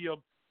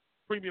premium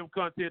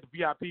content,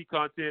 VIP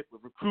content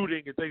with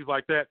recruiting and things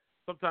like that,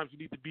 sometimes you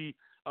need to be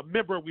a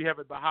member. We have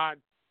it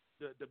behind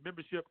the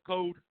membership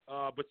code,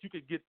 but you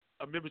can get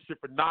a membership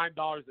for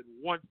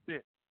 $9.01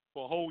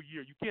 for a whole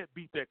year. You can't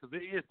beat that because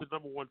it is the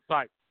number one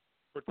site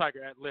for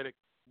Tiger Athletic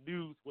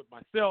news with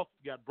myself.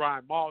 You got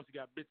Brian Moss. You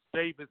got Mitch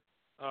Davis.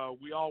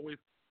 We always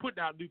putting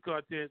out new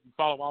content. You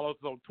follow all of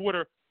us on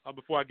Twitter.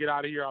 Before I get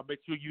out of here, I'll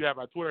make sure you have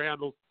our Twitter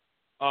handles.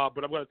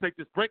 But I'm going to take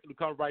this break and we'll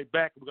come right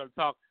back. We're going to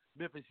talk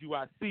Memphis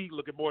UIC,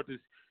 looking more at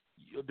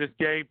this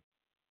game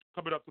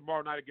coming up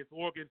tomorrow night against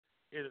Oregon,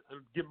 and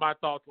give my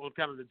thoughts on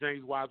kind of the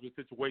James Wiseman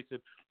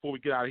situation before we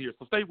get out of here.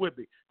 So stay with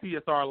me.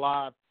 TSR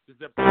Live. This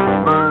is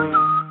episode 13,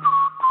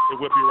 and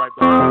we'll be right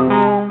back.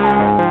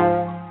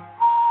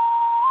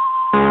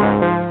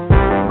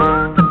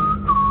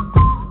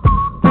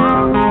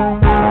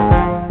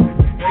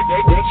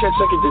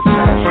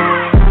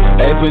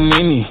 Hey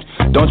Panini,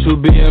 don't you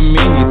be a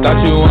meanie.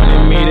 Thought you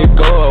wanted me to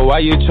go, why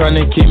you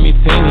tryna keep me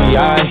teeny?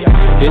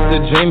 It's a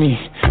dreamy,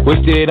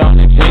 wished it on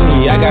the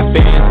genie. I got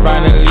fans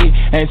finally,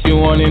 and you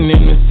wanting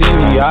them to see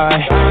me.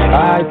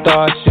 I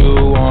thought you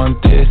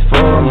want this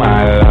for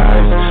my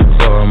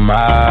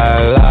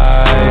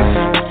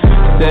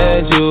life.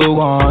 Said you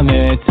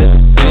wanted to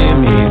see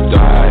me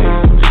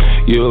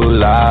thrive. You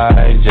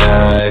lied,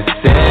 just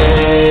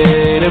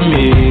say to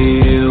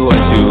me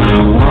what you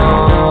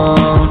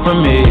want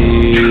from me.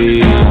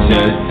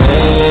 Just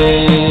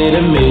say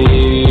to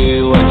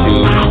me what you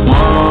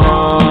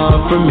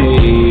want from me.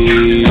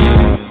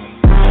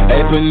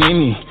 Hey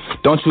Panini,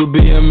 don't you be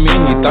a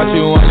meanie. Thought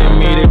you wanted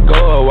me to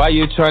go, why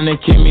you tryna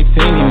keep me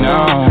teeny?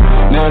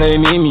 Now they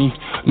need me.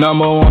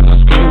 Number one,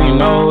 I'm screaming.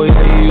 No,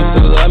 yeah, you used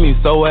to love me,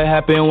 so what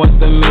happened? What's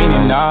the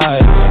meaning?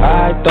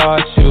 I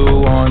thought you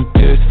want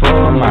this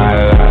for my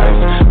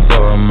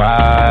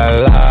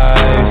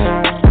life.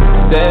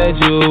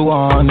 Said you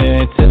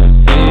wanted to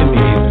see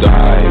me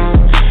thrive.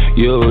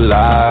 You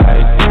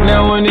lied.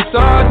 Now when it's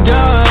all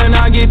done,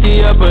 I get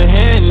the upper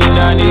hand, and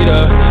I need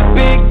a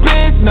big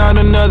bitch, not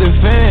another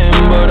fan.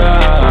 But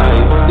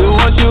I still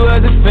want you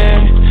as a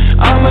fan.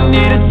 I'ma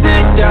need to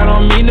sit down,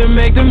 don't mean to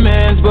make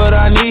demands, but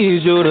I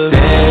need you to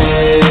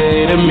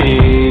say to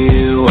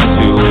me what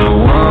you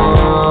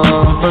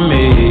want from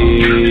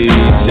me.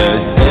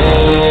 Just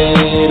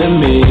say to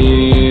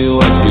me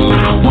what you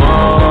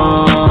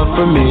want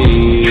from me.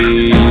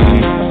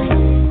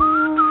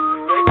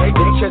 Hey,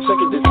 check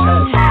this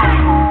test.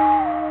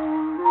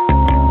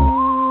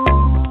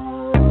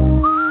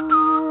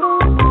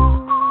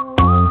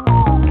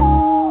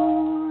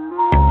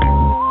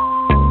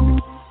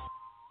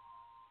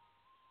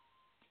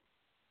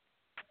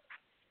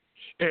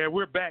 And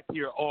we're back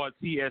here on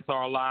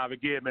TSR Live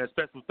again, man.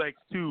 Special thanks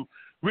to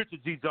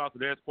Richard G.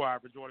 Johnson, Esquire,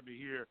 for joining me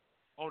here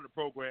on the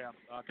program,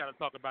 kind of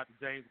talking about the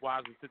James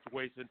Wiseman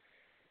situation.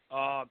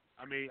 I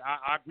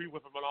agree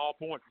with him on all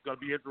points. It's going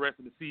to be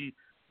interesting to see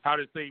how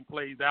this thing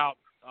plays out,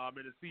 and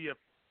to see if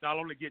not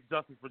only get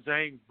justice for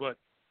James, but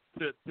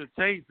to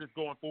change this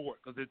going forward,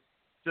 because it's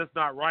just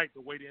not right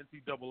the way the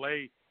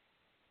NCAA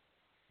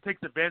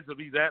takes advantage of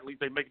these athletes.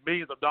 They make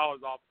millions of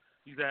dollars off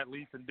these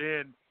athletes, and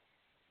then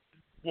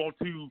want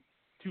to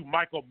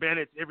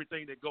micromanage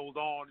everything that goes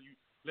on. You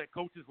let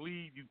coaches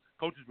leave,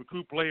 coaches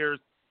recruit players,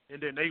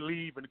 and then they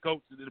leave, and the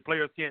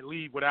players can't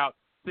leave without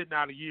sitting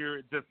out a year.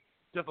 It's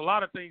just a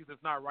lot of things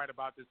that's not right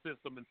about this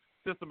system, and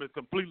the system is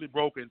completely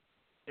broken,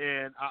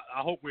 and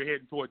I hope we're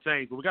heading toward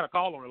change. But we got a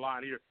call on the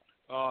line here.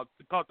 Thanks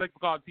for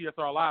calling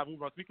TSR Live. Who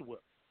am I speaking with?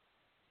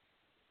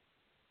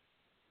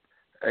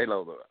 Hey,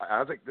 Lola.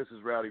 Isaac, this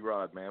is Rowdy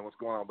Rod, man. What's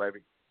going on, baby?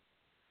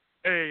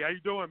 Hey, how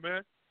you doing,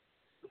 man?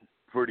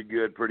 Pretty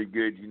good.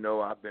 You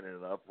know, I've been in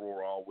an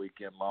uproar all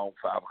weekend long.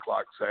 5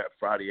 o'clock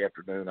Friday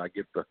afternoon, I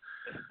get the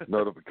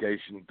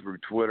notification through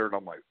Twitter, and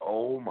I'm like,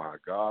 oh, my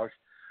gosh.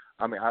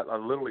 I mean, I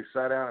literally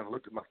sat down and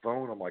looked at my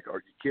phone. I'm like,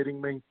 are you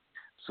kidding me?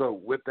 So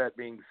with that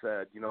being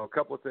said, you know, a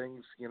couple of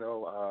things, you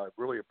know, I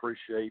really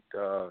appreciate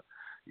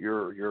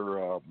your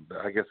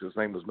I guess his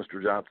name was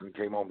Mr. Johnson,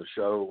 came on the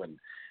show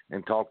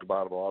and talked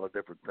about a lot of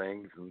different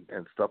things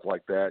and stuff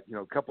like that. You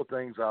know, a couple of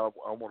things I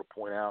want to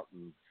point out,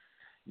 and,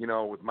 you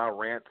know, with my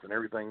rants and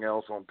everything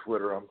else on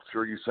Twitter, I'm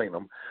sure you've seen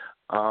them.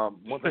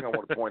 One thing I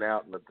want to point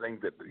out, and the thing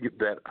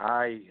that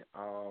I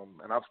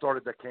and I've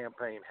started that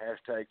campaign,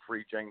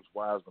 #Free James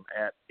Wiseman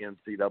at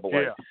NCAA.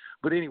 Yeah.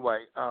 But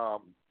anyway,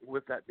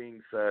 with that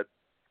being said,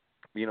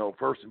 you know,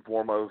 first and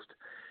foremost,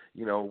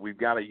 you know, we've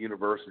got a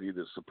university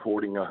that's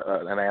supporting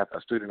a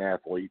student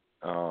athlete.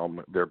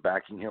 They're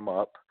backing him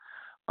up,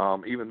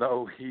 even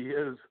though he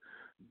is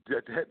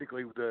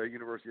technically the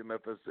University of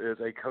Memphis is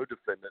a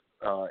co-defendant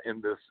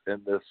in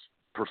this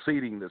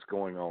proceeding that's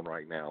going on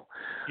right now.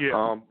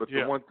 Yeah. But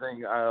the one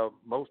thing,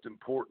 most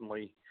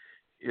importantly,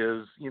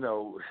 is, you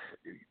know,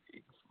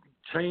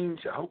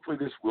 change. Hopefully,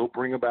 this will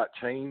bring about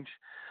change.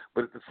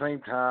 But at the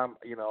same time,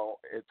 you know,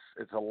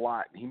 it's a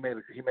lot. He made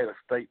a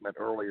statement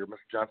earlier. Mr.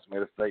 Johnson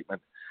made a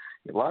statement.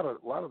 A lot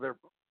of their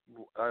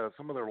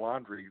some of their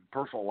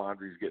personal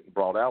laundry is getting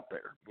brought out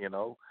there, you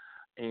know,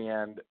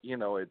 and you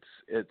know it's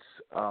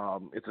a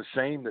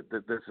shame that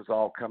this has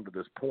all come to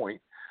this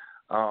point,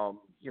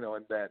 you know,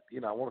 and that, you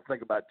know, I want to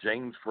think about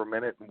James for a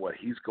minute and what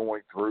he's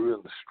going through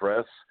and the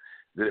stress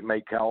that it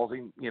may cause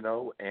him, you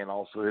know, and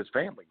also his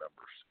family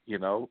members, you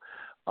know.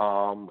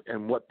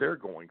 And what they're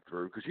going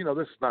through, because, you know,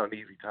 this is not an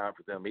easy time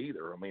for them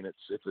either. I mean,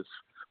 it's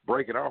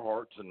breaking our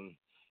hearts and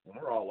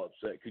we're all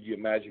upset. Could you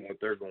imagine what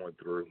they're going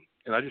through?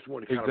 And I just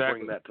want to kind of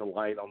bring that to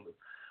light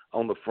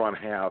on the front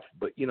half.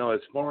 But, you know, as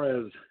far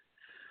as,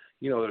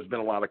 you know, there's been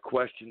a lot of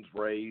questions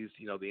raised.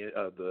 You know,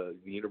 the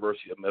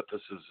University of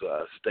Memphis's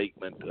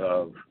statement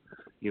of,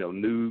 you know,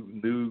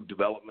 new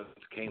developments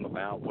came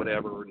about,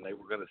 whatever, and they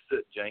were going to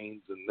sit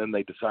James, and then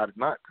they decided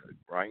not to,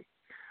 right?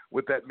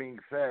 With that being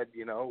said,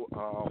 you know,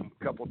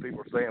 a couple of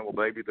people are saying, well,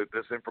 maybe that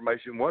this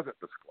information wasn't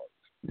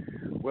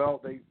disclosed. Well,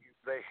 they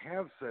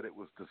have said it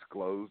was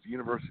disclosed. The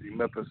University of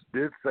Memphis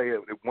did say it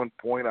at one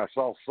point. I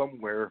saw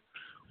somewhere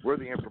where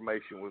the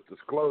information was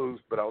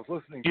disclosed, but I was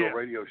listening to a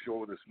radio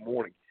show this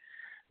morning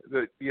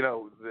that, you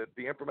know, that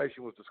the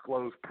information was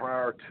disclosed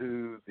prior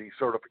to the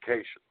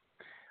certification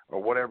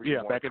or whatever you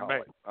want to call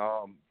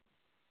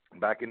it.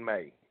 Back in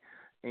May.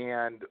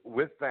 And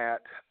with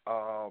that,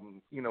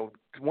 you know,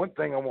 one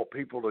thing I want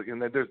people to,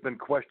 and there's been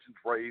questions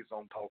raised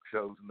on talk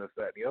shows and this,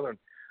 that, and the other. And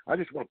I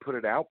just want to put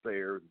it out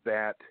there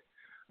that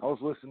I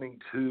was listening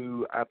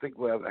to, I think,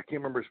 I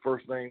can't remember his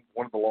first name,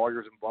 one of the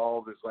lawyers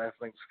involved. His last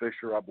name's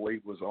Fisher, I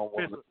believe, was on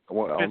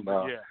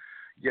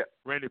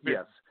Randy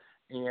Fisher.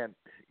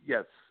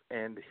 Yes.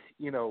 And,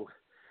 you know,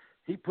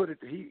 he put it,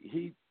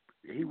 he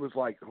was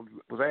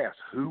asked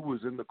who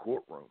was in the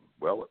courtroom.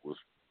 Well, it was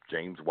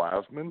James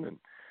Wiseman and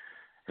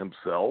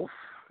himself,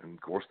 and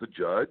of course the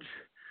judge,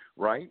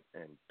 right,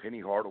 and Penny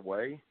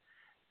Hardaway,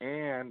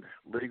 and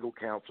legal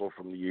counsel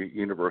from the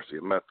University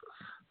of Memphis.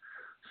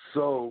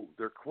 So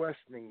they're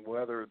questioning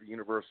whether the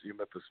University of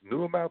Memphis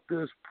knew about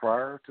this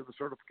prior to the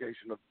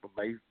certification of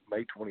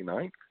May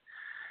 29th.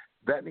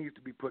 That needs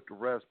to be put to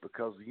rest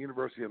because the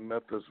University of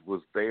Memphis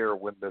was there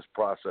when this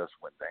process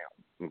went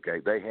down.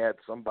 Okay, they had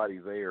somebody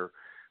there.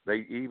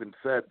 They even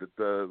said that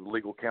the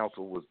legal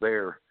counsel was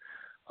there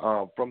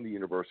from the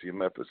University of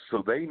Memphis.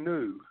 So they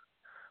knew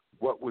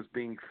what was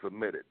being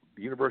submitted.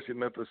 The University of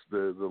Memphis,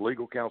 the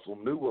legal counsel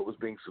knew what was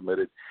being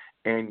submitted,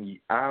 and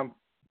I'm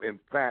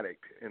emphatic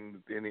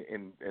in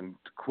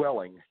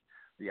quelling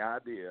the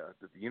idea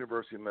that the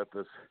University of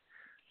Memphis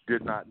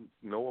did not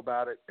know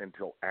about it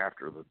until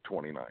after the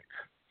 29th.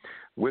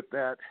 With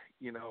that,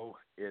 you know,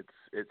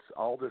 it's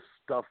all this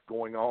stuff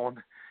going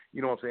on,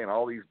 you know what I'm saying,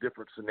 all these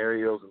different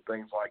scenarios and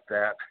things like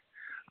that.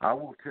 I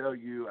will tell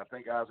you, I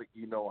think, Isaac,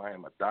 you know, I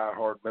am a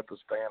diehard Memphis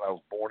fan. I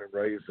was born and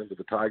raised into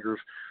the Tigers,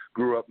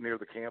 grew up near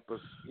the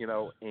campus, you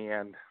know,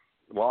 and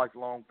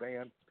lifelong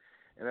fan.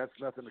 And that's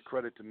nothing to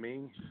credit to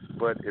me.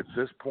 But at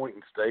this point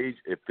in stage,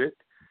 if it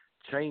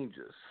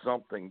changes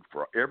something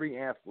for every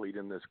athlete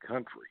in this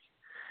country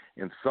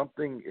and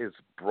something is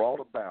brought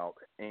about,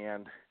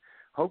 and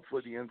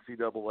hopefully the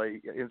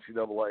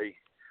NCAA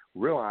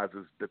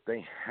realizes that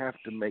they have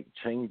to make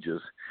changes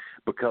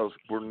because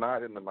we're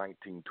not in the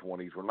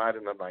 1920s, we're not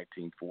in the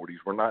 1940s,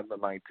 we're not in the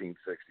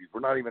 1960s, we're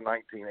not even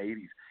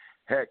 1980s.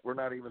 Heck, we're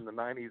not even the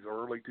 90s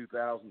or early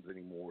 2000s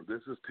anymore.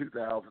 This is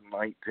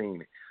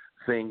 2019.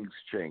 Things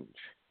change,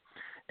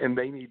 and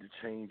they need to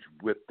change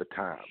with the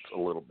times a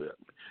little bit.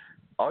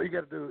 All you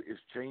got to do is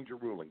change your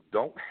ruling.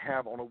 Don't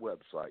have on a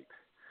website,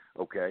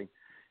 okay,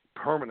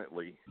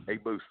 permanently a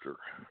booster,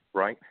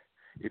 right,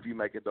 if you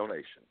make a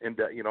donation. And,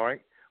 you know,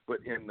 right?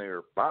 But in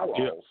their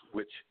bylaws,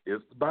 which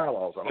is the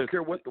bylaws, I don't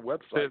care what the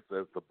website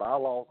says, the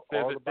bylaws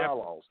are the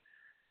bylaws.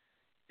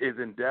 is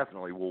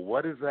indefinitely. Well,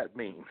 what does that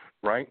mean,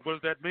 right? What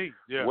does that mean?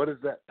 Yeah. What does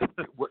that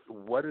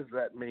what does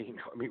that mean?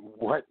 I mean,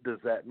 what does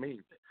that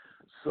mean?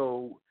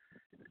 So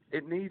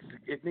it needs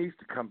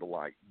to come to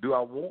light. Do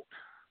I want,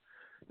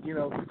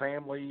 the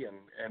family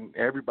and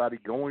everybody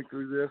going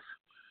through this?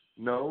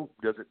 No.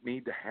 Does it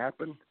need to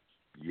happen?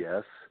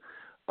 Yes.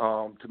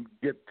 To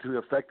get to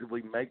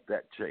effectively make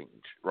that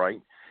change,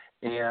 right?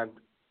 And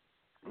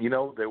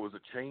there was a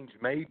change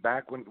made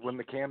back when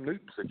the Cam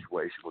Newton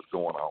situation was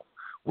going on,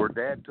 where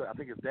I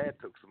think his dad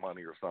took some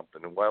money or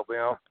something, and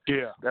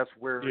that's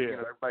where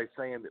everybody's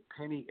saying that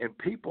Penny and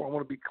people. I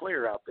want to be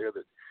clear out there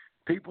that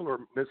people are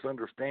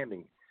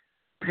misunderstanding.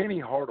 Penny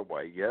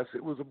Hardaway, yes,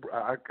 it was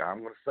I'm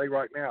going to say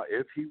right now,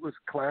 if he was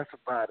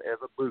classified as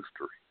a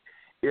booster,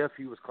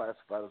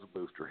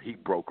 he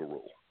broke a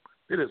rule.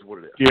 It is what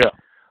it is. Yeah.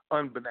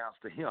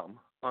 Unbeknownst to him,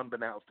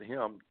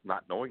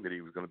 not knowing that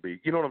he was going to be,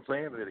 you know what I'm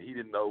saying, that he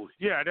didn't know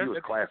he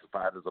was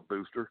classified as a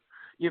booster.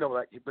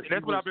 But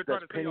that's what I've been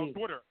trying to say on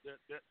Twitter.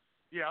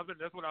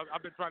 That's what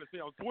I've been trying to say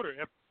on Twitter.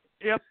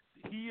 If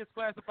he is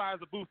classified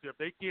as a booster, if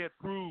they can't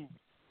prove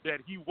that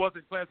he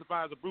wasn't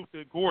classified as a booster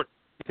in court,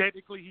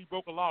 technically he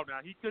broke a law. Now,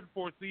 he couldn't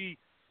foresee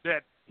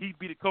that he'd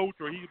be the coach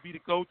or he'd be the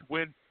coach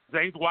when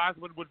James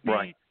Wiseman would be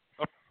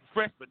a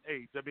freshman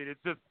age. I mean,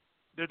 it's just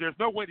there's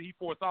no way that he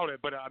foresaw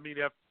that. But, I mean,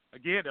 if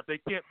they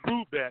can't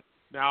prove that,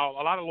 now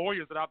a lot of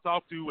lawyers that I've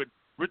talked to, and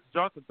Rich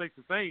Johnson thinks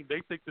the same,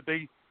 they think that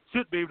they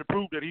should be able to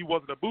prove that he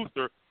wasn't a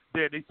booster,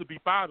 then they should be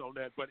fine on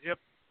that. But if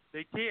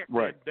they can't,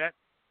 then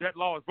that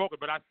law is broken.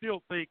 But I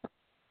still think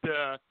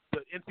the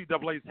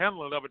NCAA's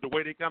handling of it, the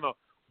way they kind of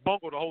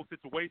bungled the whole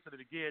situation,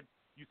 and again,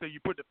 you say you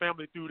put the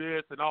family through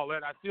this and all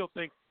that, I still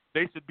think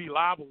they should be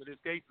liable in this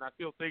case, and I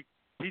still think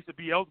he should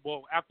be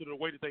eligible after the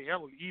way that they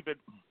handle it, even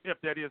if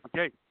that is the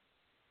case.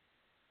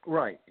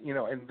 Right,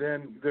 and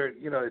then there,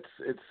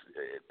 it's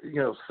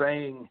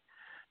saying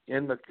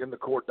in the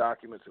court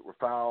documents that were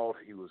filed,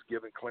 he was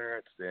given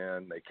clearance.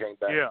 Then they came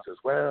back and says,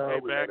 "Well,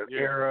 we made an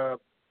error.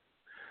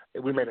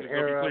 We made an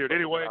error.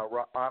 Anyway,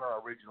 honor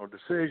our original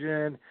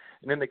decision."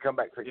 And then they come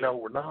back and say, "No,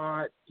 we're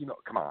not."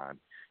 Come on.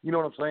 You know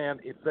what I'm saying?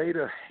 If they'd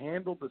have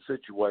handled the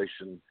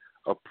situation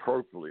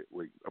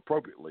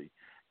appropriately,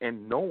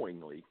 and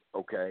knowingly,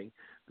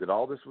 that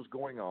all this was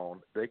going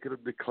on, they could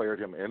have declared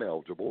him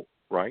ineligible,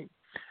 right?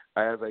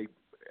 As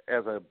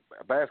a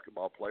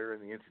basketball player in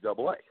the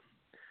NCAA.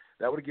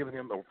 That would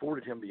have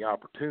afforded him the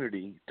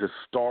opportunity to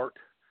start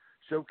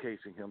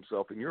showcasing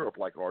himself in Europe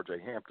like R.J.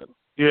 Hampton.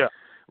 Yeah.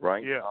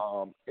 Right?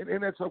 Yeah.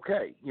 And that's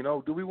okay.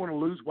 Do we want to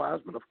lose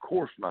Wiseman? Of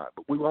course not.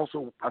 But we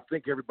also, I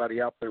think everybody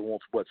out there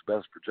wants what's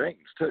best for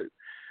James too.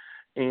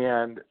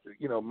 And,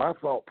 my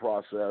thought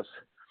process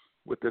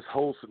with this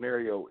whole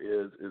scenario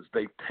is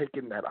they've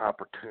taken that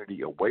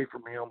opportunity away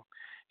from him.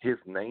 His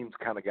name's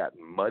kind of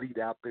gotten muddied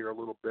out there a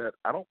little bit.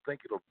 I don't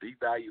think it'll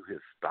devalue his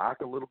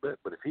stock a little bit,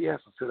 but if he has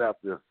to sit out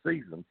this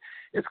season,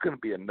 it's going to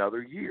be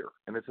another year,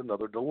 and it's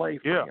another delay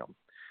for him.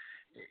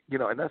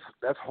 And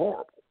that's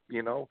horrible.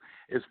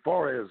 As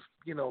far as,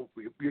 you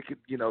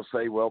could,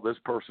 say, well, this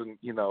person,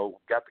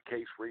 got the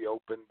case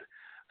reopened.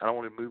 I don't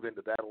want to move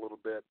into that a little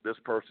bit. This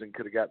person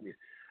could have gotten,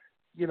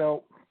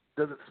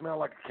 does it smell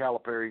like a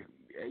Calipari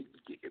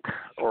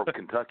or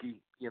Kentucky,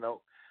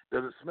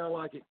 Does it smell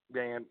like it,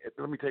 Dan?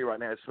 Let me tell you right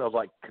now, it smells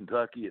like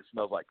Kentucky. It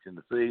smells like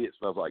Tennessee. It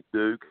smells like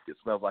Duke. It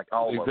smells like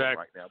all of them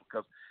right now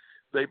because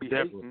they be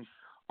hating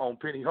on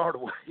Penny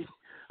Hardaway.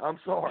 I'm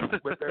sorry,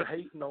 but they're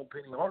hating on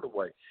Penny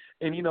Hardaway.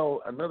 And,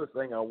 another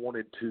thing I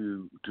wanted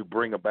to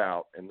bring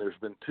about, and there's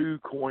been two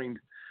coined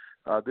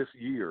this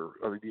year,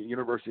 the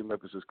University of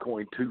Memphis has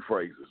coined two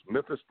phrases,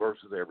 Memphis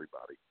versus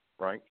everybody,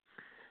 right?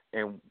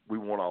 And we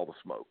want all the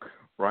smoke,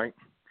 right?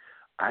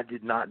 I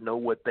did not know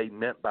what they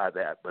meant by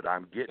that, but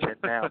I'm getting it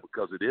now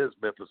because it is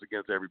Memphis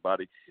against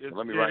everybody. And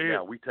let me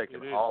now, we're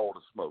taking all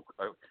the smoke.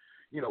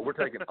 We're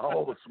taking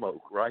all the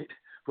smoke, right,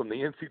 from the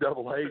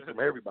NCAA, from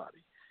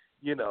everybody,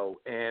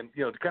 and,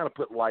 to kind of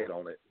put light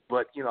on it.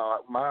 But,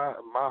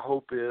 my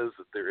hope is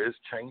that there is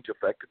change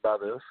affected by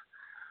this.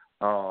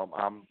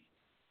 I'm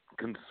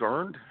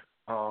concerned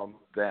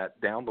that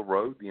down the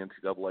road the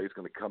NCAA is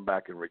going to come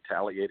back and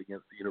retaliate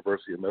against the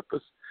University of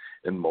Memphis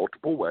in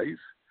multiple ways.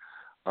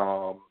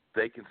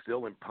 They can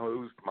still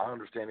impose, my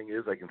understanding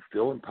is they can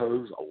still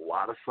impose a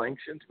lot of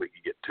sanctions. We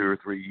could get 2 or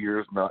 3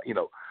 years,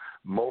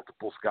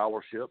 multiple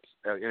scholarships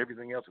and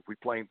everything else if we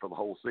play for the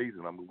whole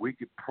season. I mean, we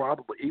could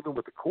probably, even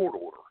with the court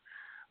order,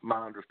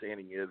 my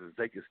understanding is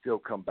they could still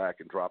come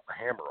back and drop the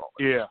hammer on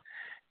it.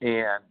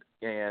 Yeah.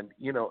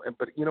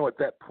 But at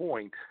that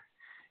point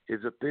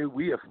is that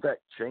we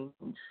affect change,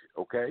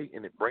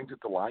 and it brings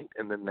it to light,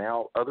 and then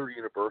now other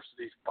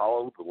universities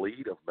follow the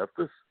lead of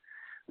Memphis.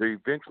 They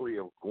eventually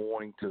are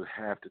going to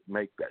have to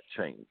make that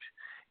change.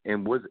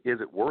 And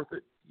is it worth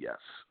it? Yes.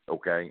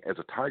 As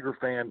a Tiger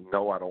fan,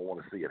 no, I don't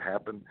want to see it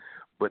happen.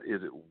 But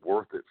is it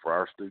worth it for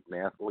our student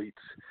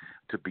athletes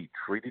to be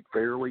treated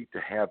fairly, to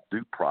have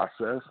due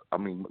process? I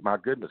mean, my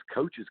goodness,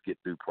 coaches get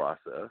due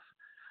process,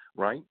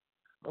 right?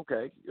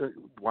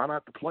 Why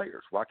not the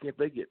players? Why can't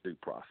they get due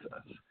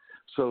process?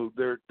 So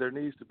there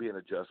needs to be an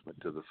adjustment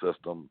to the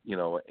system,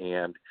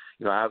 and,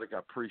 Isaac, I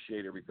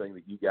appreciate everything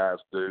that you guys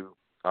do.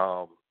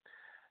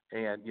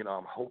 And,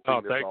 I'm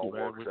hoping this all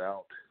works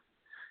out,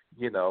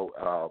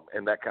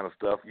 and that kind of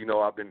stuff.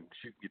 I've been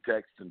shooting you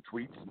texts and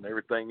tweets and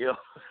everything else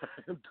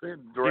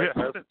and direct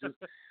messages.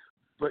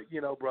 But,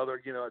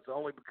 brother, it's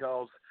only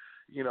because,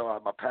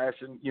 my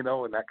passion,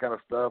 and that kind of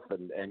stuff.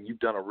 And you've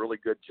done a really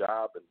good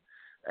job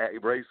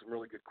and raised some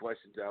really good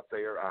questions out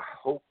there. I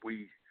hope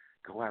we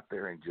go out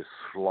there and just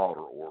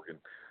slaughter Oregon.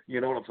 You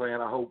know what I'm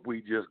saying? I hope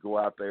we just go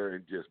out there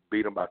and just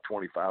beat them by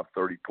 25,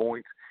 30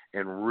 points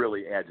and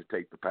really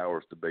agitate the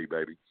powers to be,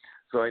 baby.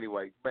 So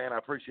anyway, man, I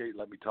appreciate you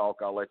letting me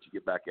talk. I'll let you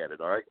get back at it,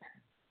 all right?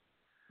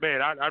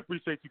 Man, I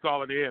appreciate you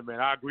calling in,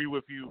 man. I agree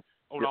with you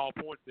on all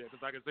points there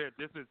because, like I said,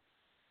 this is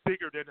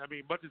bigger than,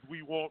 much as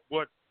we want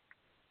what's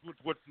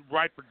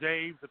right for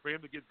James and for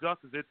him to get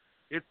justice,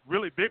 it's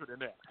really bigger than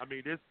that.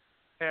 This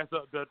has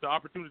the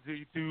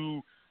opportunity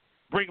to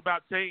bring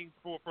about change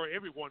for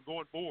everyone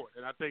going forward.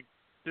 And I think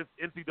this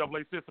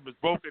NCAA system is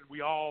broken. We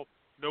all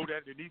know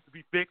that it needs to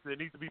be fixed, and it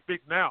needs to be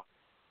fixed now.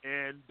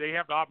 And they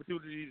have the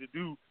opportunity to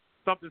do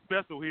something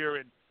special here.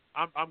 And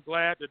I'm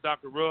glad that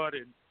Dr. Rudd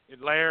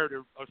and Laird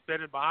are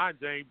standing behind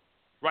James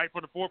right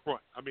from the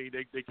forefront.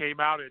 They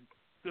came out and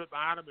stood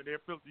behind him, and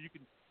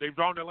they've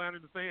drawn their line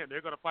in the sand.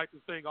 They're going to fight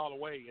this thing all the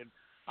way. And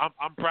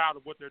I'm proud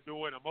of what they're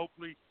doing. I'm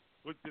hopefully,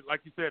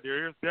 like you said,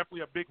 there is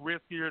definitely a big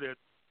risk here that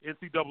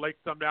NCAA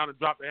can come down and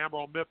drop the hammer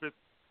on Memphis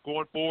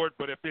going forward.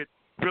 But if it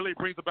really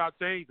brings about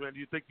change, man,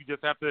 you think you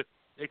just have to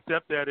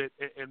accept that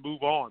and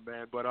move on,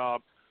 man. But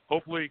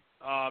hopefully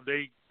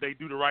they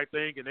do the right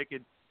thing and they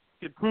can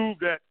prove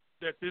that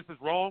this is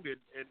wrong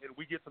and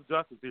we get some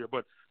justice here.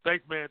 But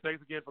thanks, man.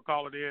 Thanks again for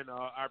calling in.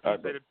 I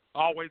appreciate it.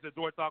 Always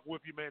enjoy talking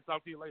with you, man.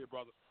 Talk to you later,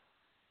 brother.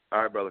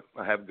 All right, brother.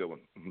 Have a good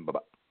one. Bye-bye.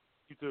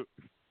 You too.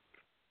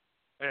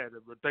 And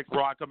thanks for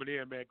Rod coming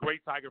in, man.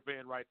 Great Tiger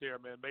fan right there,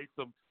 man. Made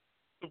some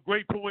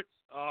great points.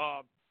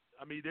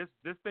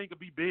 This thing could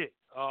be big.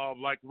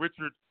 Like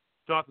Richard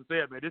Johnson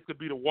said, man, this could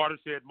be the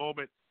watershed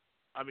moment.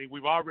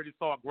 We've already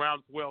saw a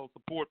groundswell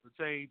support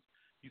for change.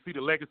 You see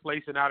the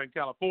legislation out in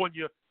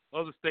California.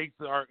 Other states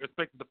are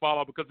expected to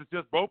follow because it's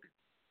just broken.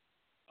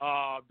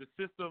 The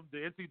system,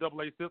 the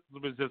NCAA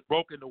system is just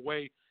broken the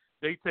way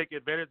they take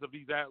advantage of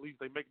these athletes.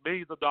 They make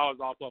millions of dollars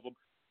off of them,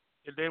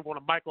 and they want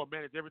to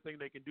micromanage everything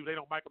they can do. They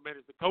don't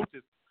micromanage the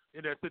coaches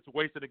in that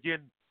situation.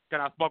 Again,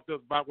 I spoke to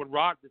us about when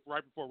right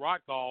before Rod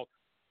called,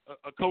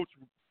 a coach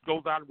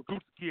goes out and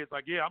recruits the kids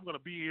like, yeah, I'm going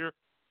to be here.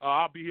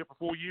 I'll be here for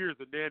 4 years.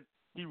 And then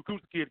he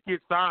recruits the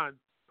kid signs,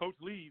 coach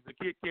leaves, the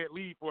kid can't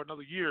leave for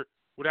another year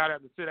without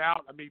having to sit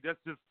out.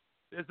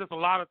 There's just a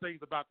lot of things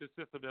about this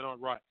system that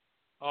aren't right.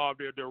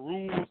 Their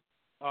rules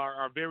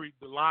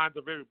the lines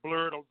are very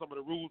blurred on some of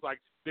the rules, like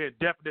the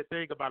indefinite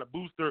thing about a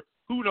booster.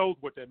 Who knows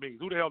what that means?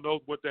 Who the hell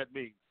knows what that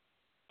means?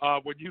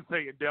 When you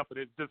say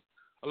indefinite, it's just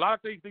a lot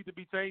of things need to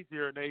be changed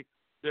here, and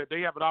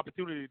they have an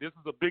opportunity. This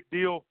is a big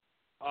deal.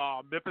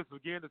 Memphis,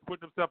 again, is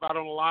putting themselves out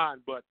on the line.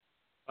 But,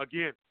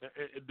 again,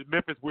 in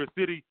Memphis, we're a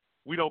city.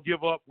 We don't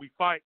give up. We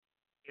fight.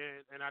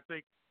 And I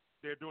think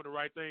they're doing the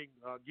right thing.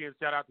 Again,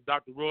 shout out to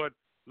Dr. Rudd,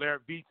 Larry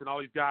Beach, and all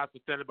these guys for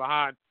standing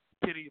behind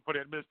Penny, for the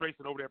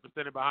administration over there for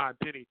standing behind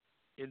Penny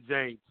and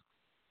James.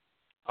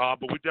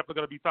 But we're definitely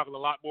going to be talking a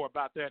lot more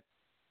about that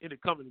in the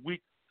coming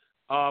weeks.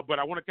 But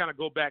I want to kind of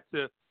go back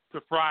to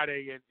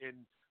Friday and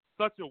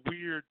such a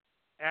weird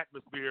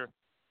atmosphere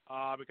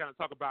and kind of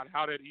talk about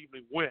how that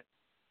evening went.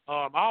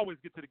 I always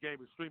get to the game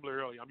extremely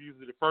early. I'm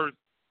usually the first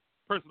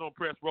person on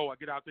press row. I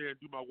get out there and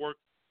do my work,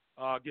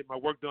 get my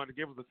work done. The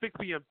game was a 6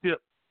 p.m.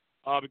 tip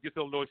against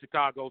Illinois,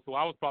 Chicago. So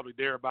I was probably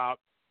there about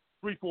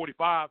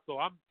 3:45. So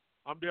I'm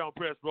there on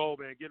press row,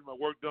 man, getting my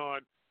work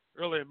done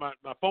early. And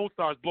my phone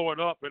starts blowing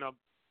up, and I'm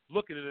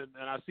looking at it,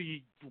 and I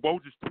see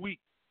Woj's tweet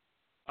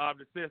that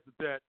says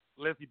that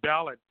Leslie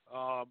Ballard,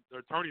 the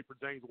attorney for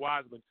James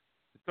Wiseman,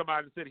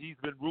 somebody said he's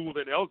been ruled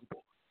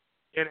ineligible.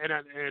 And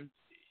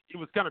it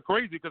was kind of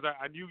crazy because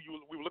I knew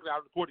we were looking out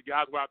in the court, the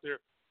guys were out there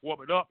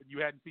warming up, and you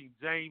hadn't seen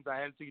James. I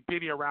hadn't seen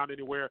Penny around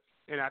anywhere.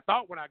 And I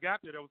thought when I got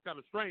there that was kind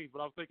of strange,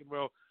 but I was thinking,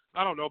 well,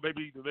 I don't know,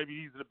 maybe he's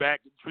in the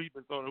back getting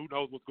treatment, so who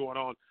knows what's going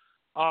on.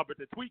 But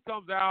the tweet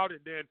comes out,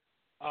 and then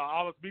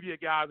all us media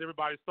guys,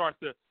 everybody starts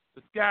to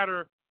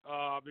scatter.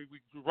 We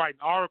writing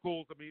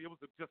articles. It was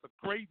just a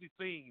crazy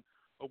scene,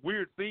 a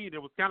weird scene.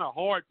 It was kind of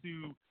hard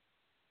to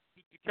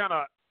kind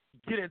of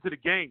get into the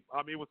game.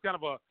 It was kind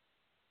of a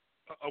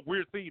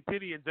weird scene.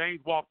 Penny and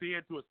James walked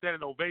in to a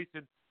standing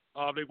ovation.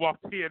 They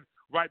walked in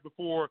right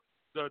before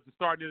the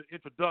starting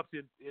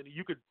introduction, and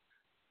you could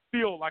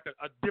feel like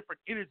a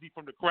different energy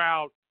from the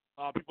crowd.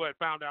 People had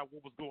found out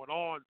what was going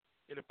on,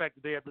 and the fact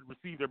that they had been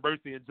received a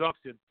mercy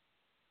injunction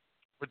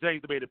for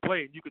James to make it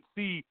play. And you could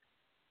see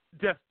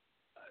just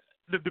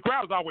the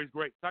crowd is always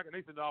great. Tiger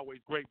Nation is always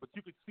great, but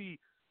you could see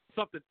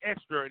something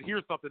extra and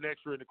hear something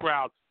extra in the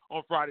crowd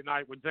on Friday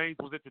night when James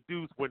was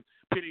introduced, when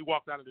Penny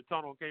walked out of the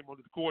tunnel and came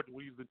onto the court, and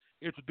when he was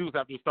introduced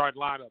after the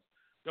starting lineup.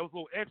 That was a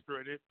little extra,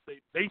 and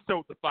they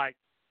showed the fight,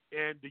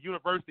 and the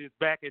university is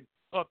backing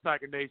up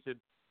Tiger Nation.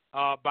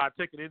 by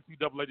taking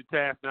NCAA to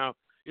task. Now,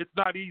 it's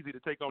not easy to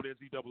take on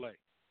NCAA.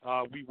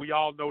 We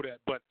all know that,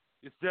 but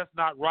it's just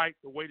not right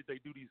the way that they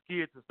do these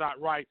kids. It's not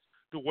right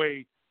the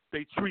way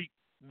they treat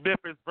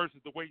Memphis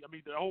versus the way,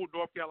 the whole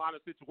North Carolina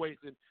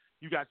situation.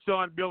 You got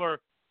Sean Miller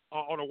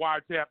on a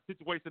wiretap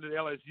situation at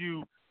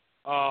LSU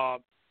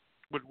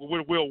with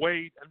Will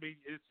Wade.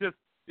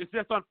 It's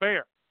just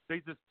unfair. They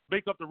just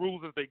make up the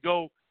rules as they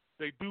go.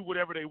 They do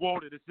whatever they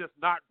want, and it's just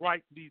not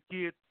right to these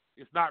kids.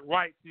 It's not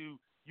right to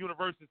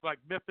universities like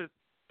Memphis,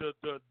 at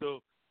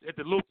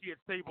the little kids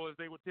table, as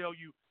they would tell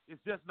you.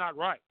 It's just not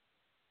right.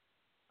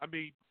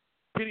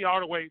 Penny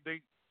Hardaway,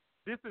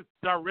 this is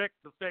direct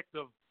effect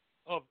of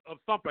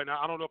something.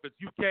 I don't know if it's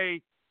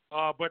UK,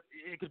 but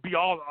it could be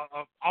all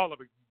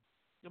of it.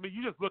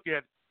 You just look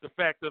at the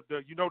fact of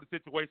the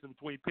situation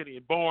between Penny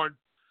and Barnes,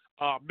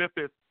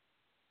 Memphis.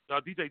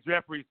 DJ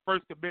Jeffries,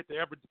 first commit to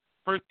ever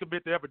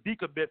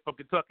decommit from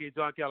Kentucky, and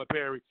John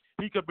Calipari.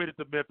 He committed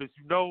to Memphis.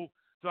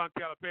 John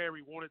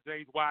Calipari wanted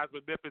James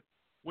Wiseman. Memphis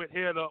went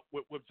head up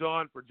with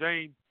John for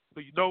James.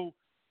 So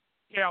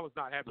Cal is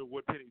not happy with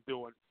what Penny's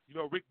doing.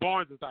 Rick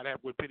Barnes is not happy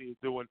with what Penny is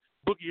doing.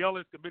 Boogie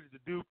Ellis committed to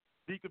Duke,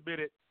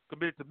 decommitted,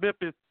 committed to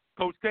Memphis.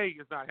 Coach K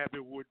is not happy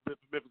with what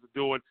Memphis is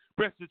doing.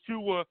 Preston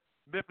Achua,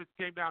 Memphis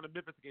came down to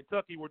Memphis and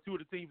Kentucky, were two of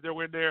the teams that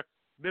were in there.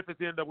 Memphis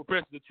ended up with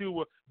Preston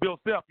Achua. Bill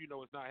Self, is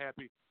not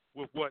happy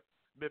with what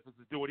Memphis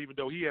is doing, even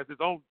though he has his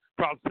own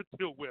problems to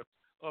deal with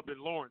up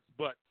in Lawrence.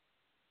 But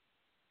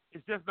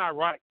it's just not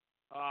right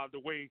the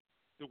way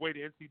the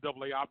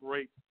NCAA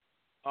operates.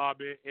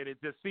 And it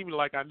just seems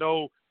like, I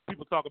know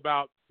people talk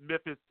about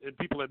Memphis and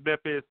people in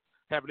Memphis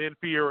have an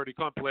inferiority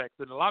complex,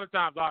 and a lot of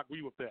times I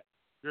agree with that.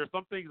 There are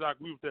some things I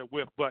agree with that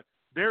with, but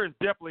there is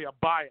definitely a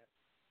bias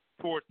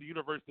towards the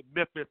University of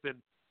Memphis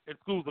and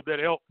schools of that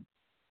ilk,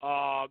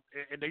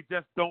 and they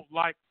just don't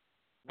like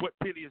what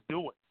Penny is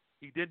doing.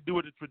 He didn't do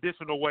it the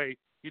traditional way.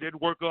 He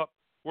didn't work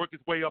his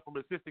way up from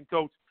assistant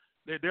coach.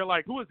 They're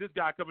like, who is this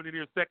guy coming in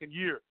here second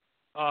year,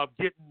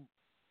 getting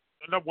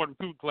a number one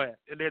recruiting class?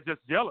 And they're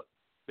just jealous.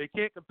 They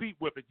can't compete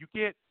with it. You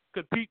can't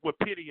compete with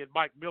Penny and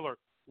Mike Miller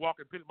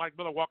walking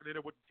in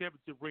there with the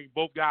championship ring.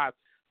 Both guys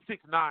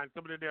 6'9",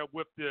 coming in there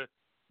with the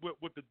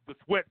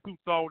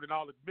sweatsuits on and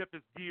all the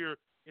Memphis gear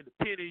and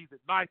the pennies and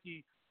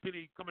Nike.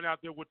 Penny coming out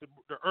there with the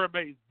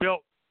Hermes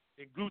belt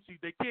and Gucci.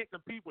 They can't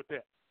compete with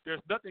that.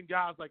 There's nothing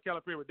guys like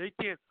Calipari. They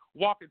can't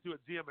walk into a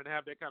gym and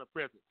have that kind of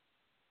presence.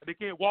 They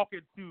can't walk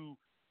into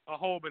a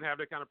home and have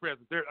that kind of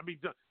presence.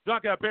 John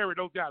Calipari,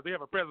 those guys, they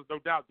have a presence, no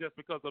doubt, just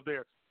because of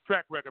their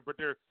track record. But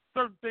there are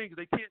certain things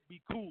they can't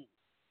be cool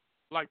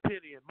like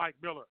Penny and Mike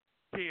Miller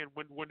can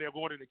when they're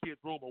going in the kids'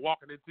 room or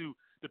walking into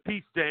the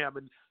Peace Jam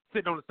and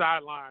sitting on the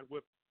sideline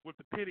with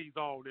the pennies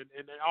on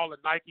and all the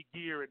Nike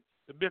gear and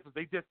the Memphis.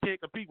 They just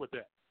can't compete with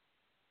that.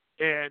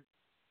 And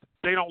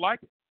they don't like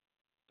it.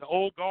 The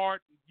old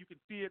guard, you can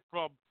see it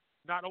from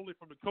not only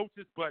from the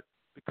coaches, but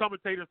the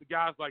commentators, the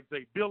guys like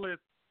Zay Billis,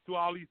 to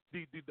all these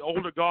the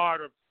older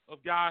guard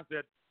of guys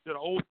that are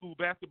old school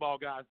basketball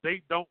guys.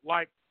 They don't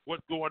like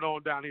what's going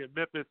on down here in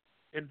Memphis,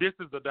 and this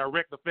is a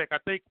direct effect. I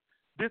think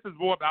this is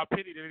more about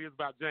Penny than it is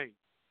about James.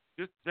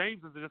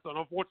 James is just an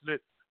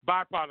unfortunate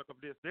byproduct of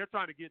this. They're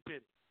trying to get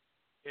Penny,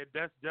 and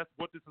that's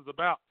what this is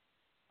about.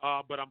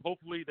 But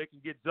hopefully they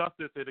can get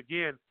justice, and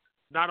again,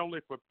 not only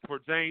for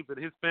James and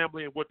his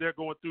family and what they're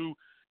going through,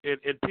 and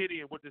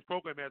Penny and what this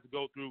program has to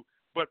go through,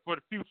 but for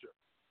the future.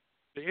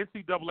 The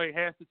NCAA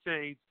has to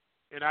change,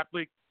 and I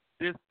think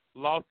this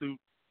lawsuit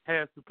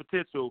has the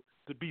potential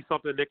to be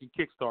something that can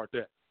kickstart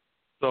that.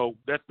 So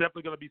that's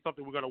definitely going to be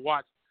something we're going to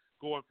watch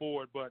going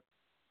forward. But,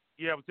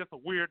 yeah, it was just a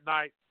weird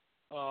night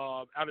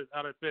out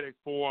at FedEx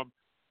Forum.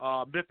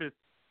 Memphis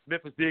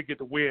did get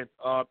the win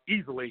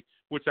easily,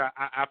 which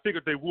I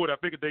figured they would. I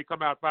figured they'd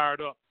come out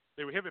fired up.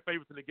 They were heavy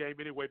favorites in the game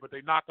anyway, but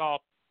they knock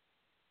off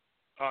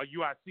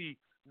UIC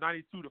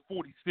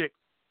 92-46.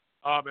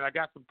 And I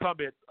got some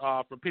comments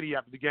from Penny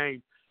after the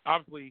game.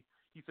 Obviously,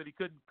 he said he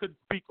couldn't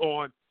speak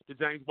on the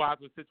James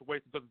Wiseman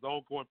situation because it's an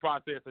ongoing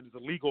process and it's a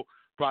legal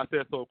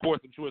process. So, of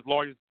course, I'm sure his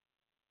lawyers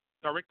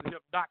directed him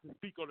not to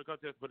speak on the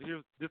contest. But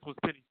this was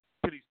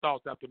Penny's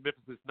thoughts after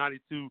Memphis'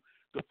 92-46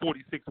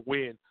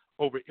 win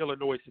over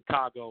Illinois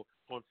Chicago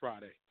on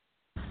Friday.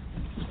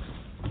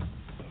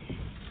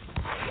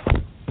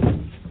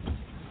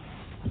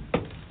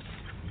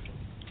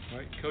 All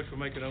right, Coach will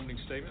make an opening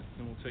statement,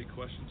 and we'll take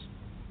questions.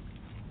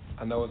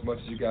 I know as much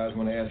as you guys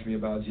want to ask me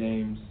about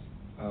James,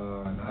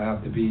 I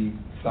have to be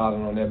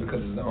silent on that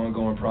because it's an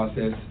ongoing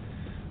process.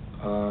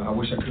 I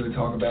wish I could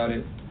talk about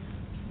it,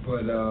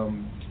 but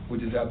we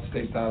just have to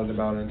stay silent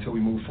about it until we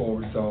move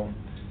forward. So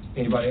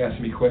anybody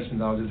asking me questions,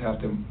 I'll just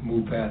have to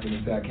move past it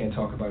and say I can't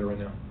talk about it right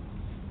now.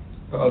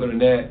 But other than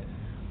that,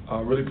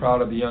 really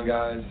proud of the young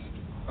guys.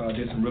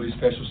 Did some really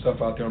special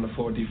stuff out there on the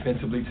floor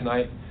defensively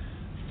tonight.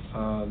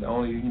 The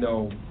only,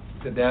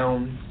 the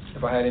down,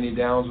 if I had any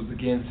downs, was,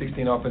 again,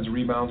 16 offensive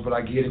rebounds. But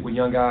I get it with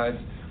young guys.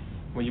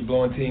 When you're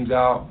blowing teams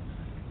out,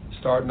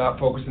 start not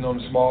focusing on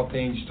the small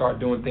things,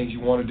 start doing things you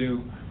want to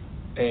do.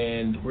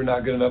 And we're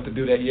not good enough to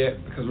do that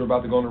yet because we're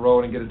about to go on the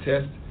road and get a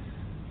test.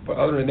 But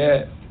other than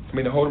that,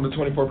 to hold them to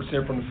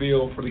 24% from the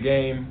field for the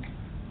game,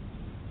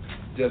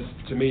 just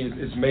to me,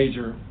 is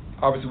major.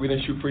 Obviously, we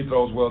didn't shoot free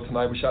throws well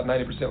tonight. We shot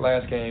 90%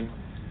 last game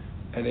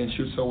and didn't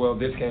shoot so well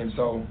this game.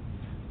 So,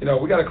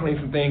 we got to clean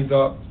some things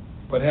up.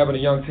 But having a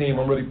young team,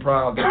 I'm really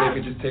proud that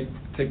they could just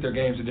take their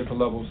games to different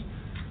levels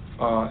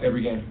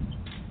every game.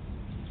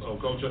 So,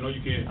 Coach, I know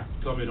you can't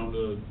comment on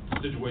the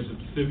situation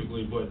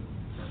specifically, but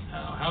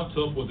how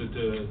tough was it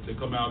to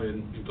come out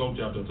and coach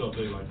after a tough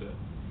day like that?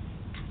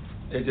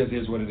 It just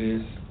is what it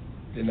is.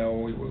 We know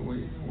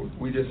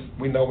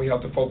we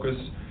have to focus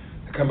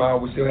to come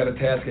out. We still had a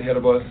task ahead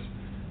of us.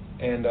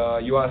 And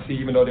UIC,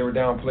 even though they were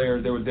down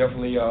players, they were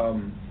definitely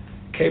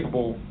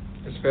capable,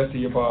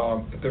 especially if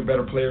their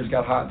better players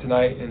got hot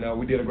tonight. And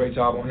we did a great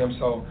job on him.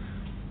 So,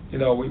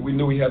 we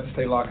knew we had to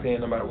stay locked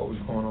in no matter what was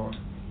going on.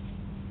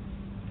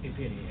 Hey,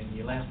 Penny, in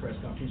your last press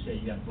conference, you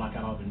said you got to block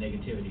out all the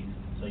negativity.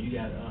 So you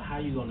got how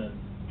are you going to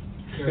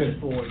carry it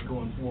forward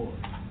going forward?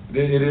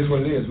 It is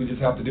what it is. We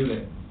just have to do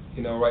that.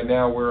 Right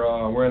now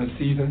we're in the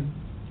season.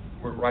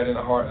 We're right in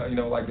the heart.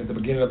 Like at the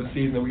beginning of the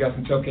season, we got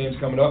some tough games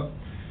coming up.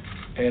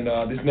 And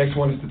this next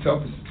one is the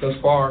toughest thus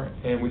far,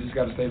 and we just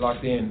got to stay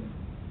locked in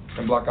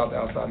and block out the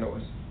outside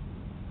noise.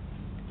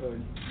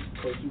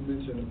 Coach, you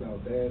mentioned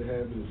about bad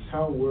habits.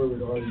 How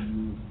worried are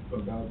you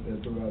about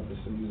that throughout the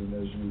season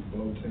as you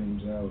blow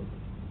teams out,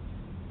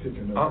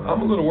 picking up?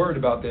 I'm a little worried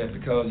about that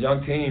because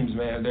young teams,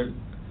 man,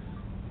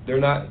 they're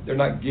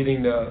not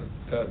getting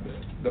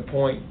the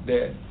point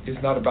that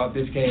it's not about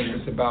this game.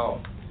 It's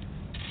about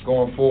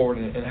going forward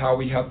and how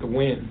we have to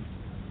win.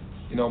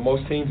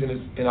 Most teams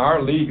in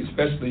our league,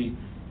 especially,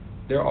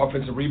 their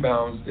offensive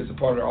rebounds is a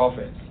part of their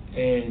offense,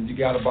 and you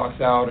got to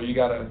box out or you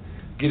got to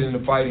get in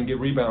the fight and get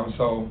rebounds.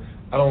 So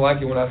I don't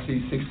like it when I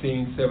see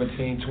 16,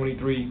 17,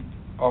 23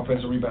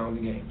 offensive rebounds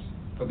in games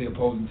for the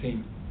opposing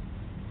team.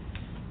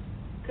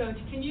 Coach,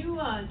 can you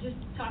just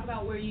talk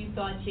about where you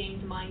thought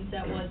James'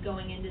 mindset was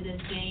going into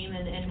this game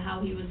and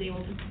how he was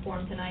able to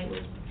perform tonight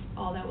with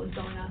all that was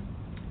going on?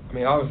 I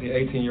mean, obviously,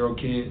 an 18-year-old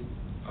kid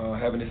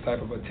having this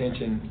type of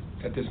attention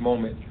at this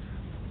moment,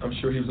 I'm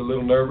sure he was a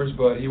little nervous,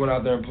 but he went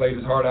out there and played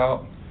his heart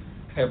out,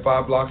 had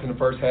 5 blocks in the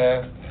first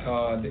half.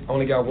 They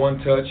only got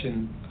 1 touch,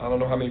 and I don't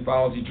know how many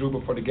fouls he drew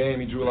before the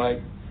game. He drew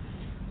like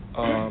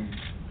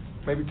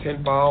maybe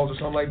 10 fouls or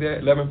something like that,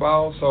 11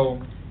 fouls.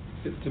 So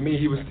to me,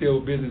 he was still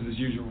business as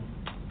usual.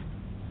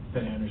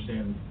 Penny, I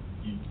understand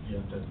you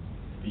have to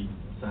be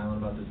silent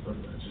about this, but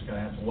I just got to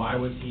ask, why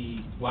was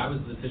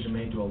the decision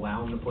made to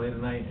allow him to play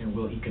tonight, and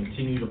will he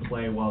continue to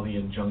play while the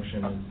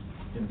injunction is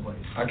in place?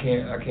 I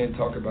can't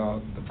talk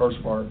about the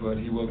first part, but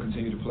he will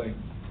continue to play.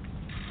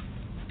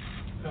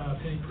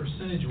 Penny,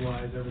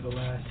 percentage-wise, over the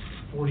last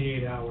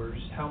 48 hours,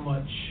 how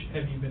much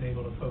have you been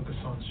able to focus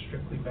on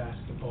strictly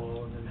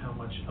basketball, and then how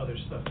much other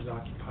stuff has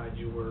occupied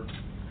your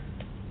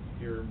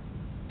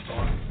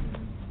thoughts?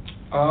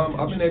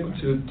 I've been able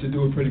to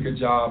do a pretty good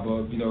job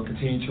of,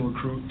 continuing to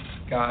recruit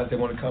guys that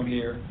want to come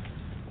here,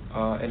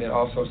 and then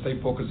also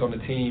stay focused on the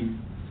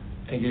team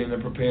and getting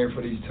them prepared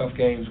for these tough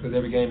games, because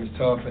every game is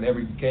tough and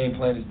every game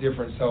plan is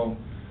different. So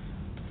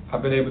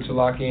I've been able to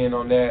lock in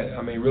on that.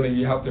 I mean, really,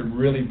 you have to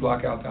really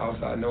block out the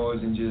outside noise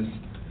and just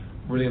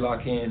really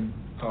lock in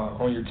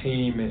on your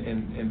team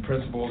and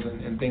principles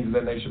and things of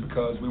that nature,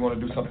 because we want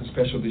to do something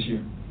special this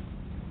year.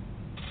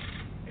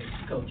 Hey,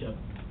 Coach,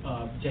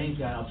 James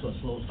got out to a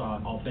slow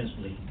start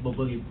offensively, but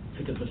Boogie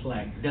picked up the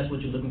slack. That's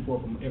what you're looking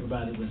for from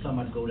everybody. When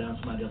somebody go down,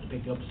 somebody else to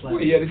pick up the slack.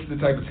 Well, yeah, this is the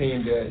type of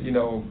team that,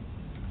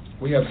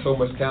 we have so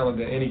much talent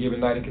that any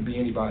given night it can be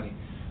anybody.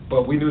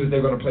 But we knew that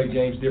they were going to play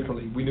James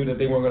differently. We knew that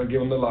they weren't going to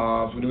give him the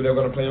lobs. We knew they were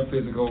going to play him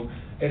physical.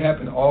 It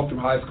happened all through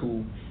high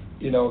school,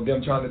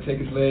 them trying to take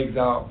his legs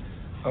out,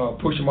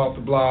 push him off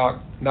the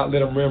block, not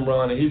let him rim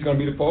run, and he's going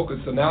to be the focus.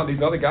 So now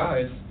these other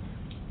guys,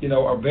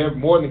 are very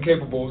more than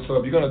capable. So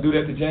if you're going to do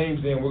that to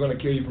James, then we're going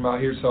to kill you from out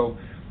here. So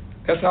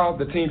that's how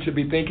the team should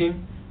be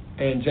thinking,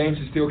 and James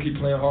should still keep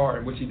playing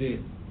hard, which he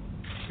did.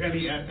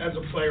 Penny, as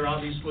a player,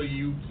 obviously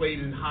you played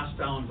in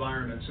hostile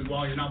environments, and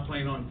while you're not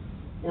playing on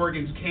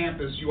Oregon's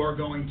campus, you are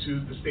going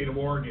to the state of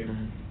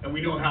Oregon, and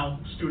we know how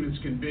students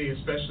can be,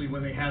 especially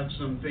when they have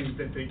some things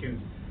that they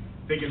can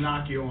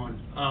knock you on.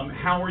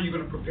 How are you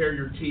going to prepare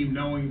your team,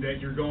 knowing that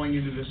you're going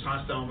into this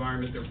hostile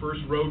environment, their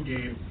first road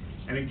game,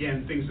 and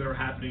again, things that are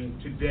happening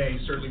today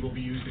certainly will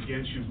be used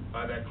against you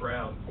by that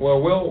crowd?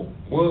 Well,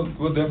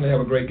 we'll definitely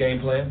have a great game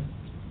plan,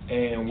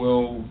 and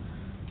we'll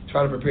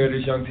try to prepare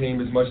this young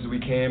team as much as we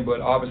can. But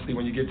obviously,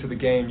 when you get to the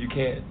game, you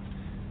can't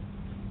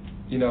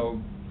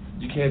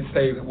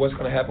say what's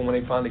going to happen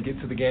when they finally get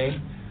to the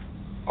game.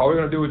 All we're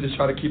going to do is just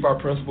try to keep our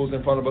principles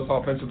in front of us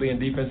offensively and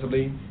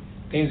defensively.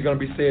 Things are going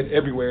to be said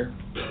everywhere,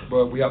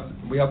 but we have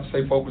to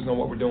stay focused on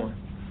what we're doing.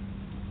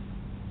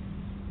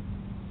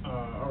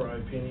 All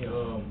right, Penny.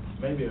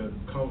 Maybe a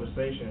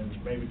conversation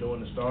maybe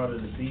during the start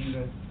of the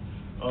season.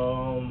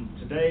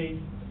 Today,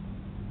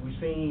 we've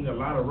seen a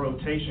lot of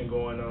rotation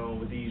going on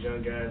with these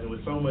young guys, and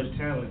with so much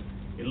talent,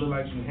 it looked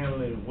like you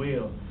handled it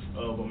well.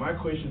 But my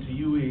question to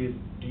you is,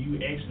 do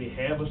you actually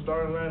have a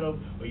starting lineup,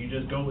 or you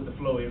just go with the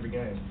flow every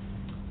game?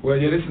 Well,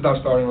 yeah, this is our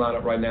starting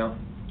lineup right now,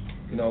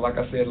 Like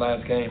I said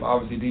last game,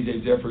 obviously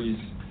DJ Jeffries,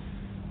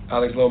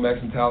 Alex Lomax,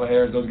 and Tyler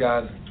Harris, those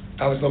guys.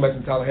 Alex Lomax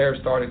and Tyler Harris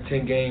started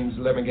 10 games,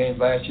 11 games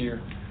last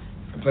year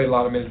and played a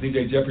lot of minutes.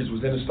 DJ Jeffries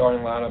was in the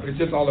starting lineup. It's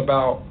just all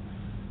about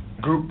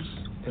groups.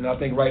 And I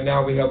think right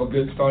now we have a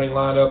good starting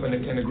lineup,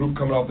 and the group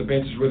coming off the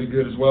bench is really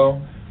good as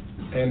well.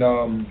 And,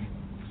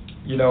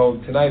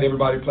 tonight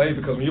everybody played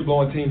because when you're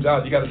blowing teams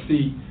out, you got to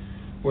see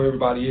where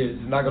everybody is.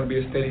 It's not going to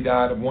be a steady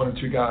diet of one or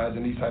two guys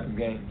in these type of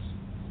games.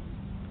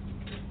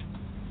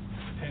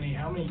 Penny,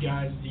 how many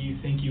guys do you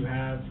think you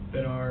have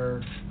that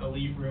are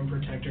elite rim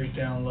protectors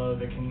down low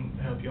that can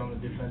help you on the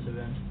defensive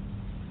end?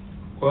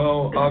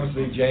 Well,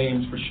 obviously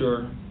James for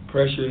sure.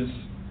 Precious.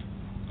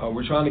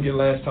 We're trying to get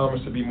Lance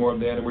Thomas to be more of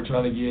that, and we're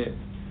trying to get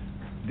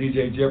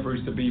DJ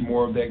Jeffries to be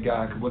more of that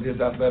guy with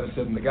his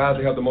athleticism. The guys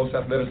that have the most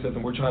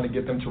athleticism, we're trying to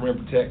get them to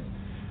rim protect.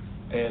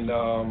 And,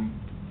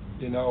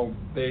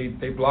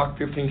 they blocked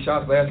 15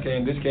 shots last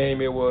game. This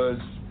game it was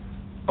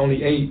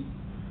only 8.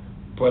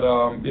 But,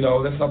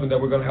 that's something that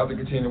we're going to have to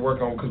continue to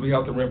work on because we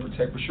have to rim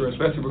protect for sure,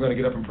 especially if we're going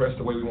to get up and press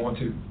the way we want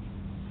to.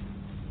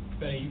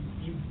 Benny,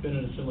 you've been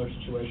in a similar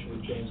situation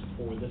with James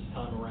before. This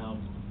time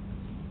around,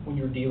 when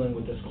you're dealing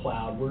with this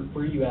cloud, where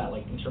are you at,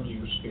 like, in terms of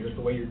your spirit,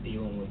 the way you're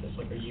dealing with this?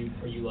 Like, are you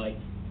like...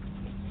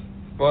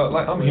 Well,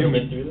 like, I'm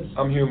human. Through this?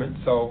 I'm human,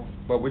 so,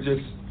 but we're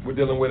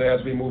dealing with it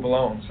as we move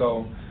along.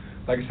 So,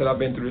 like I said, I've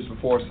been through this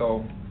before,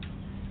 so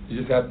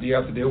you have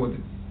to deal with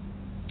it.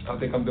 I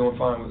think I'm doing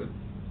fine with it.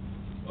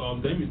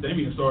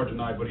 Damian started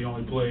tonight, but he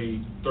only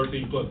played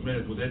 13-plus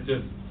minutes. Was that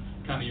just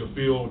kind of your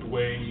feel with the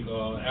way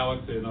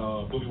Alex and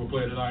Boogie were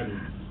playing tonight?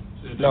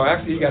 No,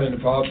 actually, he got into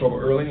foul trouble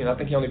early, and I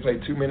think he only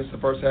played 2 minutes the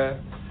first half,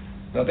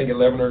 and I think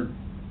 11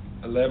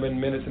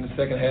 minutes in the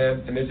second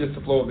half, and it's just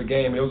the flow of the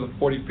game. It was a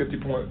 40,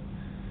 50-point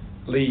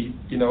lead.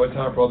 It's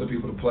time for other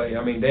people to play.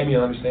 I mean,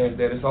 Damian understands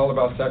that. It's all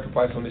about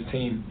sacrifice on this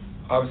team.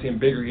 Obviously, in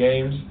bigger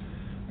games,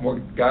 more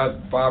guys,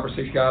 5 or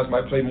 6 guys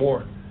might play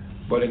more.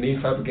 But in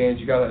these type of games,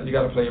 you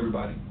gotta play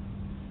everybody.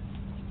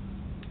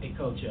 Hey,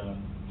 Coach,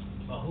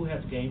 who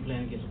has game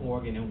plan against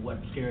Oregon, and what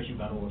scares you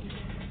about Oregon?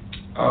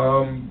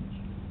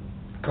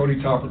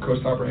 Coach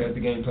Topper has the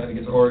game plan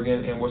against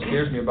Oregon, and what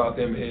scares me about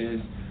them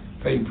is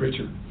Peyton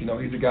Pritchard.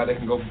 He's a guy that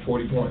can go for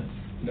 40 points.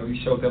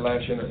 He showed that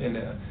last year in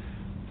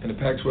the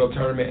Pac-12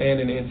 tournament and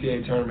in the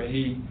NCAA tournament.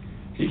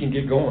 He can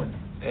get going,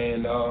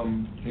 and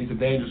he's a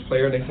dangerous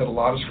player. They set a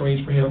lot of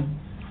screens for him.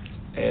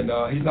 And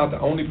he's not the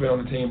only player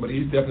on the team, but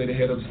he's definitely the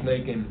head of the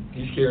snake, and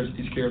he scares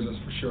us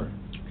for sure.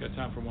 Got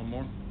time for one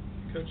more?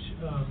 Coach,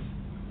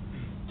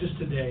 just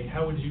today,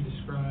 how would you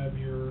describe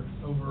your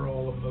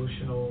overall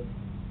emotional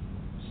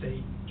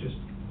state? Just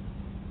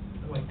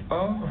like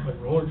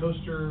roller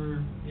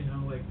coaster,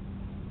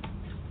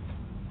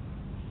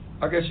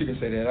 I guess you can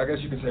say that. I guess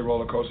you can say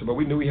roller coaster, but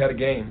we knew we had a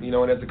game,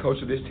 and as the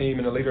coach of this team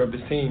and the leader of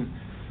this team,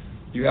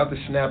 you have to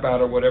snap out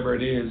of whatever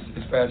it is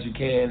as fast as you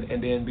can,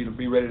 and then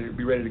be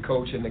ready to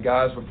coach. And the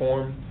guys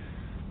performed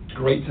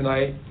great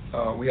tonight.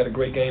 We had a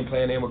great game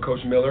plan in with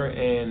Coach Miller,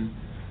 and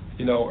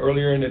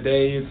earlier in the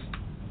days,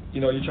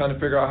 you're trying to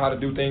figure out how to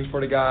do things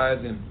for the guys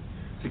and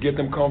to get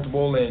them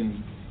comfortable,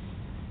 and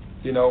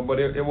but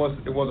it was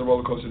a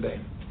roller coaster day.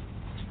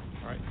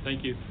 All right,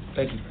 thank you.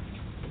 Thank you.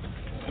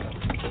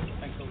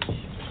 Thanks, Coach.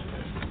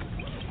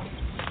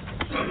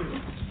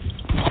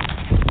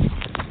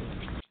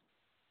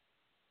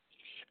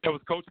 It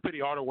was Coach Penny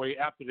Hardaway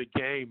after the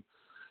game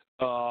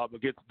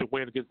against the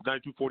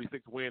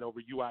 92-46 win over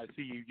UIC.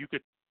 You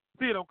could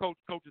see it on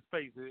Coach's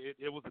face.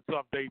 It was a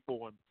tough day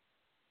for him.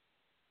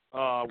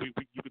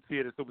 You could see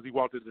it as soon as he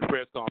walked into the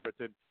press conference,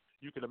 and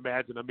you can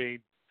imagine. I mean,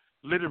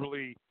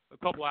 literally a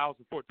couple hours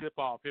before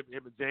tip-off, him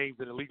and James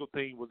and the legal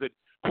team was at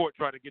court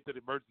trying to get to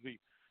the emergency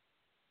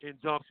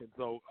injunction.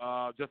 So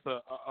just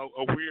a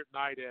weird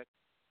night at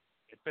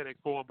FedEx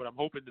Forum, but I'm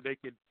hoping that they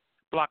can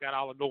block out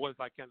all the noise,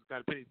 like kind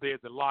of Penny says,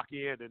 and lock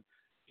in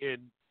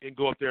and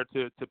go up there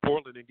to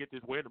Portland and get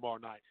this win tomorrow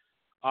night.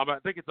 I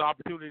think it's an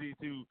opportunity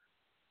to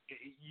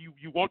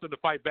you want them to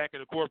fight back in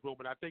the courtroom,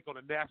 and I think on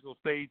a national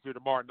stage here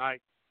tomorrow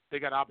night, they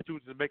got an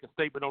opportunity to make a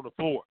statement on the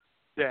floor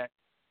that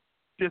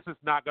this is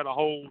not going to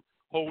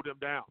hold them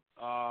down.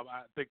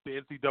 I think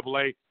the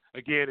NCAA,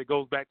 again, it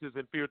goes back to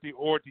this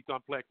inferiority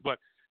complex, but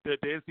the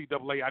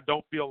NCAA, I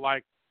don't feel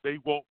like they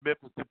want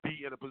Memphis to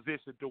be in a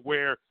position to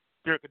where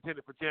they're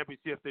contending for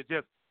championships. They're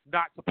just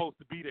not supposed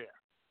to be there.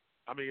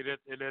 I mean,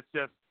 and that's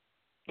just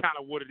kind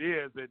of what it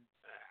is. And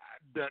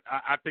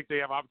I think they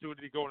have an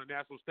opportunity to go on a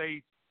national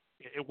stage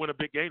and win a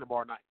big game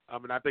tomorrow night. I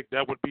mean, I think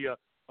that would be a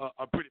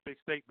pretty big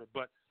statement.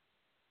 But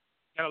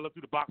got to look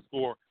through the box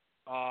score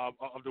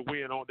of the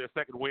win on their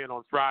second win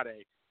on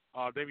Friday.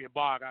 Damian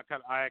Bogg,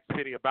 I asked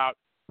Penny about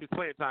his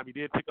playing time. He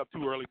did pick up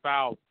 2 early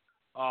fouls.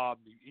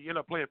 He ended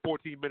up playing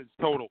 14 minutes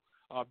total.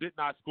 Did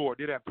not score.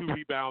 Did have 2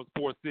 rebounds,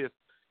 4 assists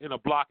in a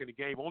block in the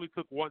game. Only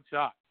took 1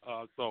 shot.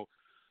 So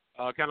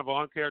kind of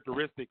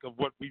uncharacteristic of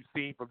what we've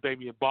seen from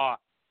Damian Bogg.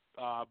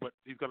 But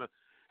he's going to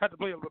have to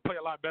play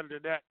a lot better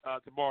than that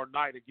tomorrow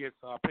night against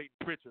Peyton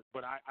Pritchard.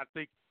 But I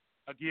think,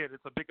 again,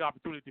 it's a big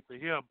opportunity for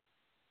him.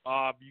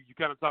 You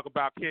kind of talk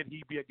about, can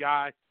he be a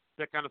guy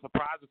that kind of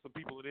surprises some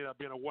people and end up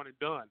being a one and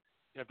done.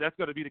 If that's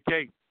going to be the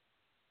case,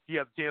 he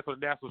has a chance on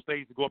the national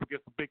stage to go up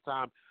against a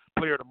big-time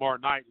player tomorrow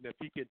night. And if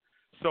he can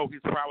show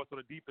his prowess on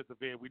the defensive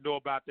end, we know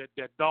about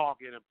that dog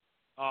in him.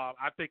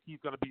 I think he's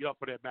going to be up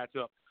for that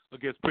matchup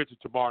against Pritchard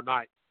tomorrow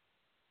night.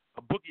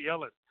 Boogie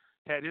Ellis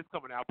had his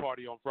coming-out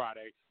party on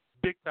Friday.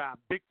 Big-time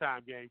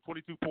game,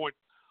 22 points,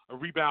 a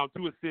rebound,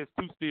 2 assists,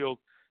 2 steals,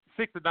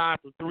 6 of 9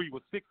 from 3,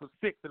 was 6 of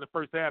 6 in the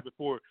first half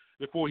before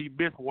he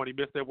missed one. He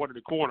missed that one in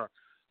the corner.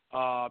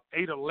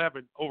 8 of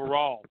 11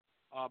 overall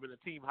in a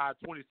team high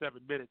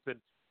 27 minutes. And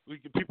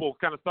people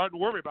kind of starting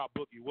to worry about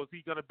Boogie. Was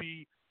he going to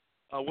be?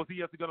 Was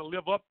he actually going to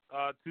live up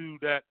to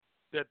that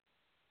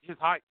his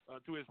height,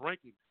 to his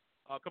ranking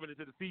coming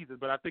into the season?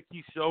 But I think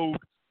he showed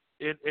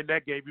in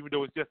that game, even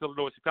though it's just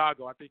Illinois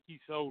Chicago, I think he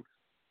showed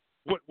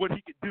what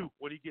he could do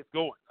when he gets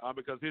going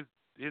because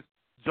his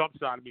jump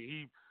shot, I mean,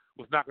 he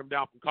was knocking him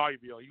down from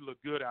Collierville. He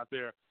looked good out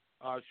there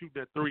shooting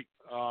that three.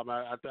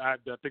 I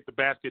think the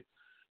basket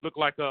looked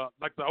like the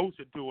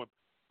ocean to him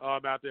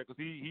out there because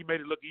he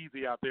made it look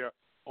easy out there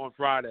on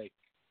Friday.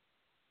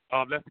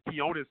 Lester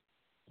Keonis,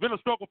 it's been a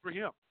struggle for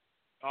him,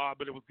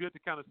 but it was good to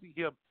kind of see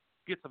him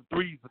get some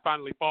threes to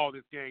finally fall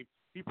this game.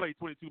 He played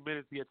 22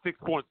 minutes. He had 6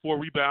 points, 4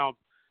 rebounds,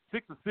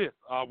 6 assists,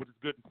 which is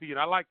good to see. And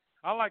I like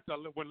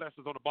when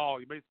Lester's on the ball.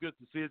 He makes good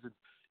decisions.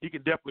 He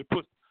can definitely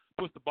push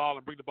the ball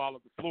and bring the ball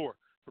up the floor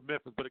for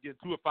Memphis. But again,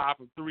 2 of 5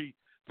 from 3,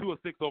 2 of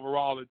 6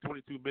 overall in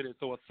 22 minutes.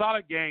 So a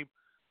solid game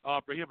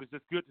for him. It's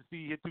just good to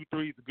see he hit 2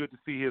 threes. It's good to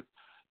see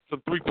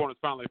some 3-pointers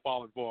finally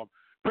falling for him.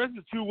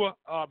 President Chua,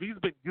 he's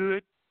been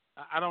good.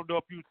 I don't know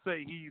if you'd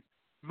say he's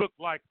looked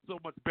like so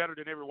much better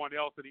than everyone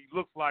else, and he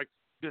looks like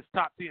this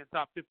top 10,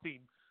 top 15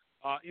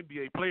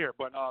 NBA player.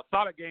 But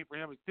solid game for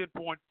him. It's 10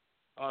 points,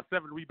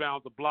 7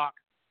 rebounds, a block,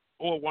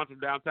 or 1 from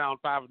downtown,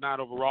 5 of 9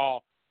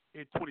 overall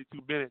in 22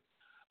 minutes.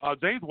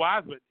 James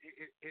Wiseman,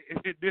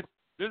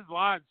 this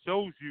line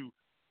shows you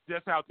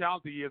just how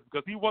talented he is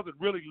because he wasn't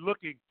really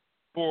looking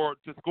to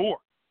score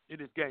in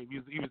this game.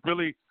 He was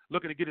really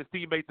looking to get his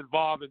teammates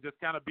involved and just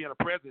kind of being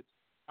a presence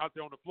out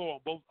there on the floor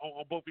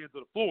on both ends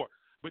of the floor.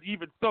 But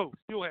even so,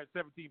 still had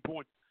 17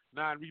 points,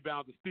 9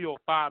 rebounds, a steal,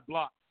 5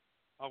 blocks.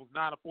 Was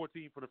 9 of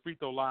 14 from the free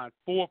throw line,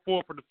 4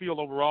 from the field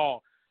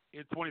overall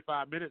in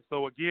 25 minutes.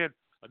 So again,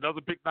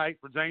 another big night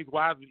for James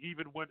Wiseman,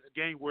 even when a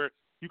game where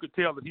you could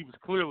tell that he was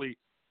clearly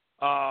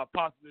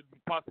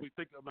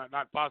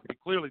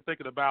clearly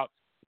thinking about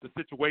the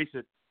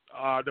situation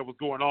that was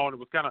going on. It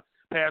was kind of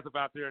passive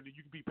out there, and you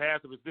can be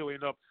passive and still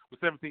end up with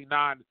 17,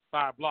 9,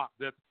 5 blocks.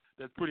 That's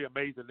pretty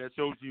amazing. That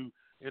shows you,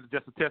 and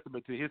just a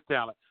testament to his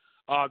talent.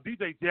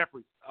 DJ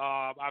Jeffries,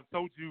 I've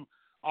told you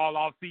all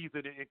off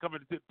season and coming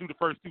through the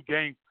first 2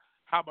 games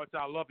how much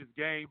I love his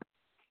game.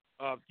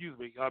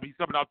 He's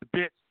coming off the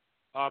bench.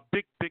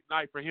 Big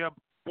night for him.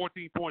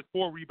 14 points,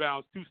 4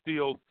 rebounds, 2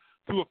 steals,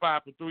 2 of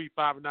 5 from 3,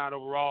 5 of 9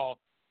 overall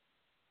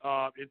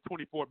in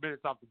 24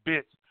 minutes off the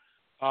bench.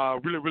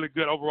 Really, really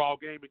good overall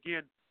game.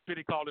 Again,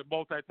 Penny called him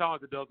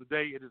multi-talented the other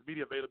day in his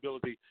media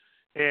availability,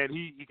 and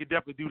he can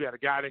definitely do that. A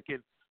guy that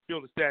can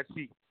fill the stat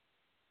sheet,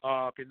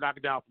 can knock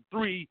it down from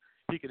 3.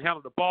 He can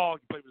handle the ball. He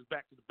can play with his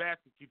back to the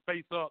basket. He can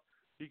face up.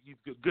 He's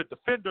a good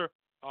defender.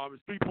 His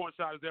 3-point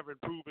shot is ever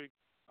improving.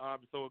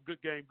 So a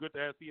good game. Good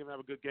to see him have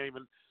a good game.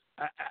 And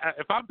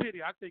if I'm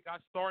Penny, I think I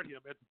start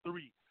him at the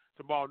 3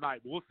 tomorrow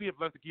night. But we'll see if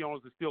Lester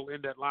Keonis is still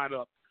in that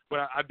lineup.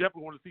 But I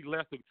definitely want to see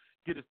Lester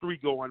get his 3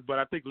 going. But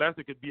I think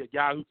Lester could be a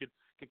guy who can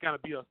kind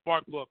of be a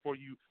spark plug for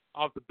you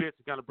off the bench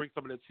and kind of bring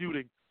some of that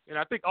shooting. And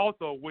I think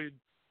also when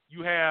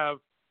you have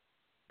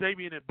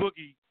Damian and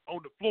Boogie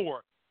on the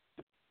floor,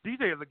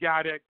 DJ is a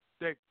guy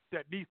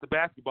that needs the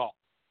basketball.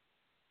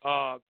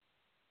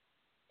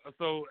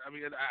 So I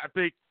mean, I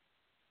think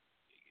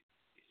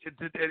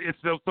it's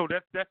so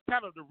that's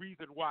kind of the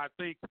reason why I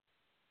think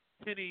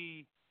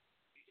Penny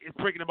is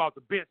bringing him off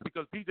the bench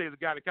because DJ is a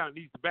guy that kind of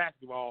needs the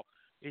basketball,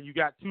 and you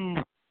got 2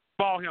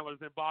 ball handlers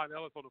and Bond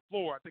Ellis on the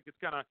floor. I think it's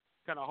kind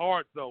of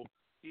hard. So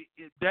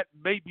that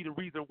may be the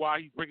reason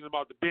why he's bringing him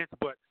off the bench.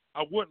 But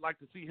I would like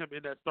to see him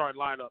in that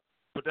starting lineup.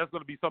 But that's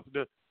going to be something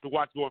to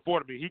watch going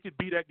forward. I mean, he could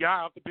be that guy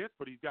off the bench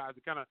for these guys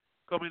to kind of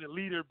come in and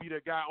leader, be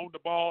that guy on the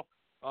ball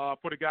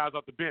for the guys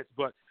off the bench.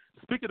 But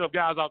speaking of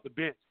guys off the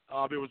bench,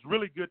 it was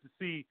really good to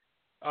see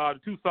the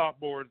 2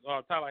 sophomores,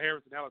 Tyler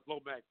Harris and Alex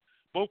Lomax,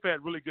 both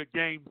had really good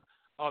games.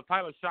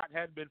 Tyler's shot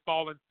hadn't been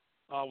falling,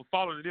 was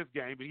falling in this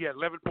game, but he had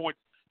 11 points,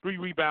 3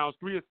 rebounds,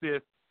 3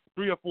 assists,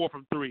 3 of 4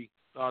 from 3,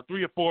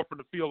 3 of 4 from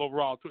the field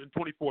overall in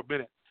 24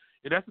 minutes.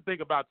 And that's the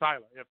thing about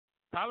Tyler. If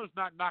Tyler's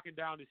not knocking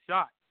down his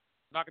shot,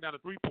 knocking down a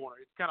 3-pointer,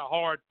 it's kind of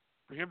hard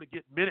for him to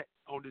get minutes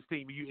on this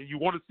team. You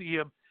want to see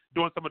him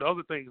doing some of the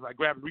other things like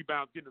grabbing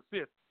rebounds, getting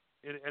assists.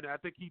 And I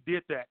think he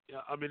did that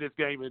in this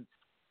game and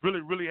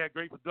really, really had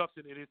great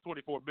production in his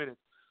 24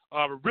 minutes.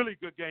 A really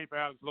good game for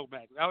Alex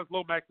Lomax. Alex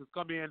Lomax has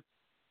come in.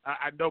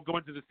 I know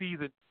going into the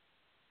season,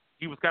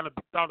 he was kind of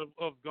thought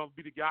of going to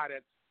be the guy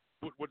that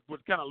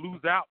would kind of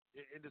lose out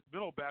in this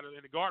middle battle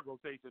in the guard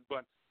rotation.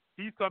 But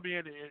he's come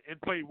in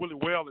and played really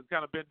well and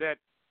kind of been that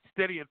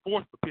steady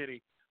enforcer for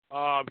Penny.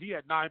 He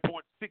had 9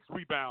 points, 6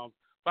 rebounds,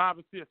 5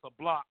 assists, a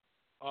block,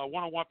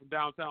 one-on-one from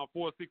downtown,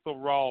 4-6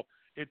 overall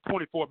in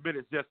 24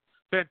 minutes. Just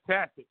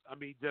fantastic. I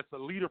mean, just a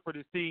leader for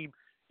this team,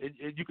 and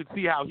you can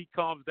see how he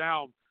calms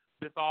down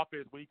this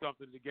offense when he comes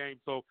into the game.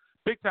 So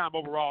big time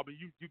overall. I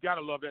mean, you got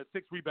to love that.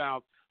 6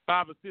 rebounds,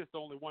 5 assists,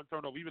 only 1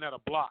 turnover, even had a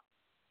block.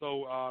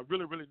 So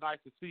really, really nice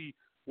to see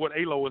what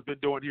Alo has been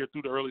doing here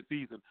through the early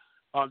season.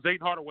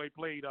 Zayden Hardaway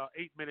played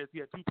 8 minutes. He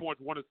had 2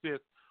 points, 1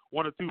 assist,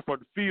 1 or 2 for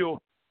the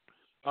field.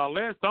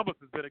 Lance Thomas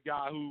has been a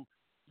guy who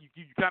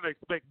you kind of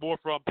expect more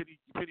from. Penny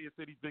has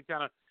said he's been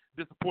kind of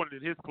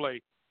disappointed in his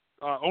play.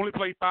 Only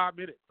played 5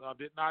 minutes.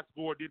 Did not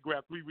score. Did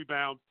grab 3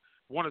 rebounds,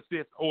 1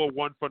 assist,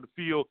 0-1 from the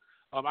field.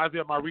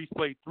 Isaiah Maurice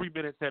played 3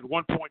 minutes, had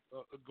 1 point,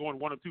 going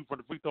 1 or 2 from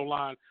the free throw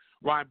line.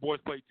 Ryan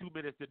Boyce played 2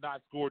 minutes, did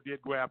not score,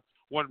 did grab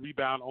 1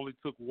 rebound, only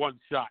took 1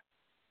 shot.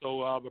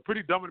 So a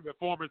pretty dominant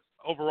performance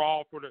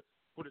overall for the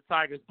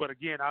Tigers. But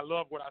again, I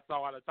love what I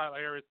saw out of Tyler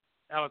Harris,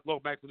 Alex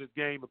Lomax in this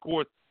game. Of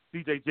course,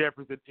 C.J.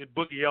 Jeffries and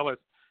Boogie Ellis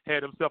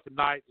had himself a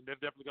night, and they're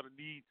definitely going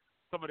to need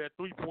some of that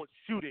 3-point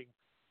shooting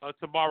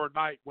tomorrow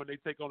night when they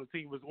take on a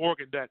team with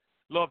Oregon that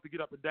loves to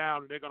get up and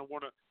down, and they're going to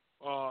want to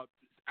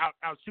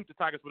outshoot the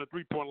Tigers from the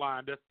 3-point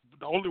line. That's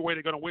the only way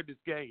they're going to win this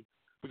game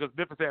because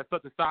Memphis has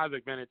such a size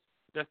advantage.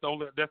 That's the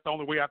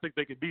only way I think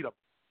they can beat them.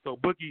 So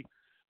Boogie,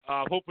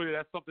 hopefully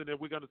that's something that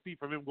we're going to see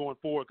from him going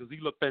forward because he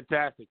looked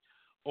fantastic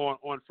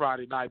on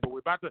Friday night. But we're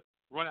about to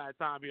run out of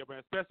time here,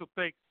 man. Special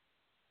thanks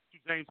to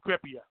James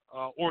Crepea,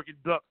 Oregon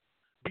Ducks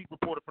beat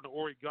reporter from the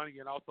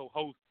Oregonian and also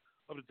host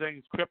of the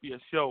James Crepea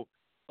Show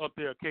up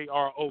there,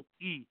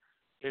 KROE,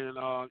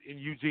 in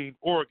Eugene,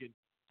 Oregon,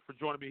 for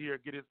joining me here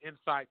and get his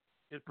insight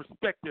and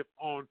perspective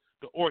on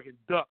the Oregon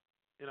Ducks.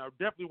 And I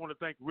definitely want to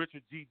thank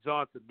Richard G.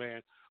 Johnson,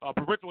 man.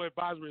 Parental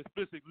advisory and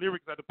specific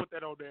lyrics, I had to put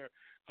that on there.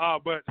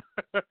 But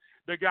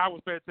the guy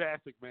was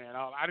fantastic, man.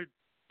 I didn't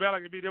feel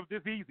like it was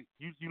this easy.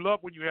 You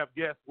love when you have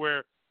guests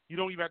where you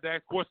don't even have to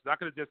ask questions. I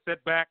could have just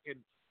sat back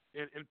and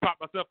pop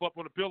myself up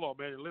on the pillow,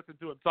 man, and listen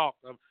to him talk.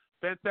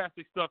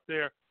 Fantastic stuff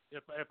there.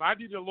 If I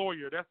needed a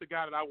lawyer, that's the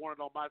guy that I wanted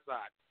on my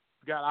side.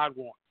 The guy I'd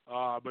want.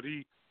 But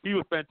he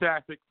was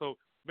fantastic. So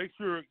make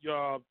sure,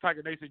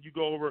 Tiger Nation, you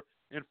go over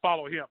and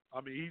follow him. I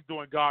mean, he's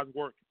doing God's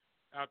work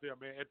out there,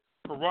 man. It's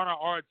Piranha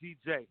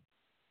RGJ,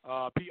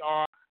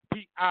 Piranha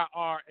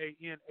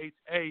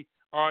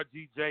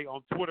RGJ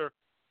on Twitter.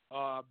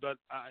 But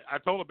I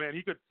told him, man,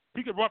 he could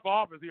run for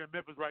office here in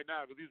Memphis right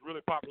now because he's a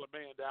really popular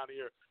man down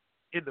here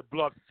in the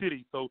Bluff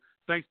City. So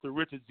thanks to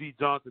Richard G.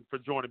 Johnson for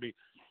joining me.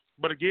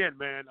 But again,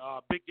 man,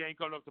 big game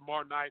coming up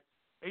tomorrow night,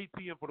 8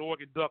 p.m. for the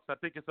Oregon Ducks. I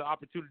think it's an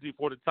opportunity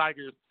for the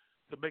Tigers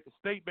to make a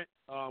statement.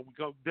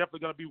 We're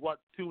definitely going to be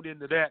tuned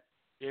into that.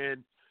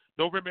 And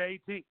November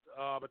 18th,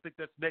 I think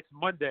that's next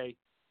Monday,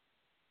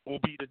 will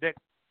be the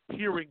next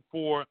hearing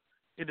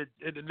in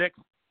the next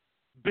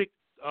big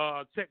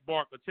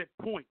checkpoint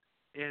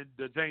in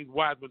the James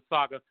Wiseman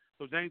saga.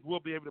 So James will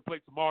be able to play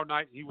tomorrow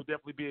night. He will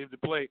definitely be able to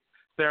play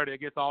Saturday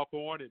against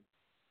Alcorn. And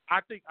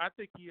I think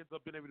he ends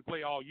up being able to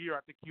play all year.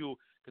 I think he'll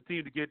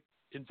continue to get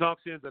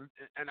injunctions, and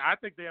I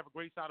think they have a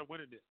great shot of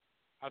winning this.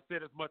 I've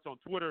said as much on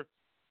Twitter,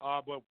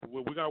 but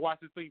we're going to watch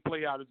this thing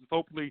play out. And just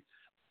hopefully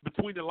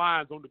between the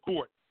lines on the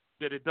court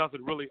that it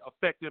doesn't really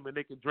affect them and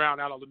they can drown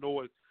out all the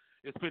noise,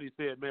 as Penny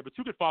said, man. But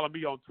you can follow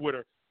me on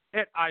Twitter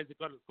at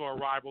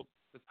Isaac_Rivals.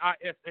 It's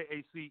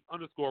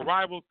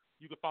ISAAC_Rivals.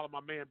 You can follow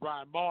my man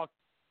Brian Moss,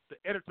 the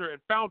editor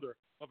and founder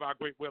of our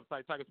great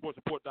website,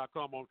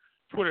 TigerSportsReport.com, on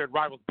Twitter at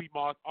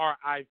RivalsBMoss,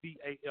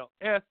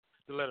 RIVALS,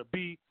 the letter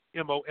B,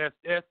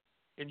 MOSS.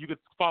 And you can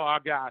follow our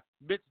guy,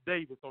 Mitch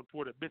Davis, on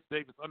Twitter,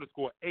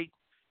 MitchDavis_8,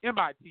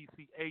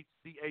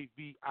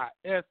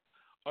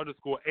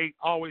 MITCHDAVIS_8.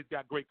 Always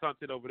got great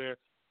content over there.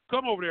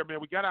 Come over there, man.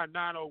 We got our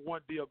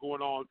 901 deal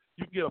going on.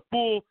 You can get a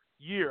full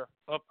year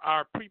of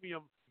our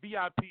premium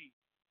VIP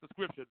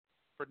subscription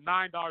for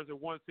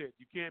 $9.01.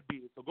 You can't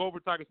beat it. So go over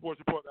to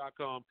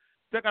TigerSportsReport.com.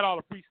 Check out all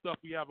the free stuff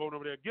we have on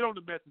over there. Get on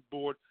the message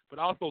board, but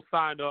also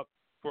sign up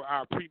for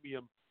our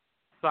premium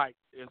site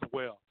as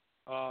well.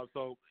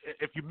 So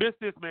if you missed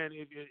this, man,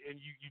 and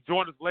you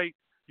joined us late,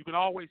 you can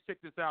always check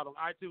this out on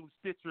iTunes,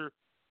 Stitcher,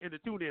 and the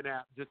TuneIn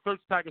app. Just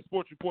search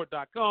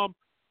TigerSportsReport.com.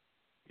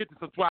 Hit the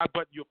subscribe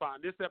button. You'll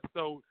find this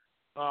episode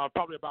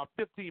probably about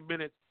 15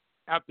 minutes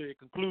after it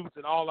concludes,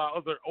 and all our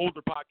other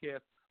older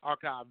podcasts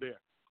archived there.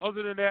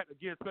 Other than that,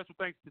 again, special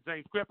thanks to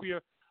James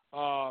Crepea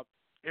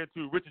and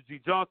to Richard G.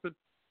 Johnson.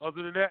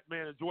 Other than that,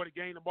 man, enjoy the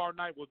game tomorrow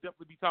night. We'll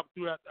definitely be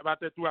talking about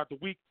that throughout the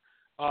week.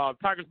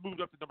 Tigers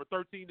moved up to number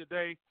 13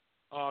 today.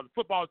 The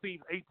football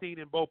team's 18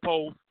 in both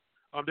polls.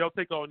 They'll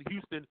take on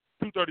Houston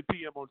 2:30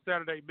 p.m. on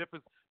Saturday.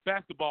 Memphis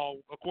basketball,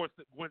 of course,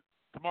 went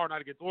tomorrow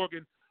night against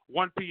Oregon,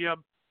 1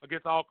 p.m.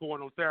 against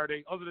Alcorn on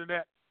Saturday. Other than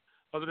that,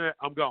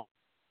 I'm gone.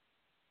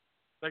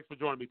 Thanks for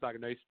joining me, Tiger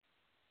Nation.